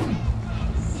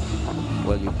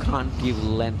 Well, you can't give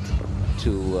length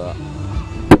to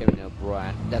Kevin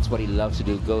O'Brien. That's what he loves to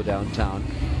do. Go downtown,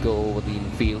 go over the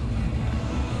infield.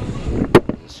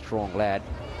 He's a strong lad.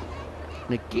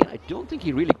 And again, I don't think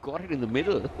he really got it in the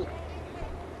middle.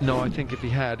 No, I think if he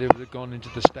had, it would have gone into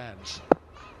the stands.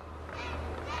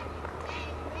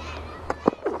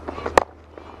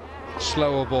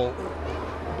 Slower ball.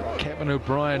 Kevin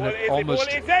O'Brien had almost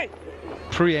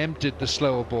preempted the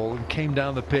slower ball and came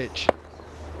down the pitch.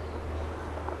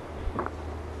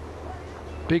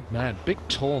 Big man, big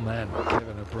tall man,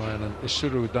 Kevin O'Brien, and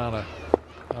Isuru Udana.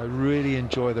 I really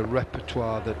enjoy the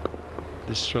repertoire that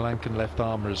this Sri Lankan left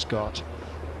armour has got.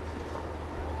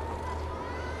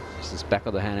 This is back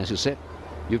of the hand, as you said.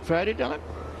 You've tried it, Alan?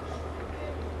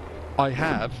 I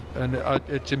have, and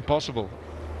it's impossible.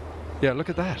 Yeah, look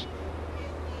at that.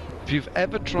 If you've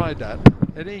ever tried that,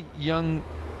 any young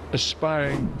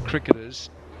aspiring cricketers,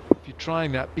 if you're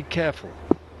trying that, be careful.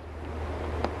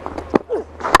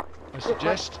 I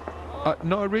suggest,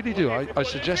 no, I really do. I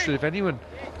suggest that if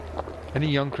any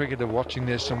young cricketer watching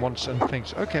this and wants and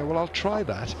thinks, okay, well, I'll try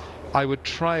that, I would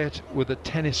try it with a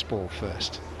tennis ball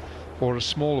first, or a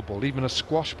smaller ball, even a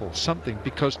squash ball, something,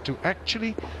 because to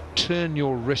actually turn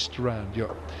your wrist around,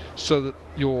 so that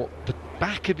the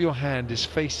back of your hand is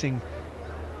facing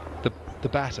the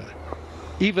batter.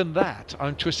 Even that,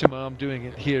 I'm twisting my arm doing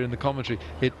it here in the commentary,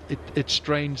 it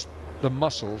strains the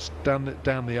muscles down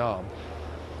the arm.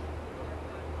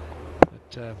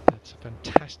 It's a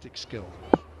fantastic skill.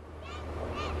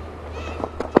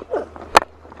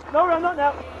 No, not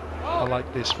now. I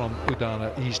like this from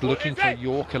Udana. He's looking for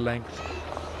Yorker length.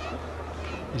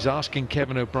 He's asking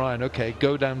Kevin O'Brien, okay,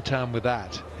 go downtown with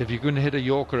that. If you're going to hit a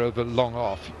Yorker over long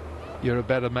off, you're a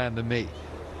better man than me.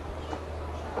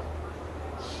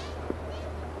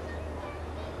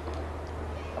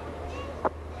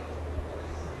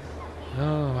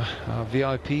 Oh, our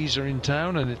VIPs are in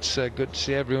town, and it's good to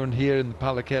see everyone here in the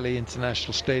Pallekele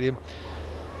International Stadium.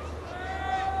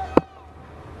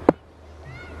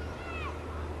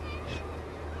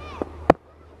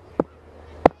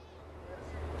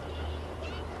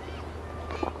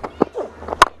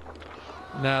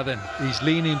 Now then, he's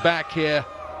leaning back here,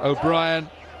 O'Brien,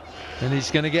 and he's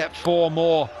going to get 4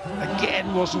 more.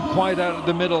 Again, wasn't quite out of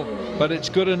the middle, but it's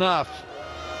good enough.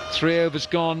 3 overs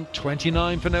gone,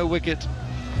 29 for no wicket.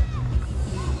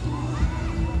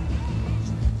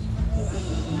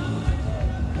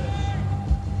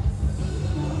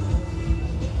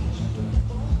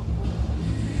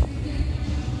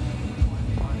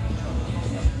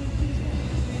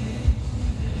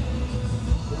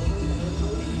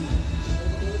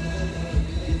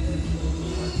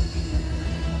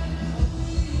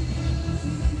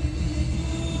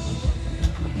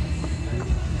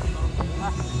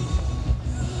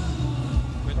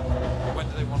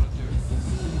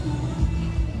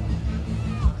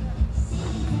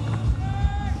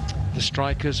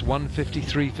 strikers,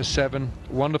 153 for 7.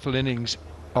 Wonderful innings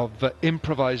of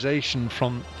improvisation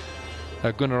from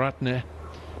Gunaratne.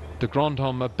 De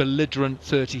Grandhomme, a belligerent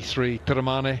 33.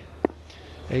 Tiramane,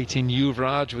 18.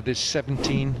 Yuvraj with his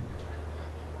 17.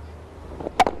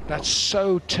 That's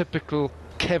so typical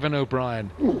Kevin O'Brien.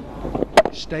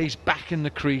 Stays back in the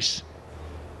crease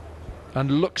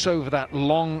and looks over that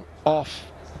long off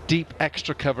deep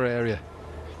extra cover area.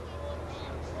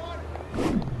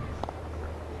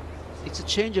 It's a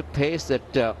change of pace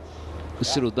that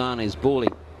Surudana is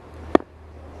bowling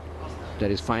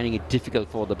that is finding it difficult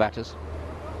for the batters.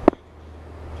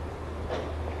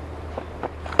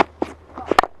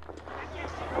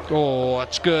 Oh,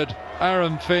 that's good.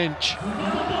 Aaron Finch.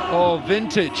 Oh,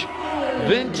 vintage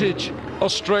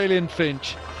Australian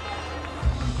Finch.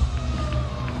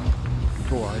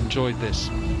 Oh, I enjoyed this.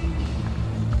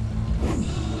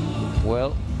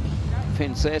 Well,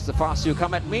 Finch says, the faster you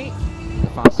come at me, the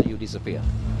faster you disappear.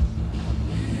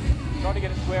 Trying to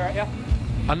get it square at you.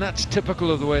 And that's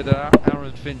typical of the way that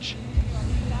Aaron Finch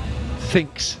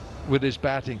thinks with his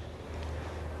batting.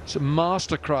 He's a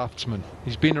master craftsman.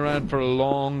 He's been around for a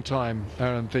long time,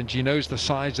 Aaron Finch. He knows the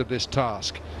size of this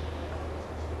task.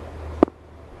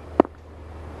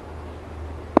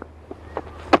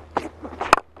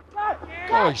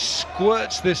 Oh, he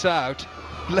squirts this out,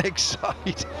 leg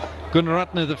side.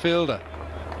 Gunaratne, the fielder.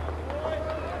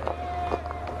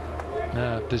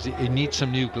 Now, he needs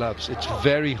some new gloves. It's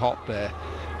very hot there,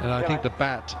 and I think the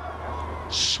bat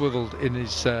swiveled in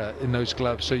his in those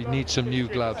gloves, so he needs some new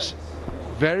gloves.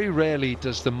 Very rarely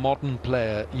does the modern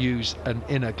player use an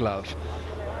inner glove,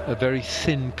 a very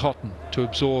thin cotton, to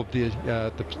absorb the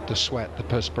sweat, the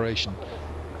perspiration.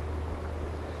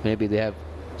 Maybe they have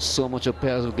so much of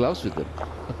pairs of gloves with them.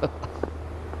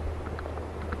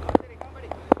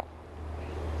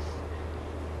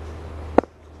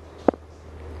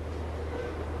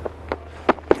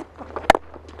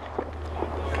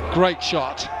 Great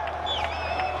shot.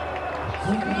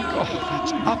 Oh,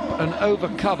 that's up and over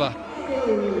cover.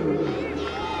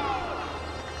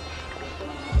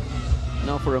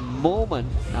 Now, for a moment,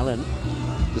 Alan,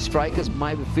 the strikers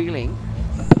might be feeling,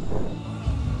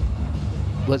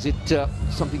 was it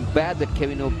something bad that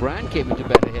Kevin O'Brien came into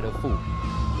bat ahead of Fu?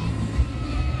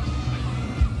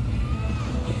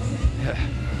 Yeah,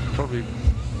 probably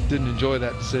didn't enjoy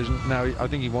that decision. Now, I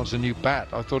think he wants a new bat.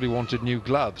 I thought he wanted new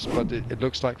gloves, but it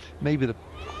looks like maybe there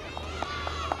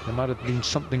might have been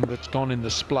something that's gone in the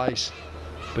splice.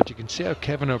 But you can see how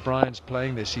Kevin O'Brien's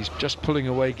playing this. He's just pulling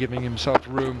away, giving himself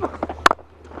room.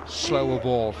 Slower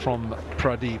ball from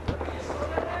Pradeep.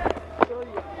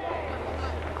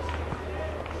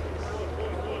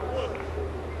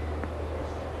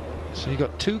 So you've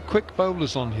got two quick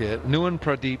bowlers on here, Nuwan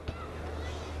Pradeep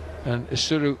and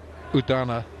Isuru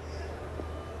Udana.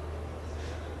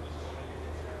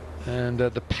 And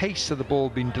the pace of the ball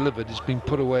being delivered is being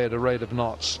put away at a rate of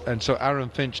knots. And so Aaron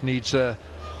Finch needs a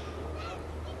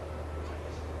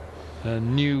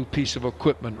new piece of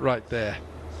equipment right there.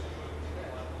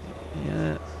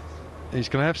 Yeah, he's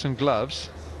going to have some gloves.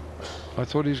 I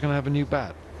thought he was going to have a new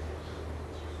bat.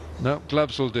 No,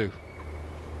 gloves will do.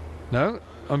 No,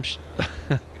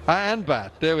 and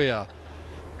bat. There we are.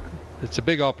 It's a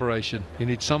big operation. You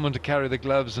need someone to carry the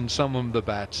gloves and someone with the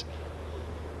bats.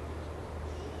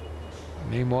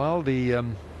 Meanwhile,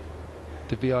 the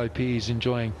VIP is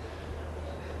enjoying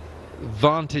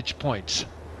vantage points.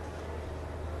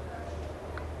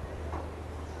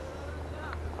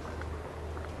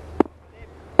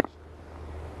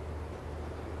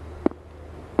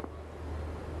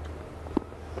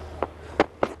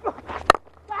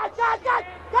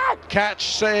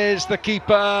 Catch, says the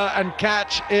keeper, and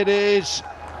catch it is.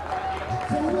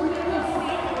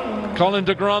 Colin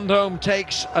de Grandhomme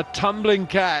takes a tumbling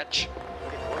catch,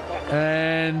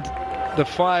 and the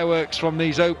fireworks from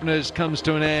these openers comes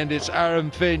to an end. It's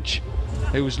Aaron Finch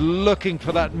who was looking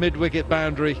for that mid-wicket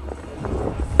boundary.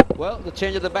 Well, the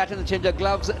change of the bat and the change of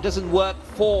gloves doesn't work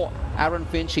for Aaron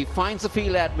Finch. He finds the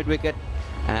field at mid-wicket,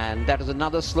 and that is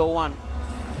another slow one.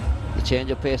 The change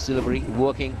of pace delivery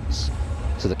working.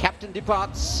 So the captain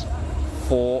departs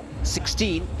for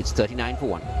 16. It's 39 for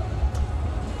 1.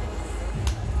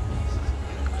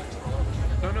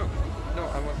 No,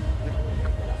 I want.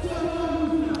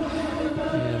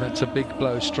 Yeah, that's a big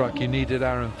blow struck. You needed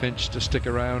Aaron Finch to stick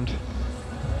around.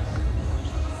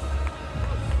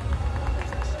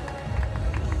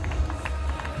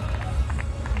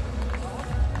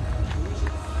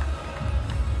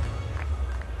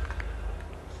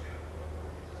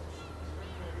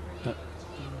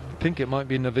 I think it might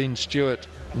be Naveen Stewart.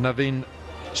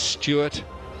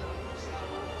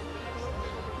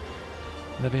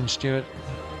 Nevin Stewart.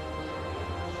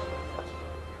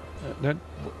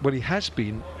 Well, he has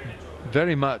been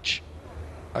very much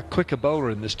a quicker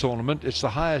bowler in this tournament. It's the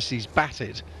highest he's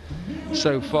batted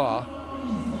so far.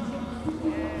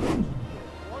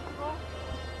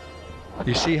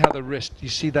 You see how the wrist, you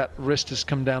see that wrist has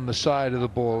come down the side of the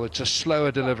ball. It's a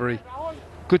slower delivery.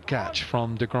 Good catch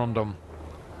from de Grandhomme.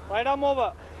 Right arm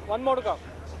over. One more to come.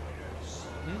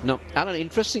 No, and an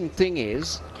interesting thing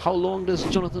is, how long does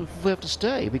Jonathan have to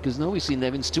stay? Because now we see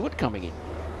Nevin Stewart coming in.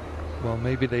 Well,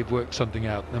 maybe they've worked something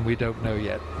out and we don't know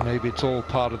yet. Maybe it's all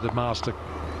part of the master,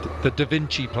 the Da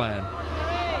Vinci plan.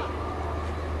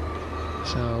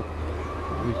 So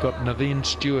we've got Naveen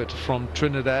Stewart from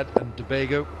Trinidad and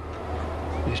Tobago.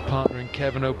 His partner in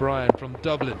Kevin O'Brien from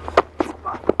Dublin.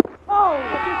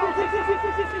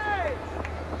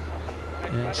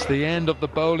 It's the end of the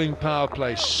bowling power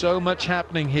play. So much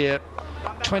happening here.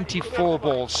 24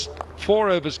 balls, 4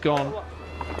 overs gone.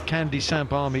 Kandy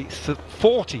Samp Army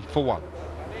 40 for 1.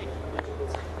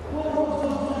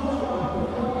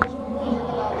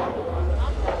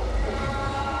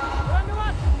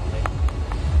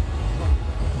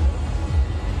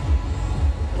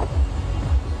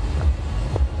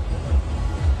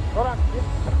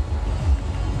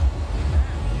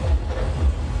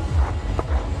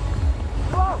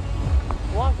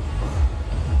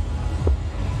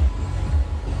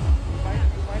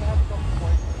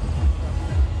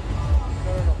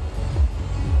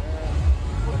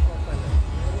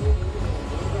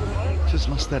 Just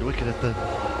lost that wicket at the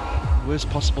worst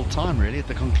possible time, really, at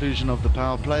the conclusion of the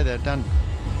power play. They've done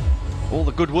all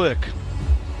the good work.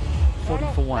 40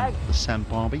 for 1, the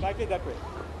Samp Army.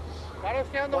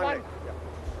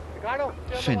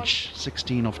 Finch,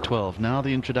 16 off 12. Now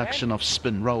the introduction of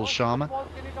spin. Roll Sharma,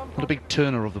 not a big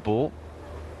turner of the ball.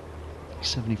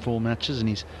 74 matches in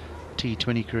his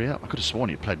T20 career. I could have sworn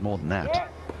he'd played more than that.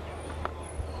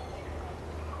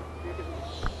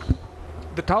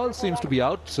 The towel seems to be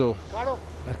out, so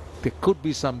there could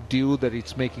be some dew that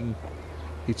it's making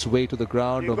its way to the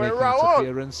ground or making its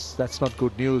appearance. That's not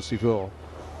good news if you're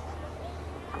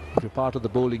part of the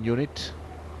bowling unit.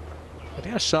 But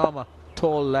yeah, Sharma,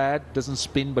 tall lad, doesn't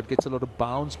spin but gets a lot of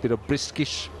bounce, bit of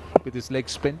briskish with his leg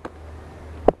spin.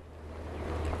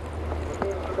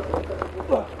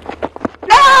 That's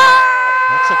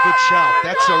a good shout.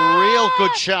 That's a real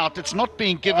good shout. It's not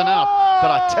being given out,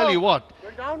 but I tell you what,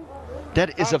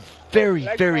 that is a very,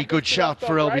 very good shout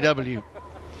for LBW.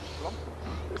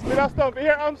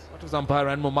 What was umpire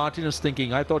Anmo Martinez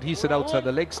thinking? I thought he said outside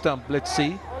the leg stump. Let's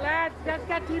see.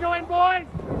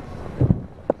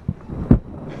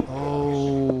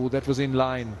 Oh, that was in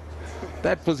line.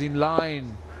 That was in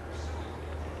line.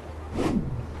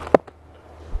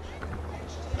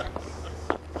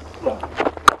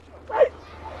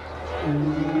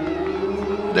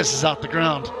 This is out the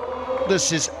ground.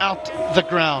 This is out the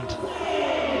ground.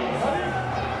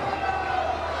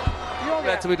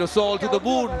 That's a bit of salt to the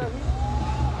wound.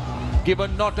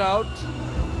 Given not out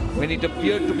when it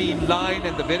appeared to be in line,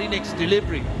 and the very next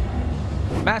delivery.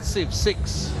 Massive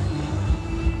 6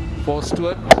 for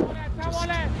Stewart. Just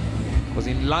was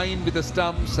in line with the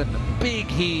stumps and a big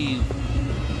heave.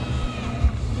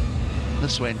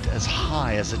 This went as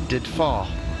high as it did far.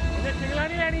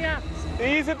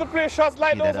 Easy to play shots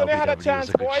like those when they had a chance,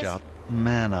 boys. Shout.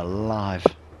 Man alive.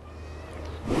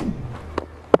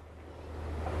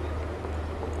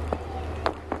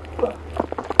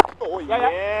 Oh,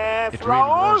 yes, It really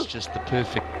was just the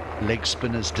perfect leg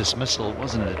spinner's dismissal,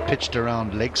 wasn't it? It pitched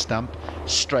around leg stump,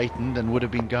 straightened, and would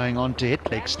have been going on to hit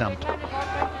leg stump.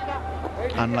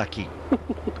 Unlucky.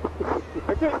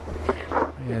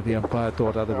 Yeah, the umpire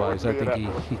thought otherwise. I think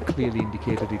he clearly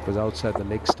indicated it was outside the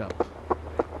leg stump.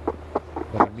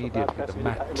 But immediately the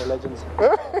mat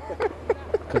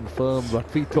confirmed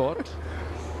what we thought.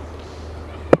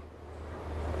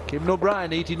 Kevin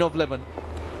O'Brien, 18 of 11.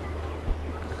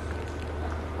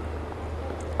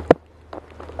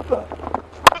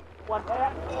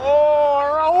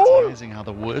 It's amazing how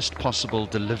the worst possible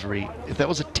delivery, if that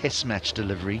was a test match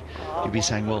delivery, you'd be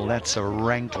saying, well, that's a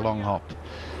rank long hop.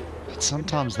 But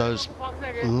sometimes those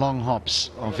long hops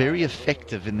are very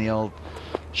effective in the old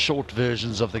short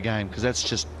versions of the game, because that's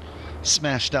just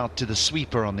smashed out to the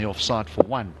sweeper on the offside for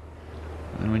 1.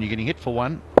 And when you're getting hit for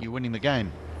 1, you're winning the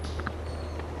game.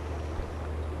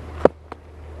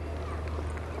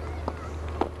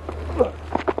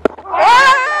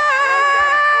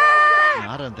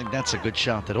 I don't think that's a good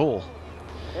shout at all.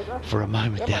 For a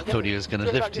moment there, I thought he was going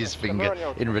to lift his finger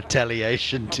in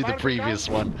retaliation to the previous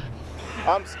one.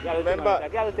 Remember,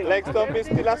 leg stump is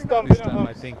still a stump. This time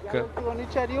I think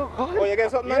Oh, you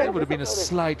get something? there would have been a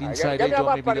slight inside edge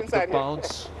or maybe a bit of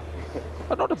bounce.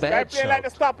 But not a bad shot. Like the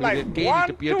stop But line. again, it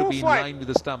appeared to be in 1, 2, line with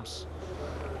the stumps.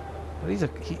 But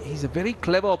he's a very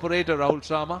clever operator, Rahul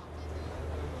Sharma.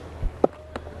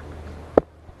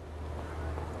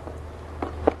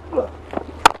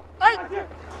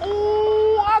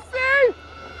 Oh, I see!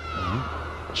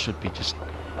 Should be just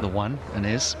the one, and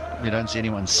is. You don't see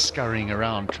anyone scurrying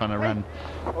around trying to run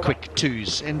quick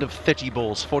twos. End of 30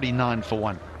 balls, 49 for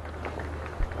 1. Are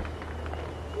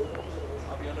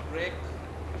we on a break?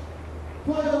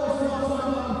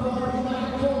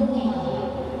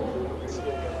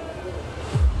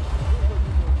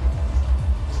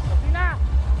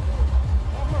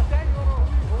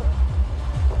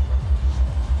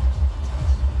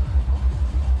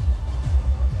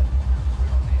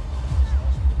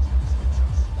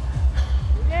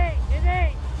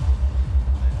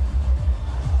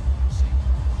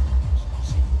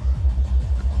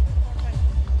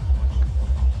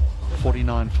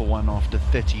 For 1 after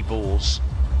 30 balls.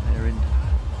 They're in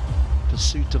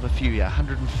pursuit of a few.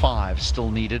 105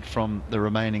 still needed from the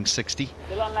remaining 60.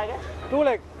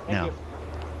 Now,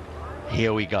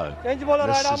 here we go. This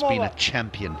has been a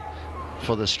champion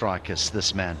for the strikers,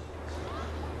 this man.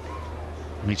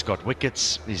 He's got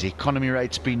wickets. His economy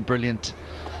rate's been brilliant.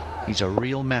 He's a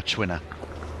real match winner.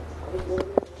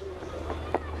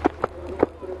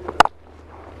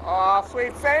 Oh,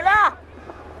 sweet sailor!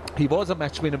 He was a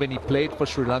match winner when he played for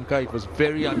Sri Lanka. It was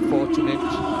very unfortunate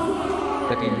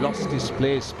that he lost his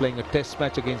place playing a test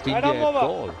match against India at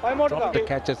Galle. Dropped the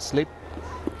catch at slip.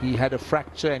 He had a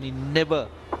fracture and he never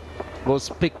was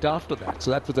picked after that.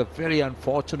 So that was a very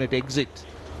unfortunate exit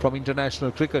from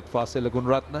international cricket for Asela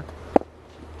Gunratna.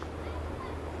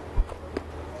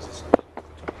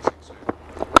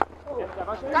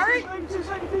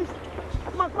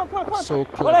 So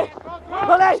clever.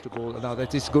 Now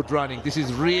that is good running. This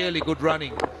is really good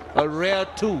running. A rare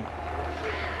 2.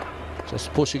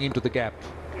 Just pushing into the gap.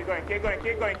 Keep going, keep going,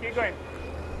 keep going, keep going.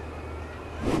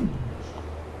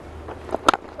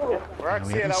 Now,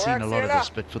 we haven't seen a lot of this,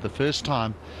 but for the first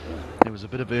time, there was a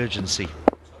bit of urgency.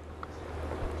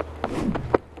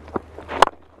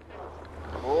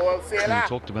 We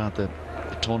talked about the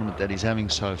tournament that he's having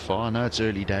so far. I know it's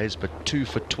early days, but 2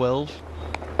 for 12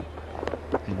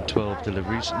 in 12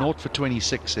 deliveries, 0 for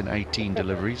 26 in 18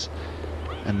 deliveries,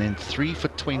 and then 3 for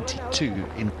 22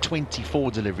 in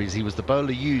 24 deliveries. He was the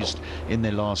bowler used in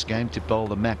their last game to bowl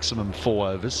the maximum 4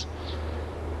 overs.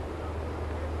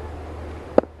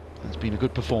 He's been a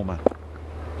good performer.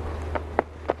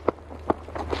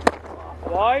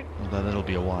 Wide. Although that'll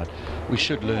be a wide. We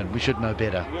should learn, we should know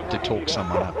better to talk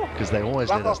someone up, because they always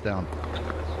let us down.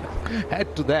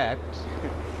 Add to that,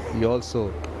 he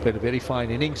also played a very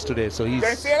fine innings today, so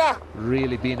he's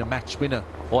really been a match winner,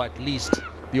 or at least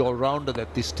the all-rounder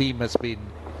that this team has been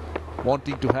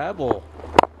wanting to have, or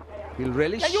he'll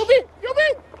relish.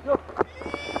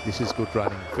 This is good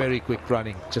running, very quick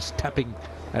running, just tapping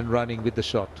and running with the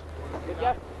shot.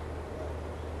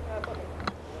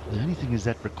 The only thing is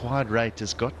that required rate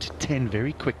has got to 10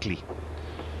 very quickly.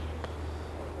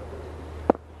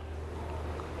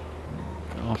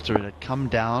 After it had come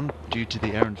down due to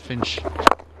the Aaron Finch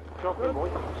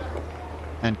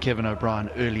and Kevin O'Brien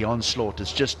early onslaught,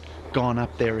 has just gone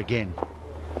up there again.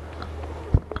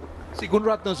 See,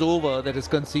 Gunratna's over that has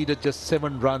conceded just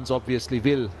 7 runs obviously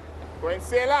will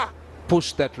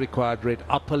push that required rate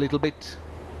up a little bit.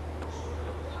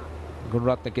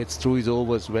 Gunratna gets through his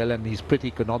overs well and he's pretty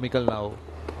economical now.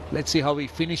 Let's see how he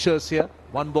finishes here.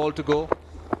 1 ball to go.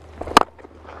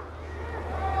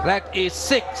 That is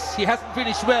 6. He hasn't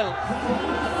finished well.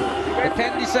 The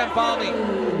Kandy Samp Army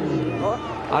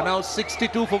are now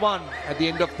 62 for 1 at the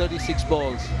end of 36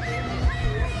 balls.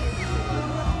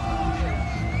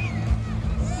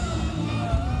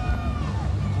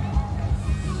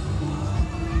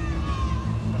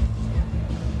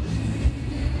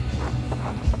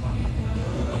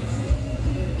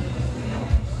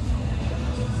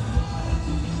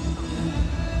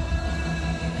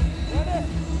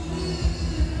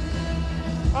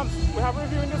 We have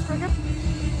review in this cricket?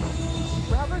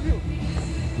 We have review.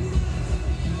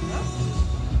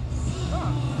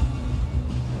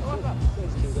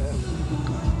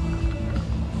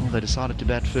 Well, they decided to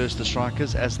bat first, the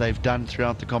strikers, as they've done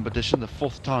throughout the competition. The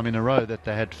 4th time in a row that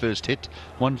they had first hit.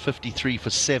 153 for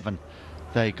 7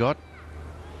 they got.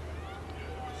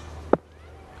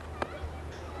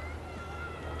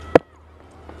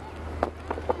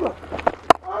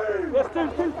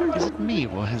 Is it me,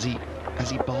 or has he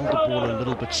bowled the ball a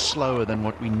little bit slower than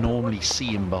what we normally see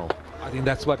him bowl? I think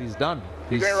that's what he's done.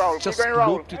 He's going just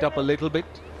round. looped it up a little bit.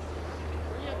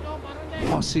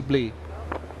 Possibly.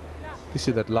 This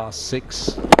is that last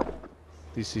 6.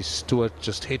 This is Stewart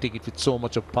just hitting it with so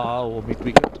much of power over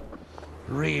mid-wicket.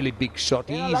 Really big shot.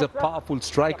 He is a powerful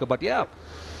striker, but yeah,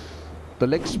 the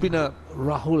leg spinner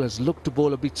Rahul has looked to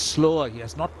bowl a bit slower. He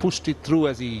has not pushed it through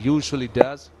as he usually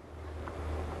does.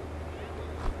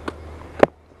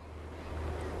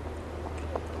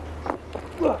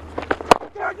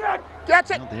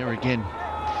 Catch it. Not there again.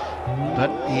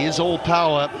 But he is all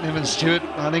power, Evan Stewart.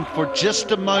 I think for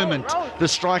just a moment the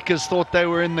strikers thought they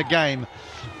were in the game,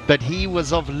 but he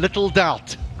was of little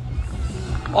doubt.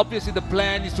 Obviously the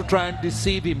plan is to try and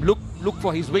deceive him. Look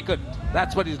for his wicket.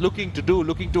 That's what he's looking to do,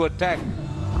 looking to attack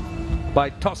by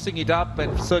tossing it up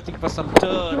and searching for some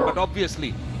turn. But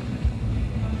obviously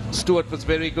Stewart was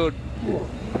very good.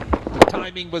 The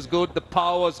timing was good, the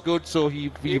power was good, so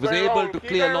he was able to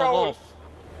clear long off.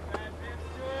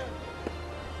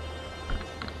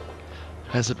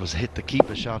 As it was hit, the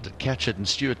keeper shouted, "Catch it," and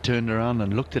Stewart turned around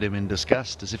and looked at him in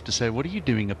disgust, as if to say, "What are you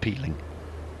doing appealing?"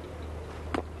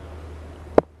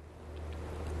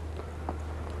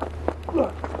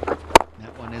 That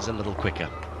one is a little quicker,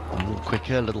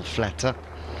 a little flatter.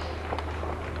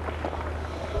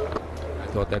 I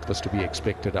thought that was to be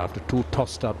expected after 2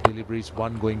 tossed up deliveries,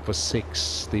 1 going for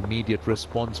 6. The immediate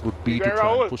response would be to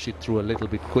try and push it through a little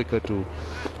bit quicker to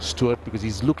Stewart, because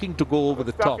he's looking to go over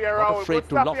the top, not afraid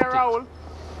to loft it.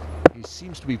 He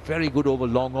seems to be very good over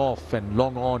long off and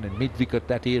long on and mid-wicket,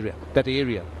 that area.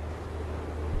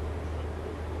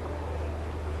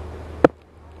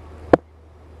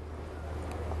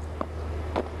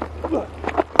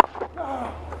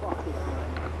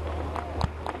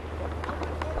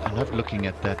 I love looking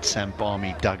at that Samp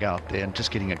Army dugout there and just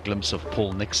getting a glimpse of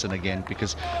Paul Nixon again,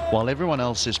 because while everyone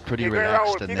else is pretty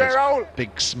relaxed and there's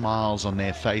big smiles on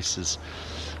their faces,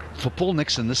 for Paul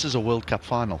Nixon this is a World Cup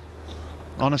final.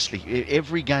 Honestly,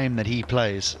 every game that he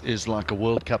plays is like a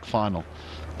World Cup final,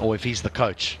 or if he's the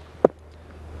coach.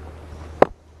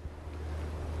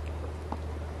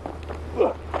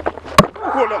 Well,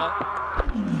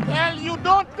 you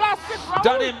don't toss it.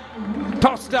 Done him,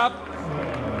 tossed up,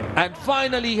 and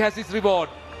finally he has his reward.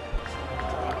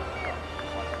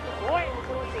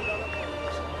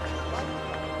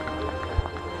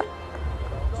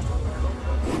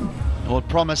 Well, it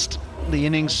promised. The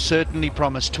innings certainly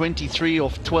promised. 23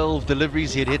 off 12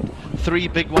 deliveries. He'd hit 3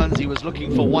 big ones. He was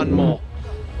looking for 1 more.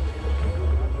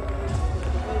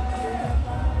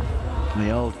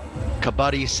 The old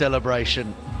Kabaddi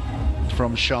celebration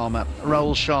from Sharma,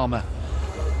 Rahul Sharma.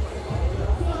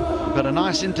 But a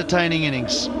nice entertaining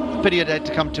innings. Pity it had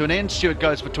to come to an end. Stewart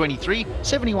goes for 23,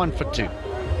 71 for 2.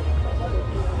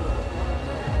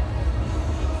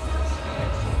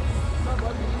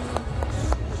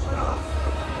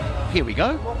 Here we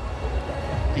go.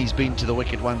 He's been to the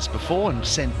wicket once before and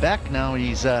sent back. Now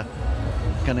he's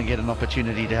going to get an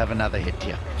opportunity to have another hit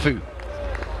here. Fu.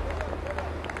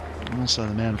 Also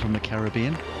the man from the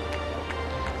Caribbean.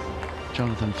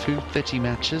 Jonathan Fu, 30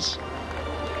 matches.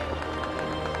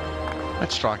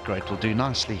 That strike rate will do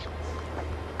nicely.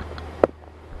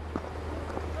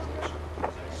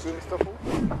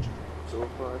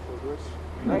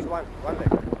 Nice one.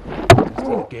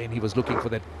 Again, he was looking for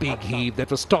that big heave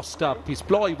that was tossed up. His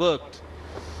ploy worked,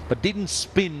 but didn't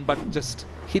spin, but just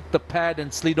hit the pad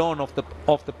and slid on off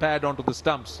the pad onto the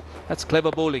stumps. That's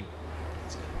clever bowling.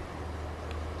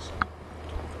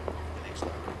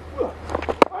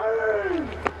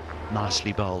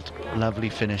 Nicely bowled. Lovely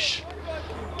finish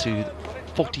to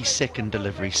 42nd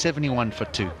delivery. 71 for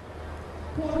 2.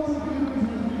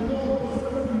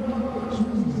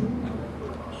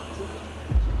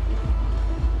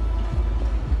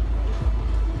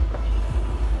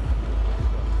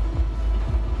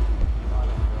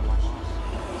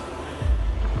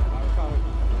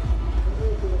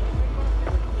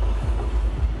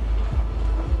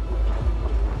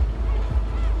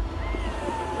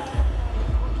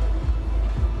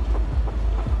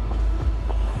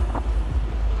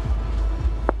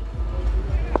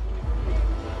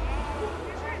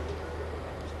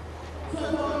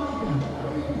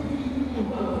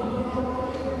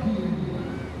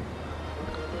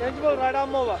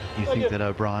 You think that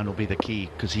O'Brien will be the key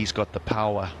because he's got the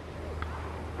power.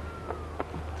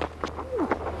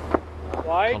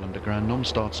 Colin de Grandhomme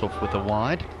starts off with a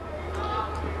wide.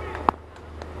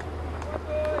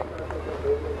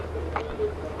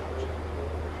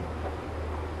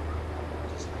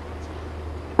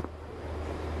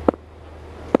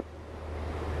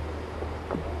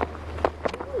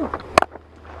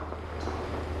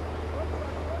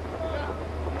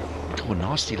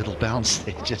 nasty little bounce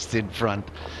there just in front.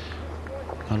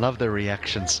 I love their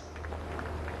reactions.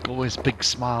 Always big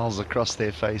smiles across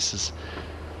their faces.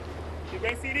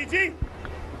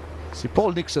 See,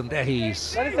 Paul Nixon, there he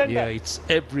is. Yeah, it's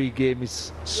every game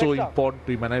is so important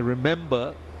to him. And I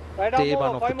remember day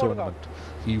one of the tournament.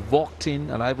 He walked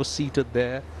in and I was seated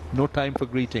there. No time for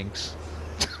greetings.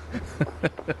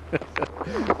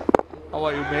 How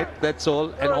are you, mate? That's all.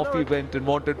 And off he went and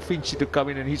wanted Finch to come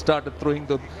in, and he started throwing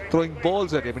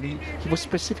balls at him. And he was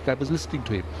specific. I was listening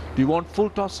to him. Do you want full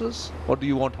tosses or do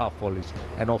you want half volleys?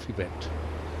 And off he went.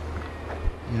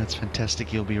 Yeah, it's fantastic.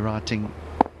 He'll be writing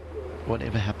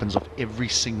whatever happens of every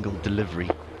single delivery.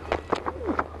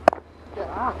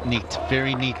 Neat.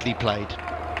 Very neatly played.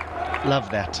 Love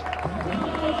that.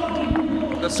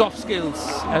 The soft skills,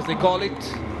 as they call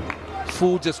it.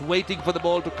 Fu just waiting for the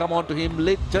ball to come on to him.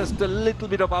 Just a little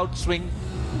bit of outswing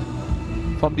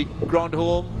from the ground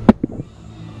home.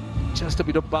 Just a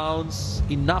bit of bounce.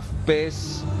 Enough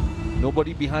pace.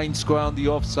 Nobody behind square on the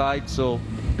offside. So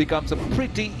becomes a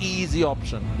pretty easy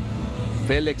option.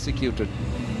 Well executed.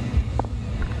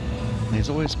 There's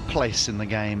always place in the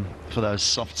game for those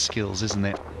soft skills, isn't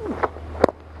there?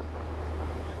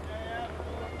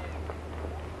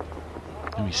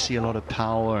 And we see a lot of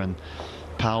power, and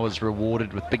power's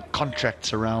rewarded with big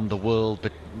contracts around the world,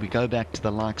 but we go back to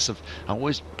the likes of, I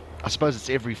suppose it's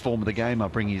every form of the game I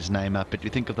bring his name up, but you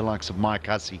think of the likes of Mike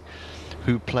Hussey,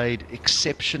 who played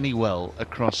exceptionally well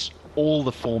across all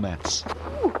the formats.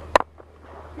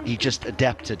 He just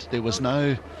adapted. There was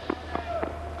no...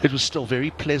 It was still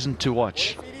very pleasant to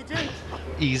watch.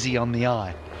 Easy on the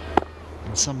eye.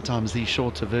 And sometimes these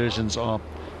shorter versions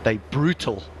they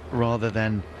brutal rather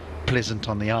than pleasant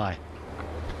on the eye.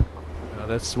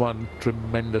 That's one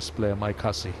tremendous player, Mike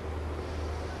Hussey.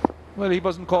 Well, he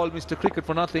wasn't called Mr. Cricket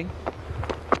for nothing.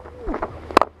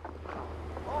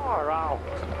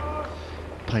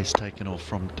 Pace taken off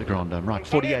from de Grandhomme. Right,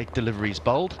 48 deliveries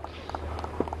bowled.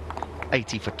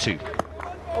 80 for 2.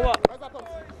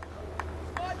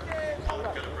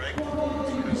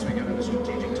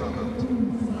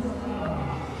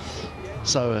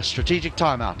 So a strategic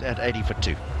timeout at 80 for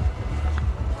 2.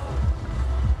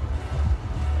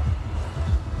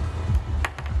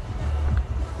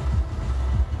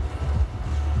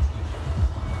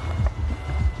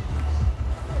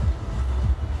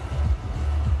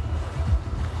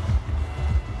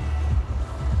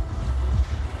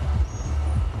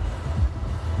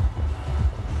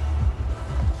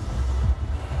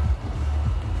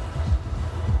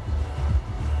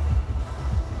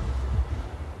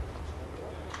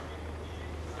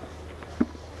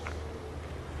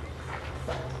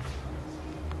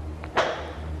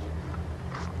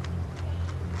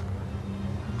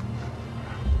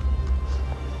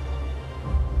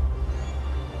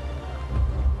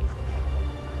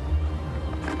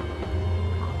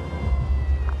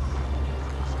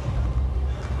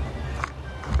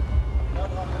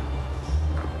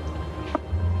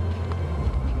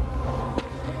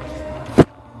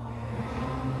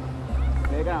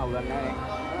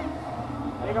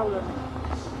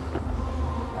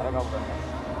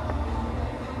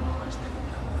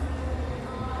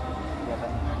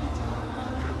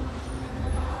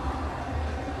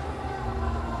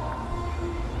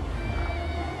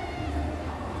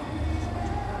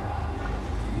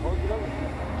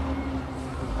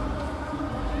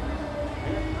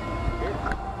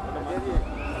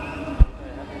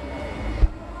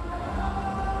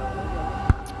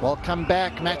 Welcome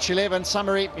back, match 11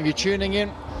 summary. If you're tuning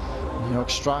in, New York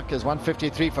Strikers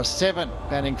 153 for 7,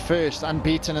 batting first,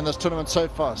 unbeaten in this tournament so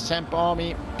far. Samp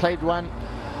Army played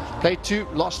 2,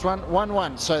 lost 1,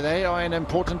 1-1. So they are in an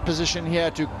important position here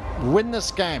to win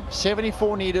this game.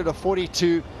 74 needed, a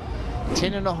 42,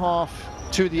 10.5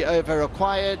 to the over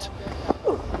required.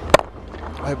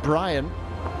 O'Brien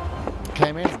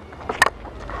came in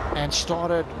and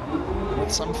started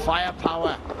with some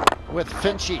firepower with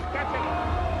Finchy.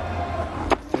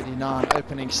 39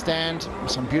 opening stand,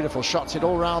 some beautiful shots hit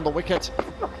all round the wicket.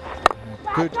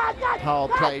 Good power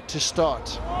play to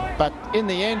start, but in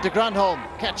the end de Grandhomme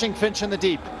catching Finch in the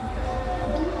deep.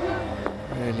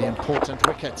 Really important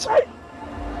wicket.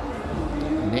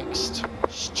 Next,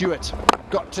 Stewart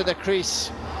got to the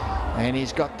crease, and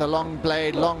he's got the long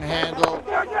blade, long handle,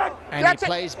 and he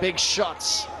plays big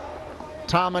shots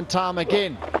time and time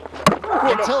again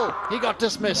until he got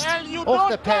dismissed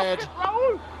off the pad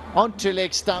onto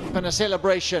leg stump, and a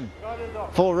celebration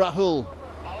for Rahul.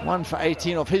 1 for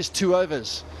 18 of his 2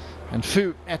 overs. And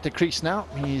Fu at the crease now.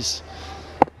 He's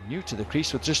new to the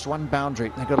crease with just 1 boundary.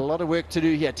 They've got a lot of work to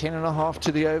do here. 10.5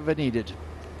 to the over needed.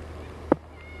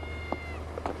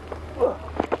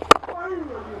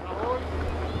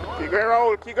 Keep going,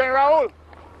 Rahul. Keep going, Rahul.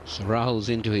 So Rahul's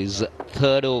into his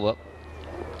third over.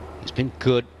 He's been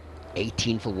good.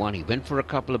 18 for 1. He went for a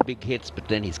couple of big hits, but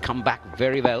then he's come back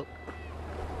very well.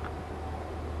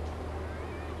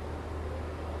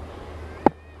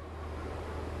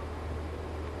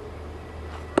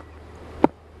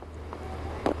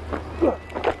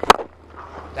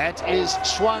 That is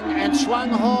swung and swung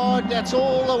hard. That's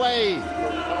all the way.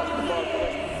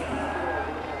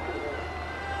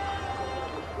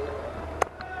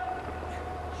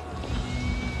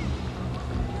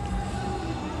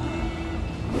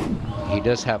 He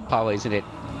does have power, isn't it?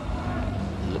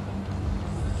 Look,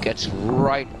 gets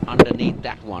right underneath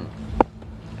that one.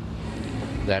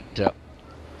 That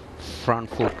front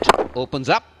foot opens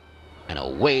up and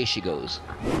away she goes.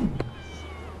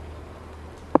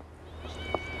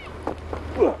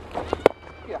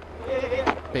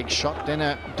 Big shot, then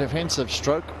a defensive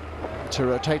stroke to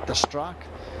rotate the strike.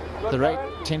 The rate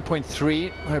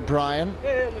 10.3. O'Brien.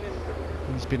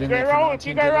 He's been in there for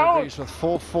 19 deliveries with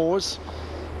 4 fours.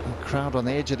 The crowd on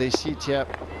the edge of their seat here.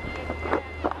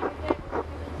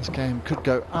 This game could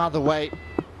go either way.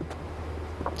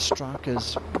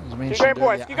 Strikers, as mentioned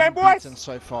earlier, unbeaten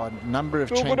so far. A number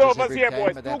of changes every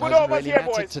game, but that doesn't really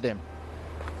matter to them.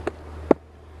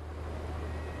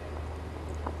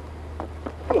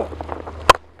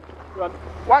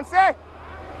 One set.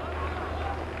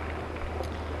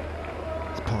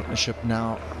 The partnership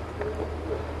now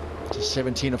to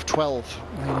 17 of 12.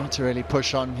 They need to really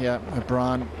push on here.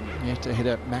 O'Brien yet to hit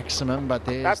a maximum, but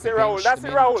there's the bench,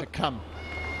 the men to come.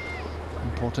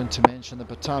 Important to mention the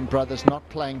Baton brothers not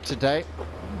playing today.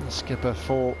 The skipper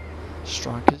for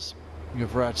strikers,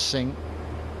 Yuvraj Singh,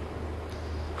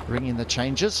 bringing the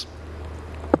changes.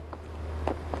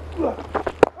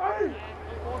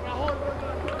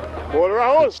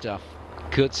 Good stuff.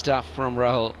 Good stuff from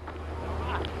Rahul.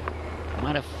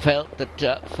 Might have felt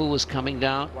that Fu was coming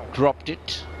down, dropped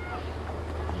it,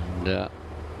 and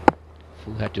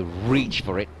Fu had to reach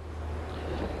for it.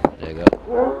 There you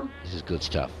go. This is good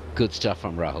stuff. Good stuff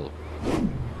from Rahul.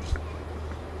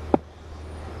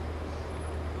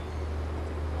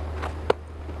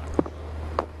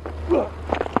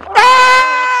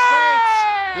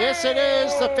 Yes, it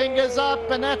is. The fingers up,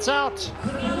 and that's out.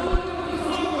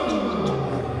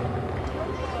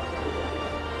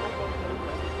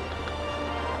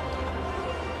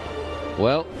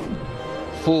 Well,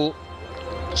 Fu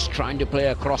is trying to play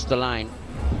across the line.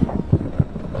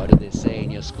 What do they say in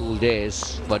your school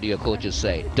days? What do your coaches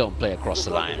say? Don't play across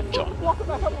the line, John.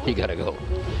 You gotta go.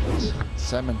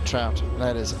 Salmon Trout,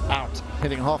 that is out.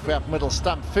 Hitting halfway up middle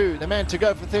stump. Fu, the man to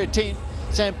go for 13.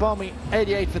 Sampalmi,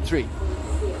 88 for 3.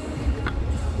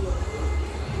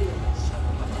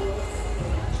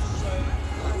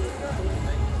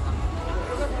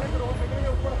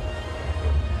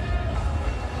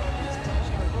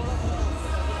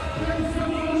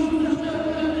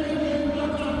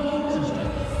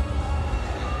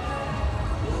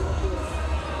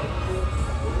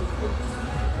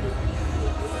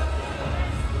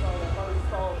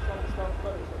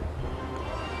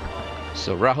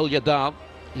 So Rahul Yadav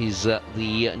is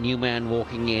the new man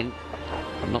walking in.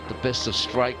 Not the best of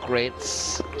strike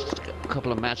rates. Just a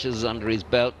couple of matches under his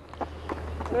belt.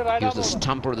 He was the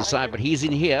stumper of the side, but he's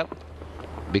in here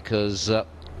because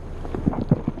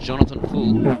Jonathan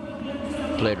Fu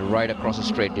played right across a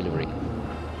straight delivery.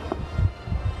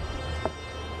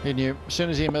 He knew as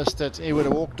soon as he missed it, he would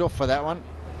have walked off for that one.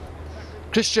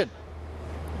 Christian,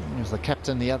 he was the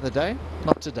captain the other day,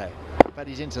 not today, but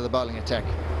he's into the bowling attack.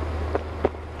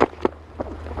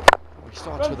 He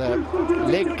starts with a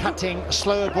leg cutting,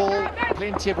 slow ball,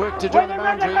 plenty of work to do on the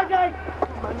boundary.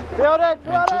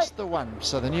 And just the one,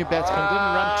 so the new batsman didn't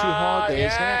run too hard there.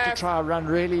 He's going to have to try and run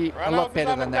really a lot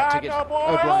better than that to get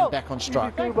O'Brien back on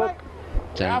strike.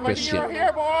 Dan Christian,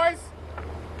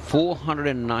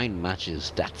 409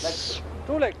 matches, that's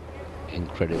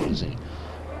incredible, isn't it?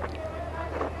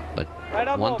 But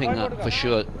one thing for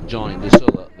sure, John, in this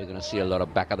over, we're going to see a lot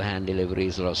of back of the hand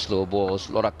deliveries, a lot of slow balls,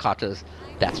 a lot of cutters.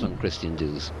 That's when Christian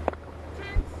does.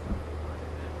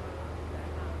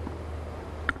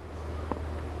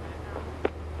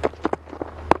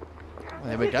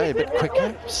 There we go, a bit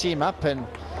quicker. See him up, and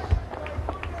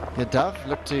the Dove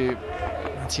look to,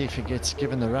 let's see if he gets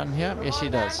given the run here. Yes, he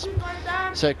does.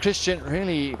 So Christian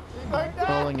really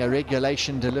bowling a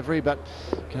regulation delivery, but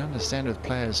you can understand with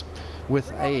players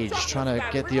with age trying to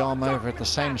get the arm over at the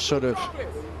same sort of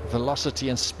velocity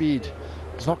and speed.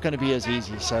 It's not going to be as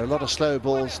easy, so a lot of slow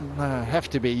balls have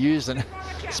to be used, and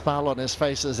smile on his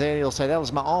face is there. He'll say, that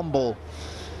was my arm ball.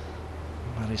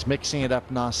 Well, he's mixing it up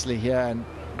nicely here, and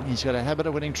he's got a habit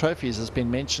of winning trophies. It's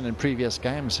been mentioned in previous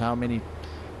games how many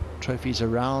trophies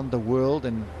around the world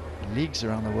and leagues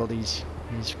around the world he's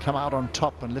come out on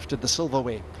top and lifted the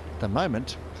silverware. At the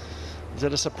moment, is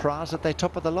it a surprise that they're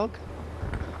top of the log?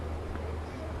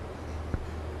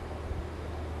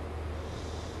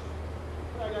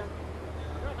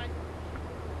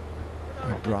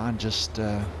 O'Brien just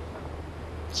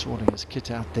sorting his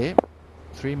kit out there.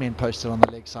 3 men posted on the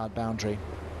leg side boundary.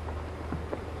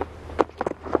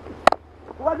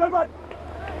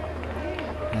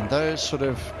 And those sort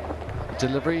of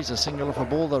deliveries, a single off a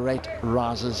ball, the rate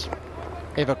rises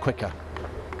ever quicker.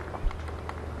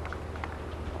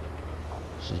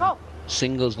 So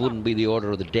singles wouldn't be the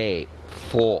order of the day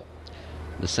for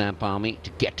the Samp Army to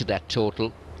get to that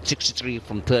total. 63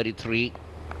 from 33.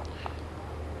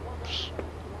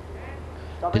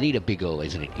 They need a big over,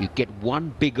 isn't it? You get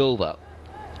one big over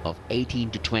of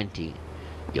 18 to 20,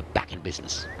 you're back in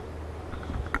business.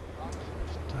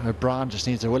 O'Brien just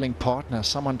needs a willing partner,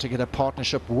 someone to get a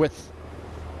partnership with.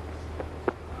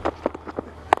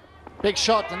 Big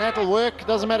shot, and that'll work.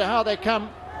 Doesn't matter how they come.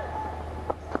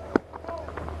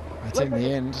 But in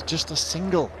the end, just a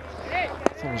single. I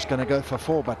thought it was going to go for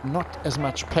 4, but not as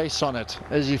much pace on it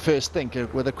as you first think.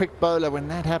 With a quick bowler, when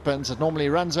that happens, it normally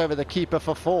runs over the keeper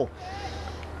for 4.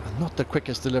 Not the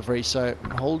quickest delivery, so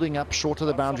holding up short of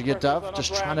the boundary. Your Dove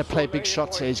just trying to play big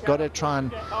shots here. He's got to try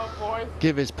and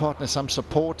give his partner some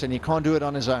support, and he can't do it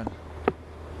on his own.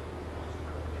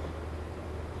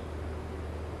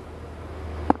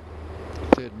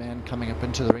 Third man coming up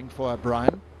into the ring for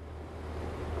O'Brien.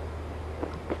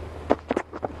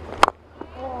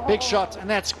 Big shot, and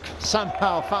that's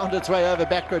somehow found its way over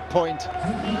backward point.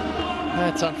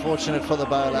 That's unfortunate for the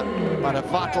bowler, but a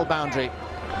vital boundary.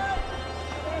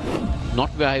 Not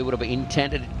where I would have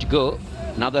intended it to go.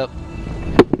 Another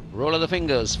roll of the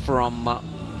fingers from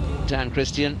Dan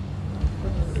Christian.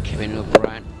 Kevin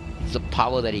O'Brien. It's the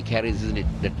power that he carries, isn't it,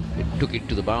 that it took it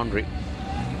to the boundary.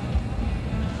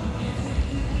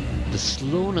 The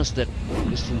slowness that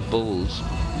Christian bowls.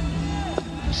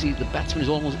 You see, the batsman is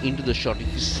almost into the shot.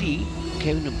 If you see,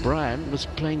 Kevin O'Brien was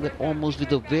playing that almost with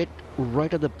the weight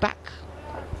right at the back.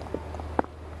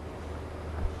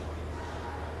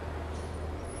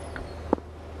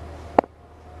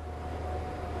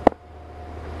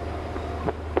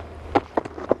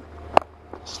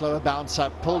 Slower bounce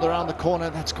up, pulled around the corner.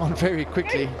 That's gone very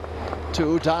quickly to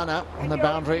Udana on the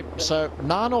boundary. So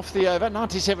 9 off the over,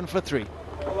 97 for 3.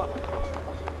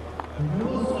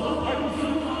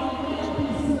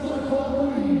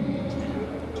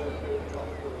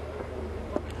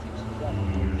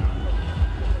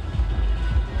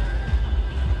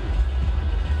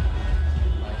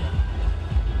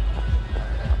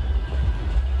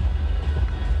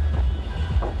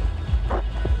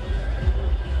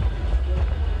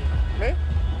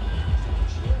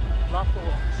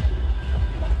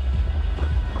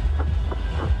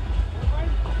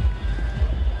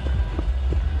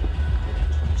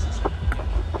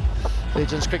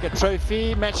 Legends Cricket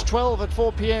Trophy, match 12 at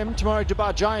 4 p.m. Tomorrow,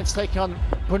 Dubai Giants taking on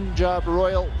Punjab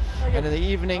Royal. And in the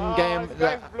evening game,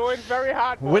 the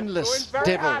winless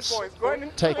Devils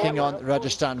taking on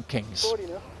Rajasthan Kings.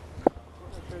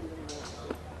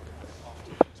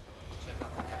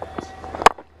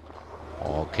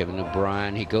 Oh, Kevin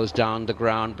O'Brien, he goes down the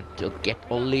ground, but he'll get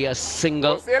only a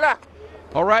single.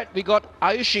 All right, we got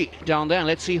Ayushi down there, and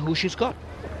let's see who she's got.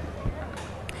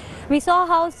 We saw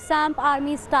how Samp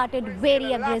Army started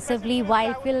very aggressively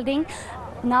while fielding.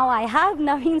 Now I have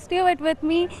Naveen Stewart with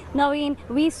me. Naveen,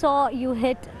 we saw you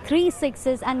hit 3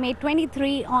 sixes and made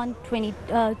 23 on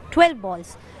 12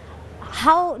 balls.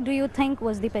 How do you think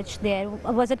was the pitch there?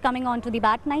 Was it coming onto the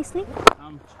bat nicely?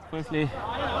 Firstly,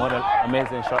 what an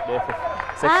amazing shot there for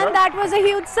 6. And that was a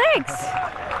huge 6.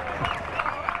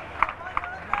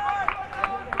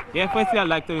 Yeah, firstly, I'd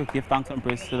like to give thanks and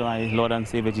praise to my Lord and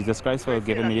Savior Jesus Christ for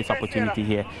giving me this opportunity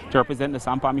here to represent the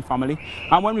Samp Army family.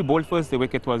 And when we bowled first, the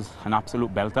wicket was an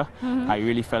absolute belter. I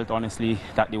really felt, honestly,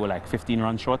 that they were like 15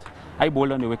 runs short. I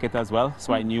bowled on the wicket as well,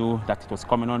 so I knew that it was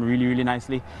coming on really, really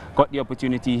nicely. Got the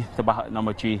opportunity to bat at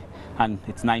number 3, and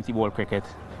it's 90-ball cricket.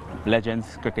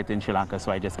 Legends cricket in Sri Lanka,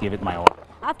 so I just gave it my all.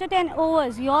 After 10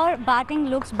 overs, your batting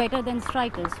looks better than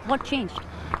strikers. What changed?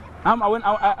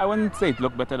 I wouldn't say it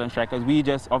looked better than strikers. We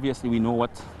just, obviously, we know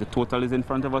what the total is in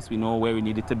front of us. We know where we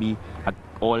need it to be at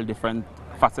all different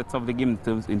facets of the game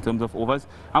in terms of overs.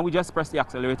 And we just pressed the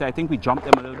accelerator. I think we jumped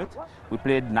them a little bit. We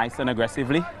played nice and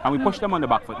aggressively, and we pushed them on the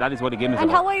back foot. That is what the game is about.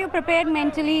 And how are you prepared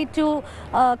mentally to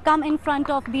come in front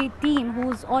of the team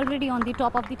who's already on the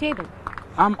top of the table?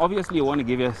 Obviously, you want to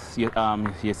give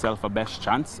yourself a best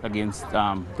chance against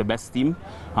the best team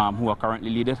who are currently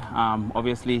leaders.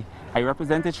 Obviously, I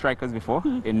represented strikers before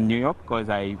in New York because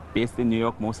I based in New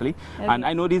York mostly, and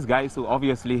I know these guys. So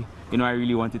obviously, you know, I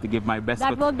really wanted to give my best.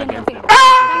 That worked in your against favor. them.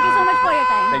 Thank you so much for your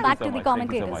time. Thank Back you so to the much.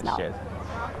 commentators now. Cheers.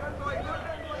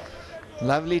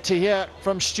 Lovely to hear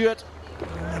from Stuart.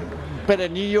 Bit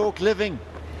of New York living.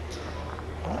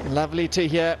 Lovely to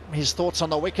hear his thoughts on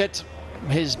the wicket,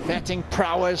 his batting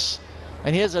prowess.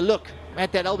 And here's a look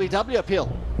at that LBW appeal.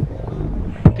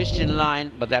 Pitched in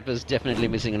line, but that was definitely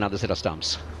missing another set of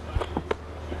stumps.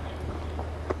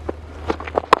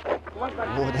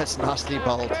 Oh, that's nicely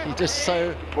bowled. He's just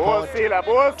so Ball hard sealer,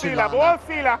 to line up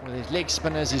sealer. with his leg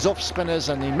spinners, his off spinners,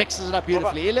 and he mixes it up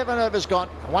beautifully. 11 overs gone,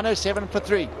 107 for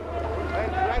 3.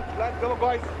 Right, go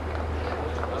boys.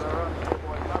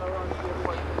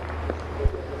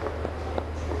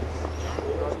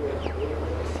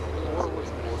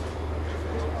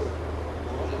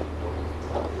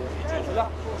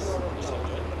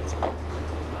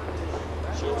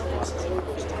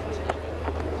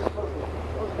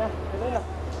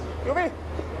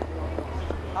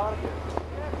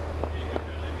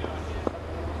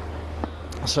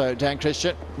 So Dan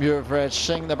Christian, Yuvraj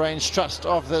Singh, the brains trust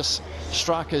of this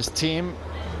strikers team,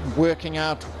 working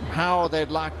out how they'd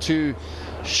like to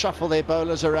shuffle their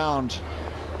bowlers around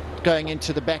going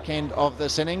into the back end of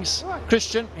this innings.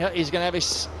 Christian, yeah, he's going to have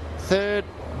his third,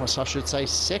 or I should say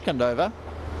second over.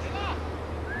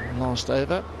 Last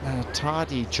over, a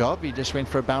tidy job. He just went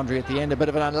for a boundary at the end, a bit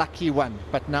of an unlucky one.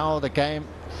 But now the game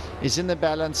is in the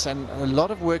balance and a lot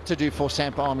of work to do for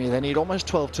Samp Army. They need almost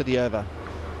 12 to the over.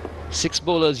 6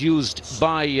 bowlers used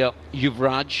by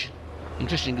Yuvraj.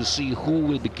 Interesting to see who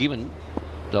will be given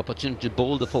the opportunity to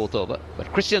bowl the 4th over. But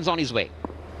Christian's on his way.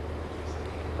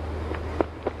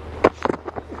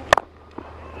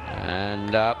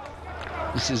 And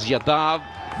this is Yadav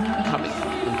coming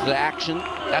into the action.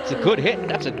 That's a good hit.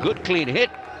 That's a good clean hit.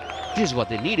 This is what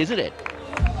they need, isn't it?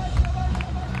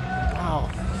 Wow,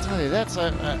 I tell you, that's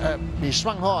he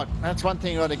swung hard. That's one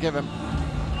thing you got to give him.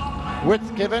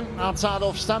 Width given, outside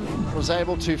off stump, was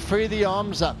able to free the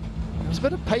arms up. There was a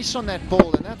bit of pace on that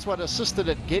ball, and that's what assisted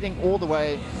it getting all the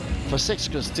way for 6,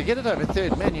 because to get it over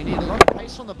third man, you need a lot of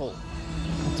pace on the ball.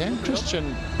 Dan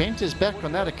Christian bent his back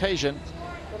on that occasion,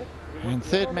 and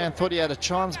third man thought he had a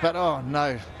chance, but oh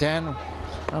no, Dan,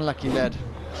 unlucky lad.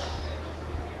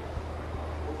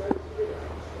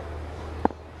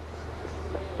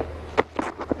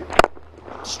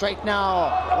 Straight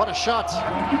now, what a shot,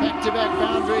 back-to-back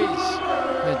boundaries,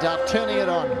 no doubt turning it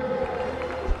on.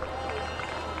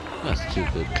 That's 2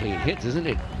 good clean hits, isn't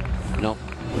it? No,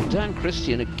 Dan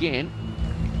Christian again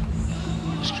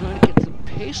is trying to get some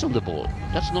pace on the ball.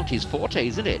 That's not his forte,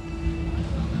 isn't it?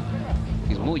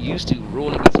 He's more used to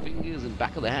rolling his fingers and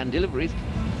back of the hand deliveries.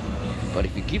 But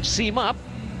if you give seam up,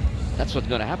 that's what's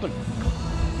going to happen.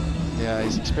 Yeah,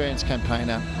 he's an experienced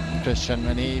campaigner, Christian,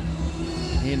 and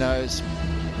he knows.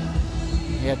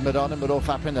 He had mid-on and mid-off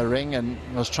up in the ring and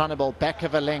was trying to bowl back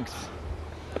of a length.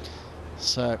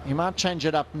 So he might change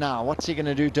it up now. What's he going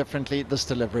to do differently at this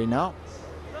delivery now?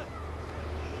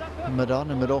 Mid-on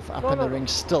and mid-off up in the ring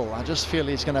still. I just feel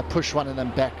he's going to push one of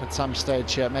them back at some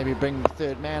stage here. Maybe bring the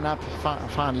third man up,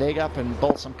 fine leg up and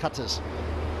bowl some cutters.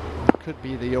 Could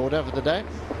be the order of the day.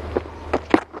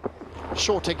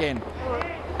 Short again.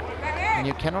 And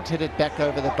you cannot hit it back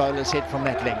over the bowler's head from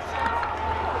that length.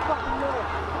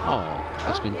 Oh,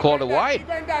 it's been called a wide. Keep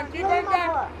going down, keep going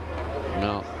down.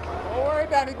 No. Don't worry,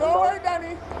 Danny, don't worry,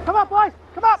 Danny. Come up, boys,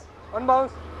 come up. One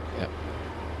bounce. Yep.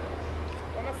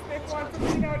 Gonna stick one to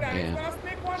me now, Danny. Yeah. Gonna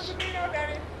stick one to me now,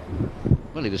 Danny.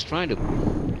 Well, he was trying to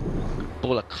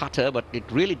bowl a cutter, but it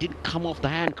really didn't come off the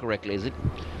hand correctly, is it?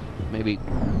 Maybe,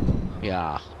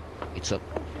 yeah, it's a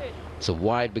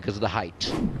wide because of the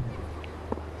height.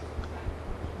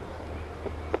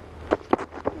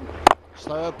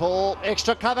 Slow ball,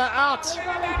 extra cover out.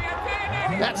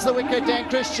 That's the wicket, Dan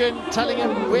Christian telling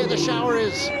him where the shower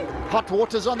is. Hot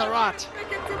water's on the right.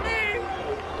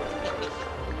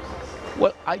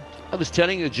 Well, I was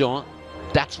telling you, John,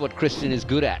 that's what Christian is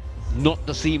good at, not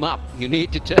the seam up. You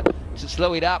need to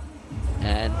slow it up.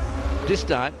 And this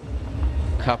time,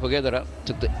 Kapagedara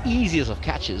took the easiest of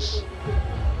catches.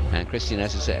 And Christian,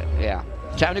 as you said, yeah,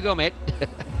 time to go, mate.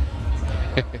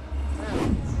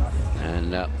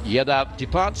 And Yadav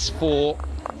departs for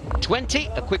 20,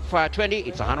 a quick fire 20.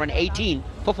 It's 118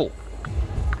 for 4.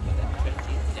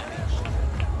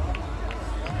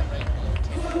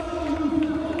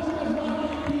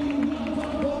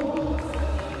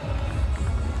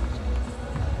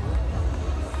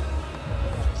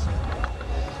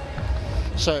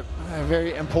 So a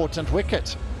very important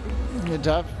wicket.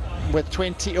 Dove with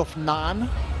 20 off 9.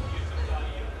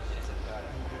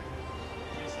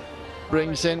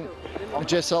 Brings in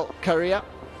Jessel Korea.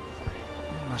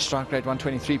 Strike rate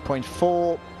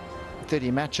 123.4,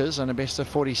 30 matches and a best of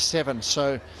 47.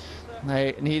 So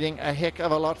they're needing a heck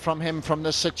of a lot from him from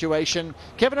this situation.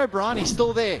 Kevin O'Brien, he's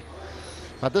still there.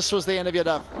 But this was the end of your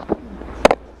Dove.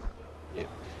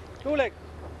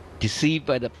 Deceived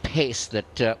by the pace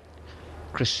that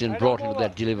Christian brought into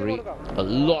that delivery. A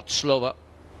lot slower.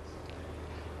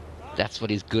 That's what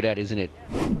he's good at, isn't it?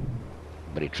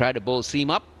 But he tried to bowl seam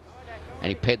up and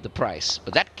he paid the price.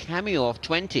 But that cameo of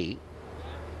 20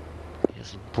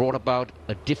 has brought about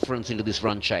a difference into this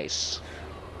run chase.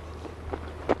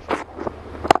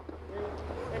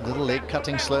 Little leg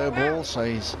cutting slow ball, so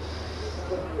he's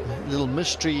a little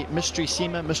mystery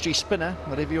seamer, mystery spinner,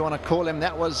 whatever you want to call him.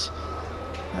 That was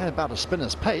about a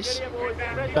spinner's pace,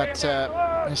 but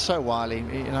he's so wily.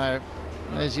 You know,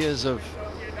 there's years of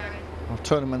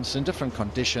tournaments in different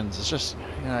conditions. It's just,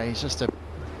 you know, he's just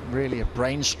really a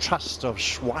brains trust of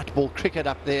white ball cricket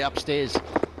up there upstairs.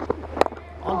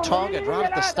 On target, right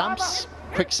at the stumps.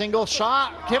 Quick single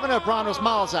shot. Kevin O'Brien was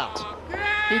miles out.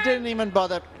 He didn't even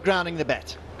bother grounding the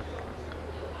bat.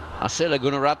 Asela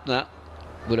Gunaratne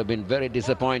would have been very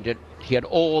disappointed. He had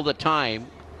all the time.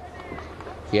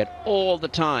 He had all the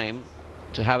time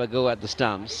to have a go at the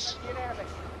stumps.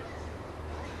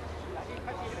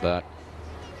 But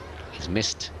he's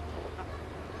missed.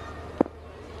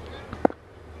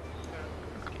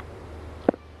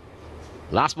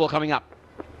 Last ball coming up.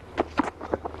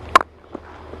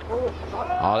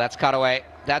 Oh, that's cut away.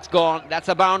 That's gone. That's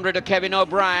a boundary to Kevin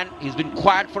O'Brien. He's been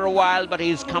quiet for a while, but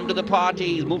he's come to the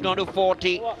party. He's moved on to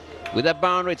 40. With that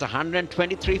boundary, it's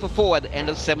 123 for 4 at the end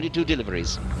of 72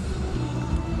 deliveries.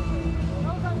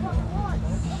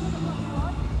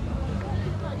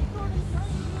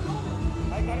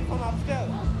 I got it from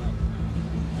upstairs.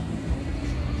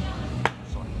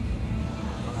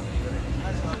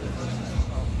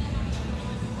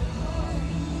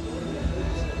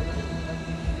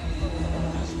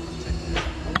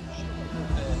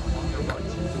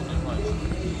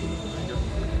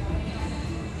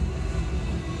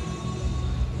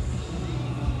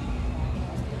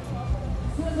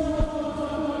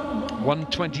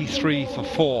 123 for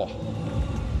 4.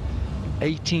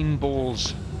 18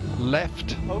 balls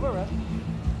left.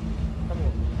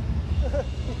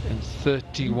 And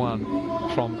 31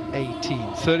 from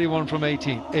 18. 31 from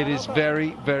 18. It is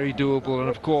very, very doable. And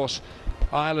of course,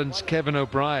 Ireland's Kevin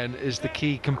O'Brien is the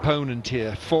key component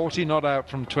here. 40 not out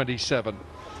from 27.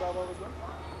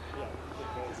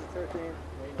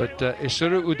 But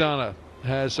Isuru Udana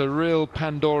has a real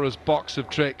Pandora's box of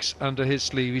tricks under his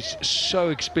sleeve. He's so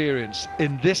experienced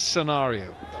in this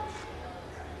scenario.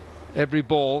 Every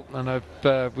ball, and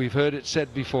we've heard it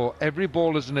said before, every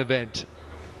ball is an event.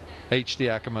 H.D.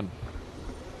 Ackerman.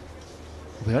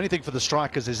 The only thing for the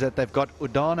strikers is that they've got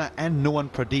Udana and Nuwan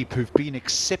Pradeep, who've been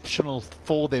exceptional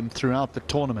for them throughout the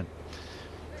tournament.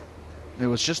 It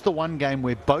was just the one game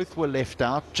where both were left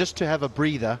out just to have a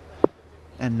breather,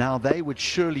 and now they would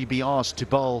surely be asked to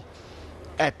bowl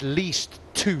at least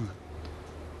 2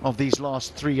 of these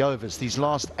last 3 overs, these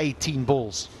last 18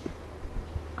 balls.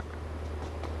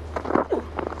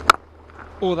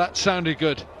 Oh, that sounded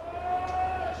good.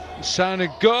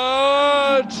 Sounded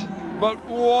good, but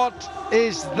what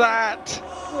is that?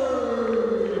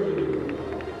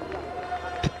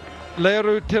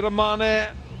 Leru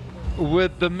Tiramane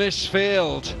with the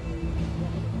misfield.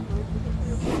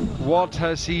 What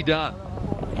has he done?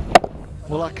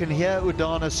 Well, I can hear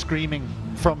Udana screaming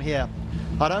from here.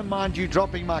 I don't mind you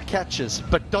dropping my catches,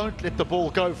 but don't let the ball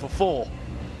go for 4.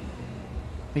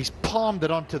 He's palmed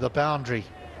it onto the boundary.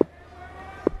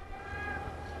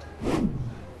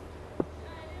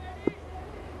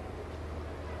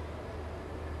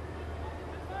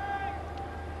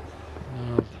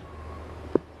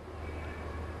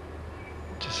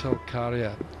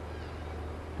 Karia,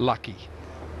 lucky.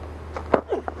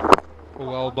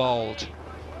 Well bowled,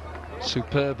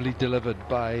 superbly delivered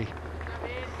by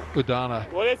Udana.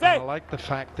 And I like the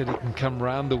fact that he can come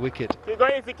round the wicket in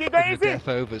the death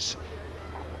overs.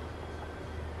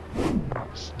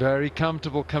 It's very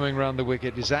comfortable coming round the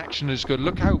wicket. His action is good.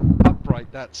 Look how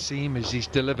upright that seam is. He's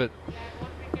delivered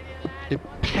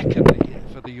impeccably here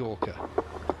for the Yorker.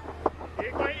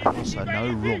 Also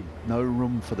no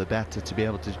room for the batter to be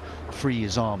able to free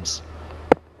his arms.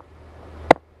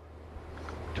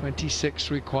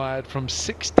 26 required from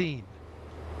 16.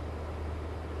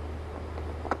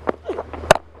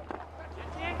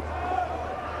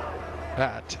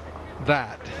 That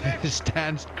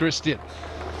stands Christian.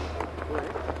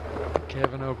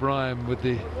 Kevin O'Brien with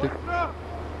the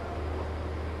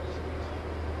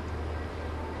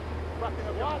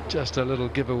just a little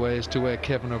giveaway as to where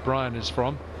Kevin O'Brien is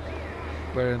from,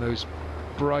 wearing those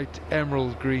bright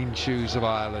emerald green shoes of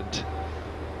Ireland.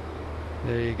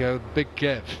 There you go, Big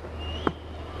Kev.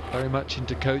 Very much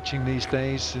into coaching these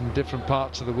days in different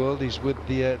parts of the world. He's with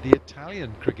the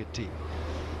Italian cricket team.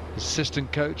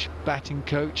 Assistant coach, batting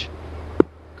coach.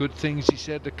 Good things, he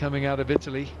said, are coming out of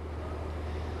Italy.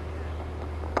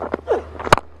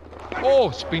 Oh,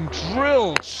 it's been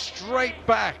drilled straight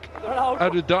back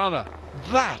at Udana.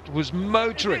 That was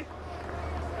motoring.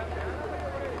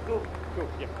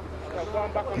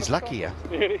 He's lucky here.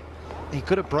 He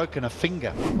could have broken a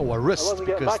finger or a wrist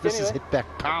because this is hit back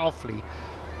powerfully.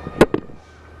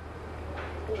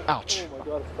 Ouch.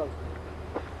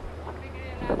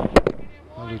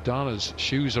 Well, Udana's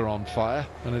shoes are on fire,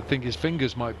 and I think his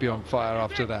fingers might be on fire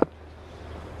after that.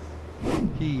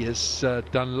 He is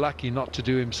done lucky not to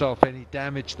do himself any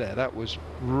damage there. That was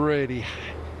really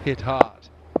hit hard.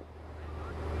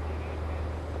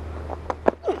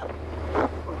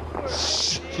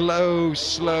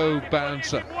 Slow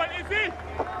bouncer.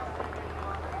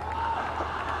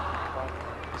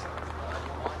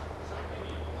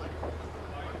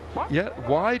 Yeah,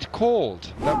 wide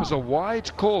called. That was a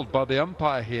wide called by the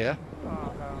umpire here.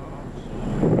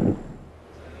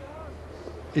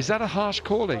 Is that a harsh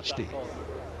call, HD?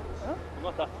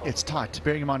 It's tight.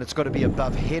 Bearing in mind it's got to be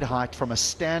above head height from a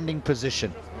standing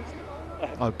position.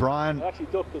 O'Brien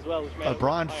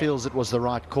feels it was the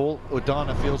right call.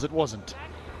 Udana feels it wasn't.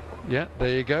 Yeah, there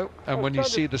you go. And when you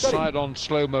see the side-on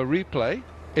slow-mo replay,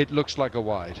 it looks like a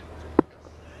wide.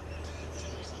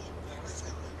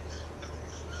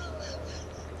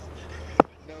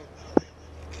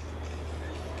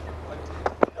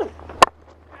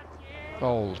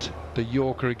 Bowled the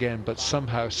Yorker again, but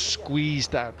somehow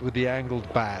squeezed out with the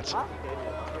angled bat.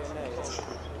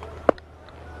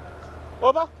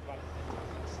 Over.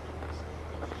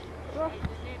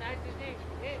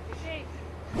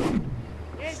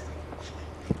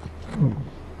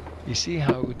 You see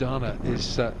how Udana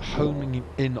is homing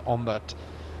in on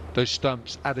those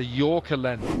stumps at a Yorker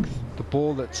length. The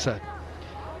ball that's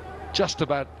just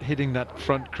about hitting that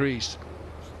front crease.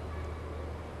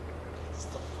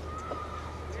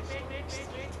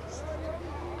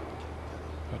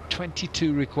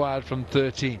 22 required from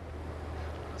 13.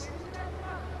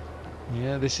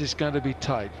 Yeah, this is going to be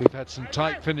tight. We've had some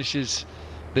tight finishes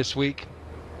this week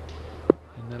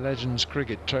in the Legends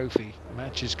Cricket Trophy.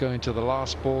 Match is going to the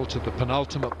last ball, to the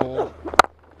penultimate ball.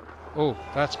 Oh,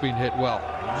 that's been hit well.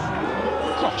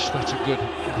 Gosh, that's a good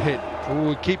hit.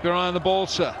 Oh, keep your eye on the ball,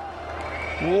 sir.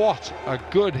 What a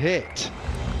good hit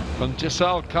from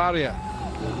Jisal Karia.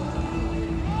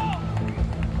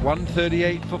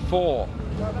 138 for 4.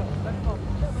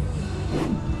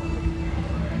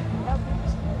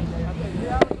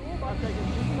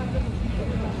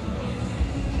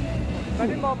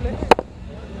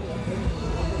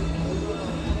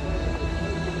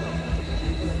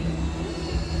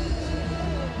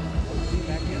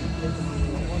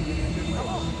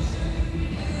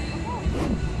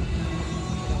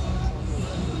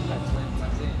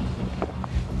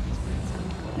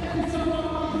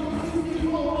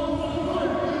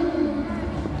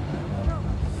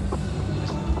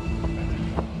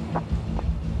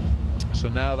 So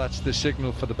now that's the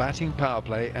signal for the batting power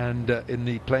play, and in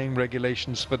the playing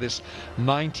regulations for this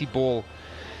 90 ball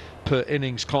per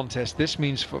innings contest, this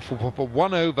means for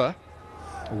 1 over,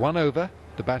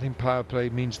 the batting power play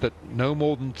means that no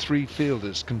more than 3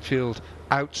 fielders can field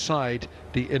outside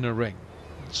the inner ring.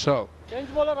 So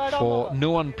for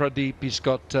Nuwan Pradeep, he's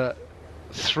got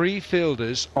 3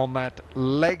 fielders on that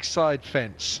leg side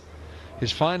fence.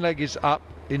 His fine leg is up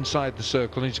inside the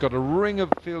circle, and he's got a ring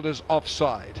of fielders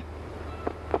offside.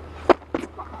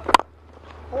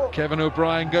 Kevin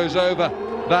O'Brien goes over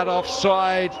that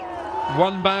offside.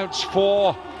 1 bounce,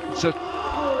 4. It's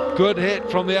a good hit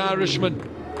from the Irishman.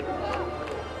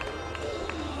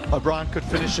 O'Brien could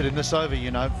finish it in this over,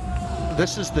 you know.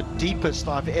 This is the deepest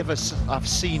I've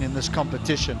seen in this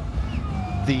competition.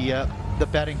 The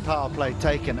batting power play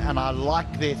taken, and I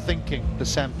like their thinking, the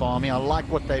Samp Army. I like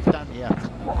what they've done here.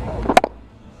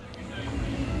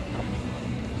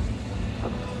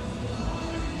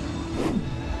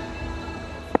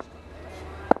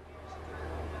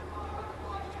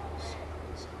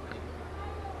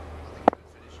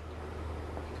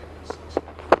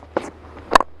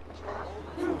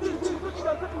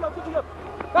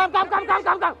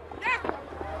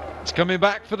 It's coming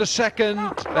back for the second.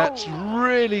 That's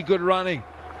really good running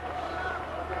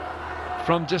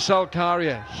from Jisal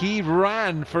Karia. He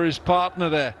ran for his partner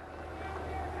there.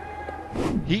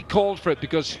 he called for it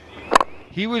because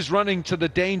he was running to the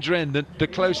danger end, the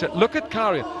closer. Look at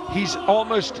Carrier. He's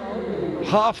almost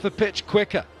half the pitch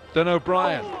quicker than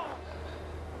O'Brien.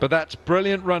 But that's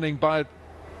brilliant running by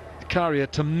Carrier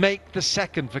to make the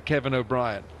second for Kevin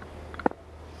O'Brien.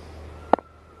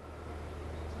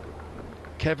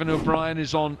 Kevin O'Brien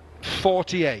is on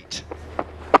 48.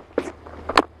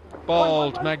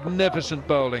 Bowled, magnificent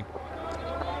bowling.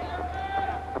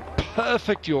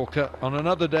 Perfect Yorker. On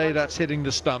another day, that's hitting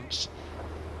the stumps.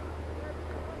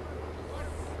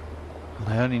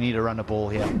 They only need to run a ball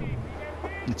here.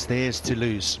 It's theirs to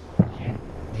lose.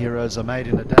 Heroes are made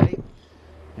in a day,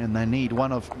 and they need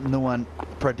one of Nuwan,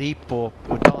 Pradeep or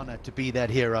Udana to be that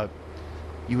hero.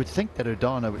 You would think that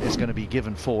Udana is going to be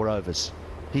given 4 overs.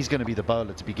 He's going to be the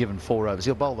bowler to be given 4 overs.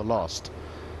 He'll bowl the last.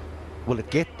 Will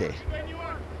it get there?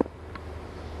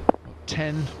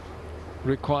 10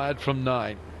 required from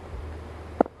 9.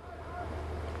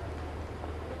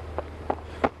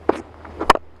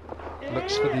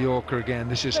 Looks for the Yorker again.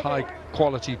 This is high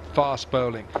quality fast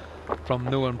bowling from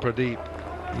Nuwan Pradeep.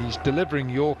 He's delivering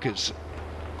Yorkers.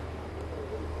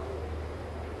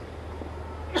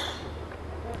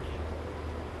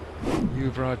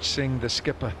 Yuvraj Singh, the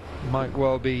skipper, might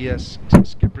well be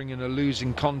skippering in a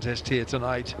losing contest here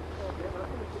tonight.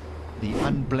 The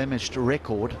unblemished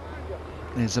record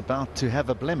is about to have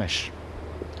a blemish.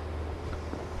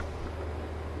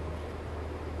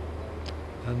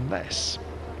 Unless,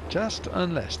 just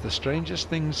unless, the strangest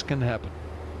things can happen.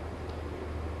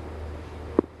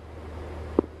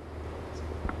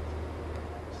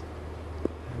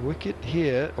 A wicket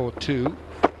here, or 2.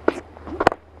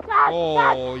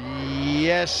 Oh,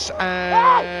 yes,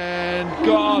 and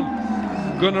gone.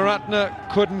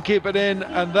 Gunaratne couldn't keep it in,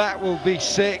 and that will be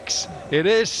 6. It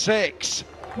is 6.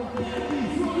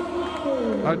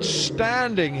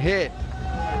 Outstanding hit.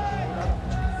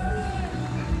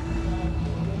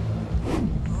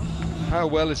 How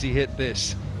well has he hit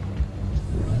this?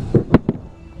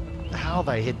 How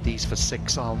they hit these for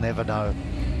 6, I'll never know.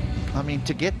 I mean,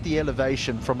 to get the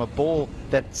elevation from a ball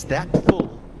that's that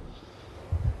full,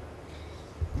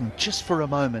 just for a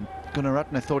moment,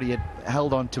 Gunaratne thought he had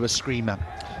held on to a screamer.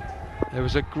 There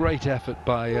was a great effort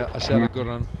by Asela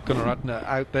Gunaratne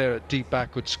out there at deep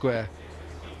backward square.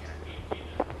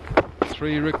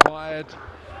 3 required.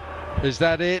 Is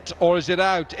that it, or is it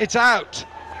out? It's out!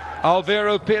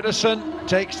 Alvaro Peterson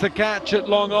takes the catch at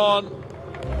long on.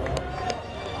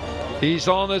 He's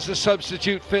on as a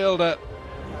substitute fielder.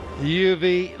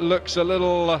 UV looks a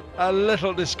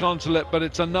little disconsolate, but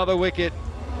it's another wicket.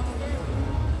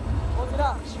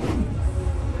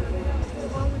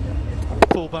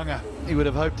 Full bunger. He would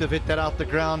have hoped to have hit that out the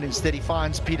ground. Instead, he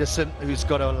finds Peterson, who's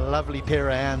got a lovely pair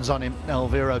of hands on him.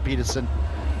 Alvaro Peterson.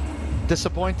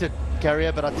 Disappointed,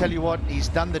 Carrier, but I tell you what, he's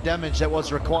done the damage that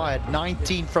was required.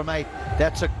 19 from 8.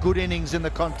 That's a good innings in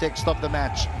the context of the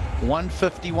match.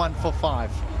 151 for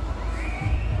 5.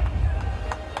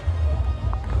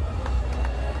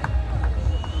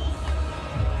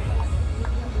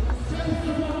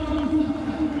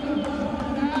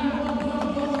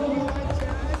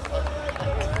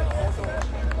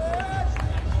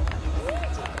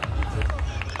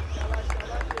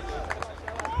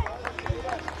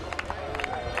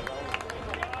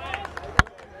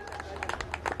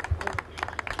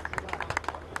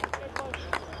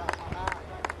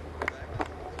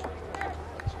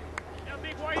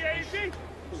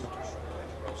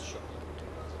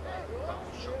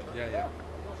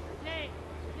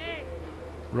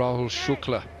 Rahul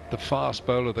Shukla, the fast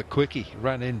bowler, the quickie,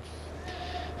 ran in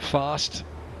fast,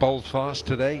 bowled fast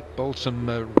today, bowled some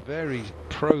very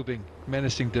probing,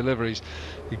 menacing deliveries.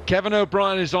 Kevin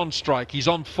O'Brien is on strike. He's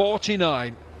on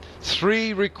 49.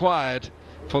 3 required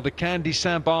for the Kandy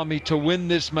Samp army to win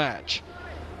this match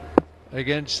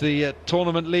against the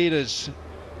tournament leaders,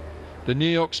 the New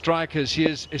York Strikers.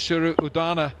 Here's Isuru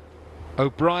Udana.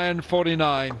 O'Brien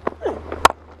 49.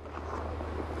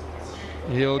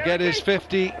 He'll get his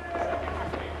 50.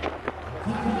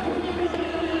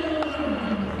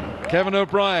 Kevin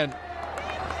O'Brien,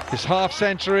 his half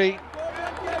century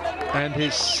and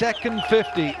his second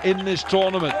 50 in this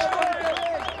tournament.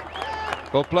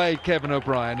 Well played, Kevin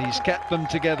O'Brien. He's kept them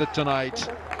together tonight.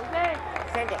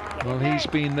 Well, he's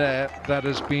been there. That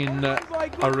has been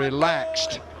a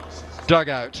relaxed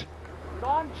dugout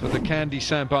for the Kandy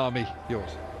Samp army. Yours.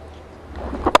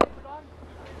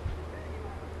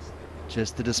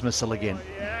 Just the dismissal again.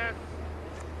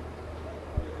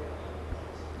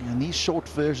 And these short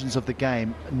versions of the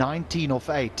game, 19 off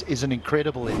 8 is an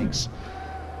incredible innings.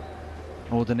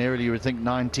 Ordinarily you would think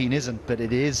 19 isn't, but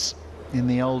it is in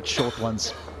the old short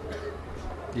ones.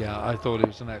 Yeah, I thought it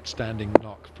was an outstanding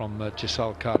knock from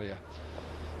Jisal Karia.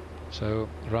 So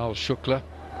Rahul Shukla.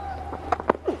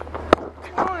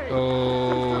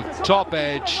 Oh, top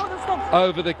edge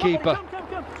over the keeper.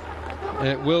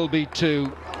 It will be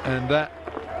 2, and that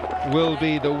will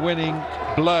be the winning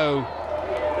blow.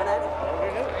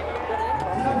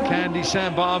 Kandy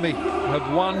Samp Army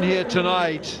have won here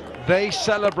tonight. They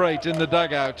celebrate in the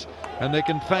dugout, and they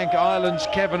can thank Ireland's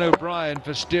Kevin O'Brien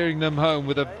for steering them home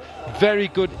with a very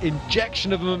good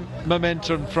injection of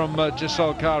momentum from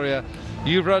Jisal Karia.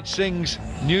 Yuvraj Singh's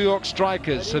New York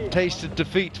Strikers have tasted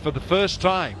defeat for the first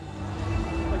time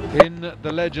in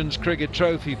the Legends Cricket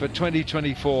Trophy for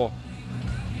 2024.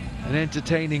 An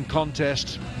entertaining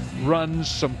contest, runs,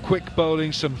 some quick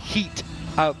bowling, some heat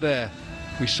out there.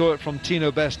 We saw it from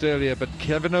Tino Best earlier, but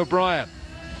Kevin O'Brien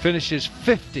finishes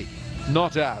 50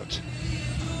 not out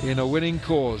in a winning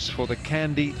cause for the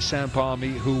Kandy Samp Army,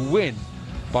 who win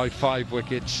by 5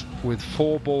 wickets with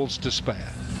 4 balls to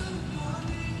spare.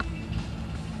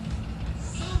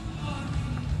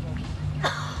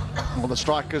 Well, the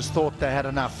Strikers thought they had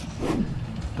enough,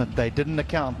 but they didn't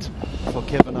account for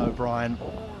Kevin O'Brien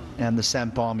and the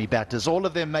Samp Army batters, all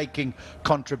of them making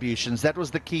contributions. That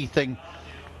was the key thing.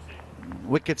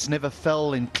 Wickets never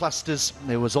fell in clusters.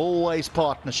 There was always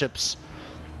partnerships.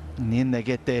 In the end, they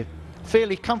get there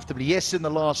fairly comfortably. Yes, in the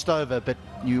last over, but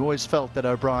you always felt that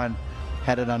O'Brien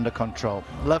had it under control.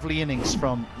 Lovely innings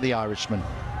from the Irishman.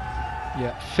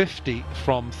 Yeah, 50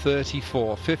 from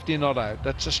 34, 50 not out.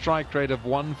 That's a strike rate of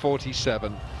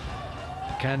 147.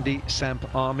 Kandy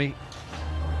Samp Army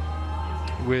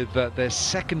with their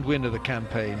second win of the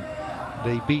campaign.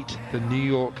 They beat the New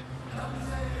York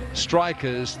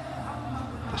Strikers,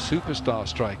 the superstar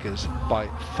Strikers, by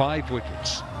 5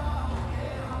 wickets.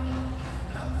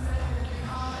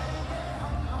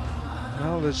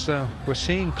 Well, we're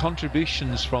seeing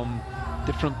contributions from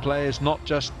different players, not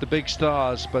just the big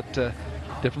stars, but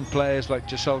different players like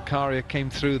Jisal Karia came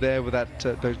through there with that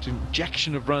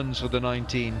injection of runs for the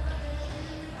 19.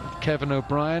 Kevin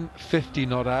O'Brien, 50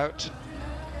 not out.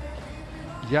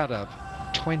 Yadav,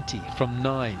 20 from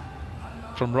 9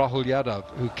 from Rahul Yadav,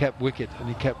 who kept wicket and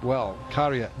he kept well.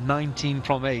 Karia, 19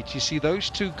 from 8. You see those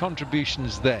 2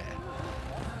 contributions there.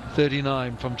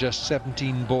 39 from just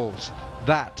 17 balls.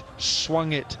 That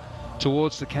swung it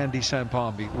towards the Kandy Samp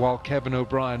Army, while Kevin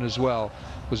O'Brien as well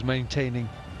was maintaining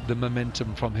the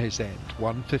momentum from his end.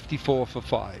 154 for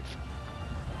 5.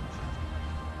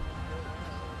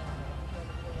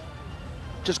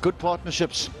 Just good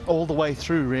partnerships all the way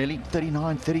through, really.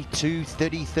 39, 32,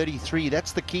 30, 33.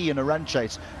 That's the key in a run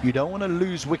chase. You don't want to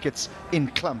lose wickets in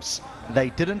clumps. They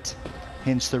didn't,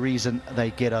 hence the reason they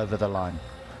get over the line.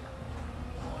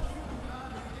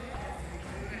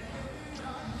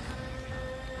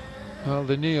 Well,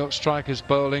 the New York Strikers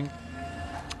bowling.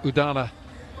 Udana,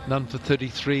 none for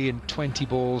 33 in 20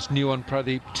 balls. Nuwan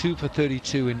Pradeep, 2 for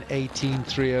 32 in 18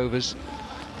 3 overs.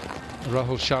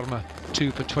 Rahul Sharma, 2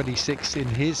 for 26 in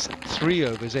his 3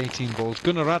 overs, 18 balls.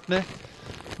 Gunaratne,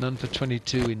 none for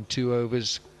 22 in 2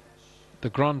 overs. The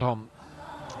Grandhomme,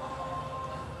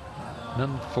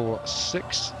 none for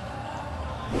 6.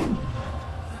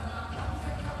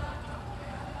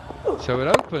 So it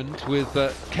opened with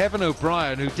Kevin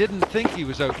O'Brien, who didn't think he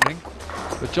was opening,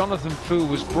 but Jonathan Fu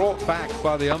was brought back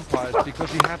by the umpires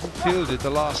because he hadn't fielded the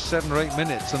last 7 or 8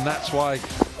 minutes, and that's why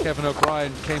Kevin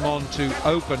O'Brien came on to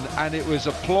open, and it was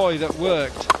a ploy that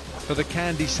worked for the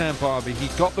Kandy Samp Army. He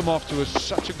got them off to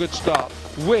such a good start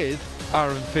with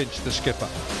Aaron Finch, the skipper.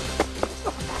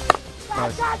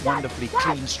 Both wonderfully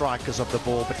clean strikers of the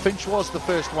ball, but Finch was the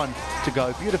first one to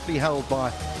go, beautifully held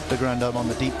by the Grandhomme on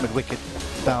the deep mid-wicket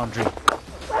boundary.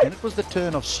 And it was the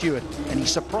turn of Stewart, and he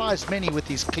surprised many with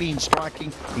his clean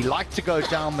striking. He liked to go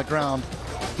down the ground.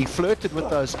 He flirted with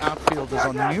those outfielders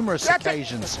on numerous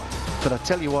occasions, but I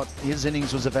tell you what, his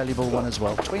innings was a valuable one as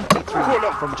well. 23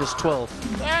 from just 12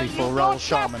 before Rahul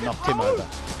Sharma knocked him over.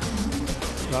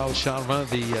 Rahul Sharma,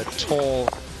 the tall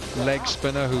leg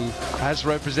spinner who has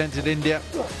represented India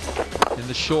in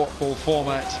the short ball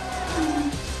format.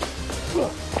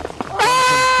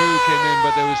 Fu came in,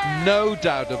 but there was no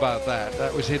doubt about that.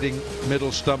 That was hitting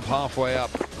middle stump halfway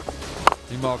up.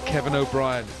 Meanwhile, Kevin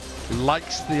O'Brien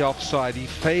likes the offside. He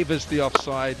favours the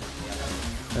offside.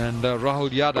 And Rahul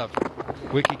Yadav,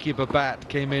 wicketkeeper bat,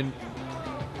 came in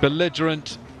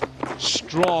belligerent,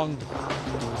 strong,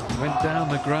 went down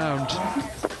the ground.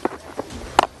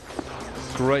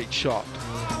 Great shot,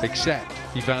 except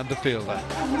he found the fielder.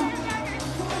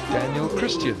 Daniel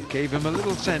Christian gave him a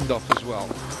little send-off as well.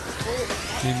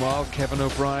 Meanwhile, Kevin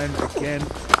O'Brien, again,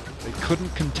 they couldn't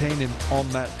contain him on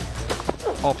that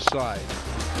offside.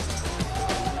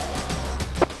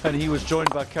 And he was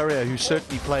joined by Currier, who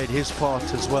certainly played his part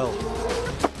as well.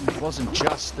 It wasn't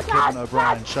just the Kevin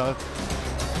O'Brien show.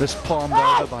 This palmed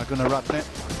over by Gunaratne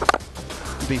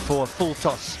before a full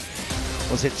toss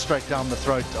was hit straight down the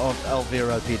throat of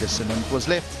Alvaro Peterson, and was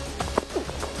left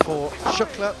for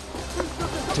Shukla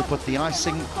to put the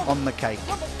icing on the cake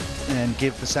and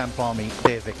give the Samp Army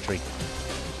their victory.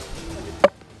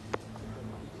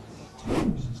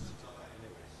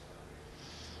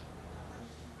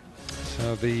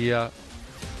 So the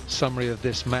summary of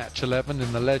this match 11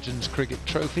 in the Legends Cricket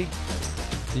Trophy.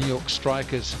 New York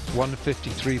Strikers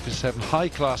 153 for 7. High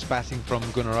class batting from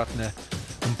Gunaratne.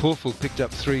 And Purful picked up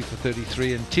 3 for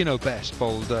 33, and Tino Best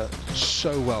bowled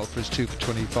so well for his 2 for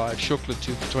 25. Shukla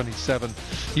 2 for 27.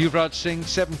 Yuvraj Singh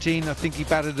 17. I think he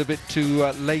batted a bit too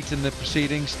late in the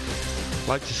proceedings.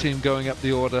 Like to see him going up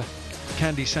the order.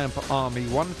 Kandy Samp Army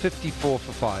 154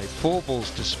 for 5. 4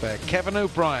 balls to spare. Kevin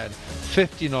O'Brien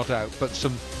 50 not out, but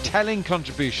some telling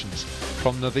contributions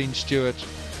from Naveen Stewart,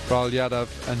 Rahul Yadav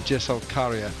and Jessel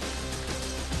Karia.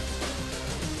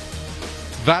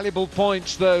 Valuable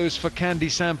points those for Kandy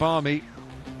Samp Army.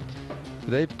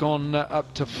 They've gone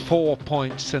up to 4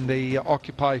 points and they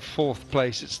occupy 4th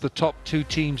place. It's the top 2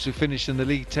 teams who finish in the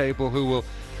league table who will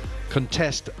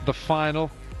contest the final.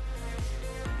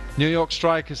 New York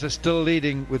Strikers are still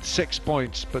leading with 6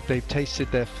 points, but they've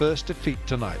tasted their first defeat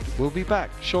tonight. We'll be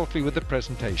back shortly with the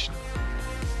presentation.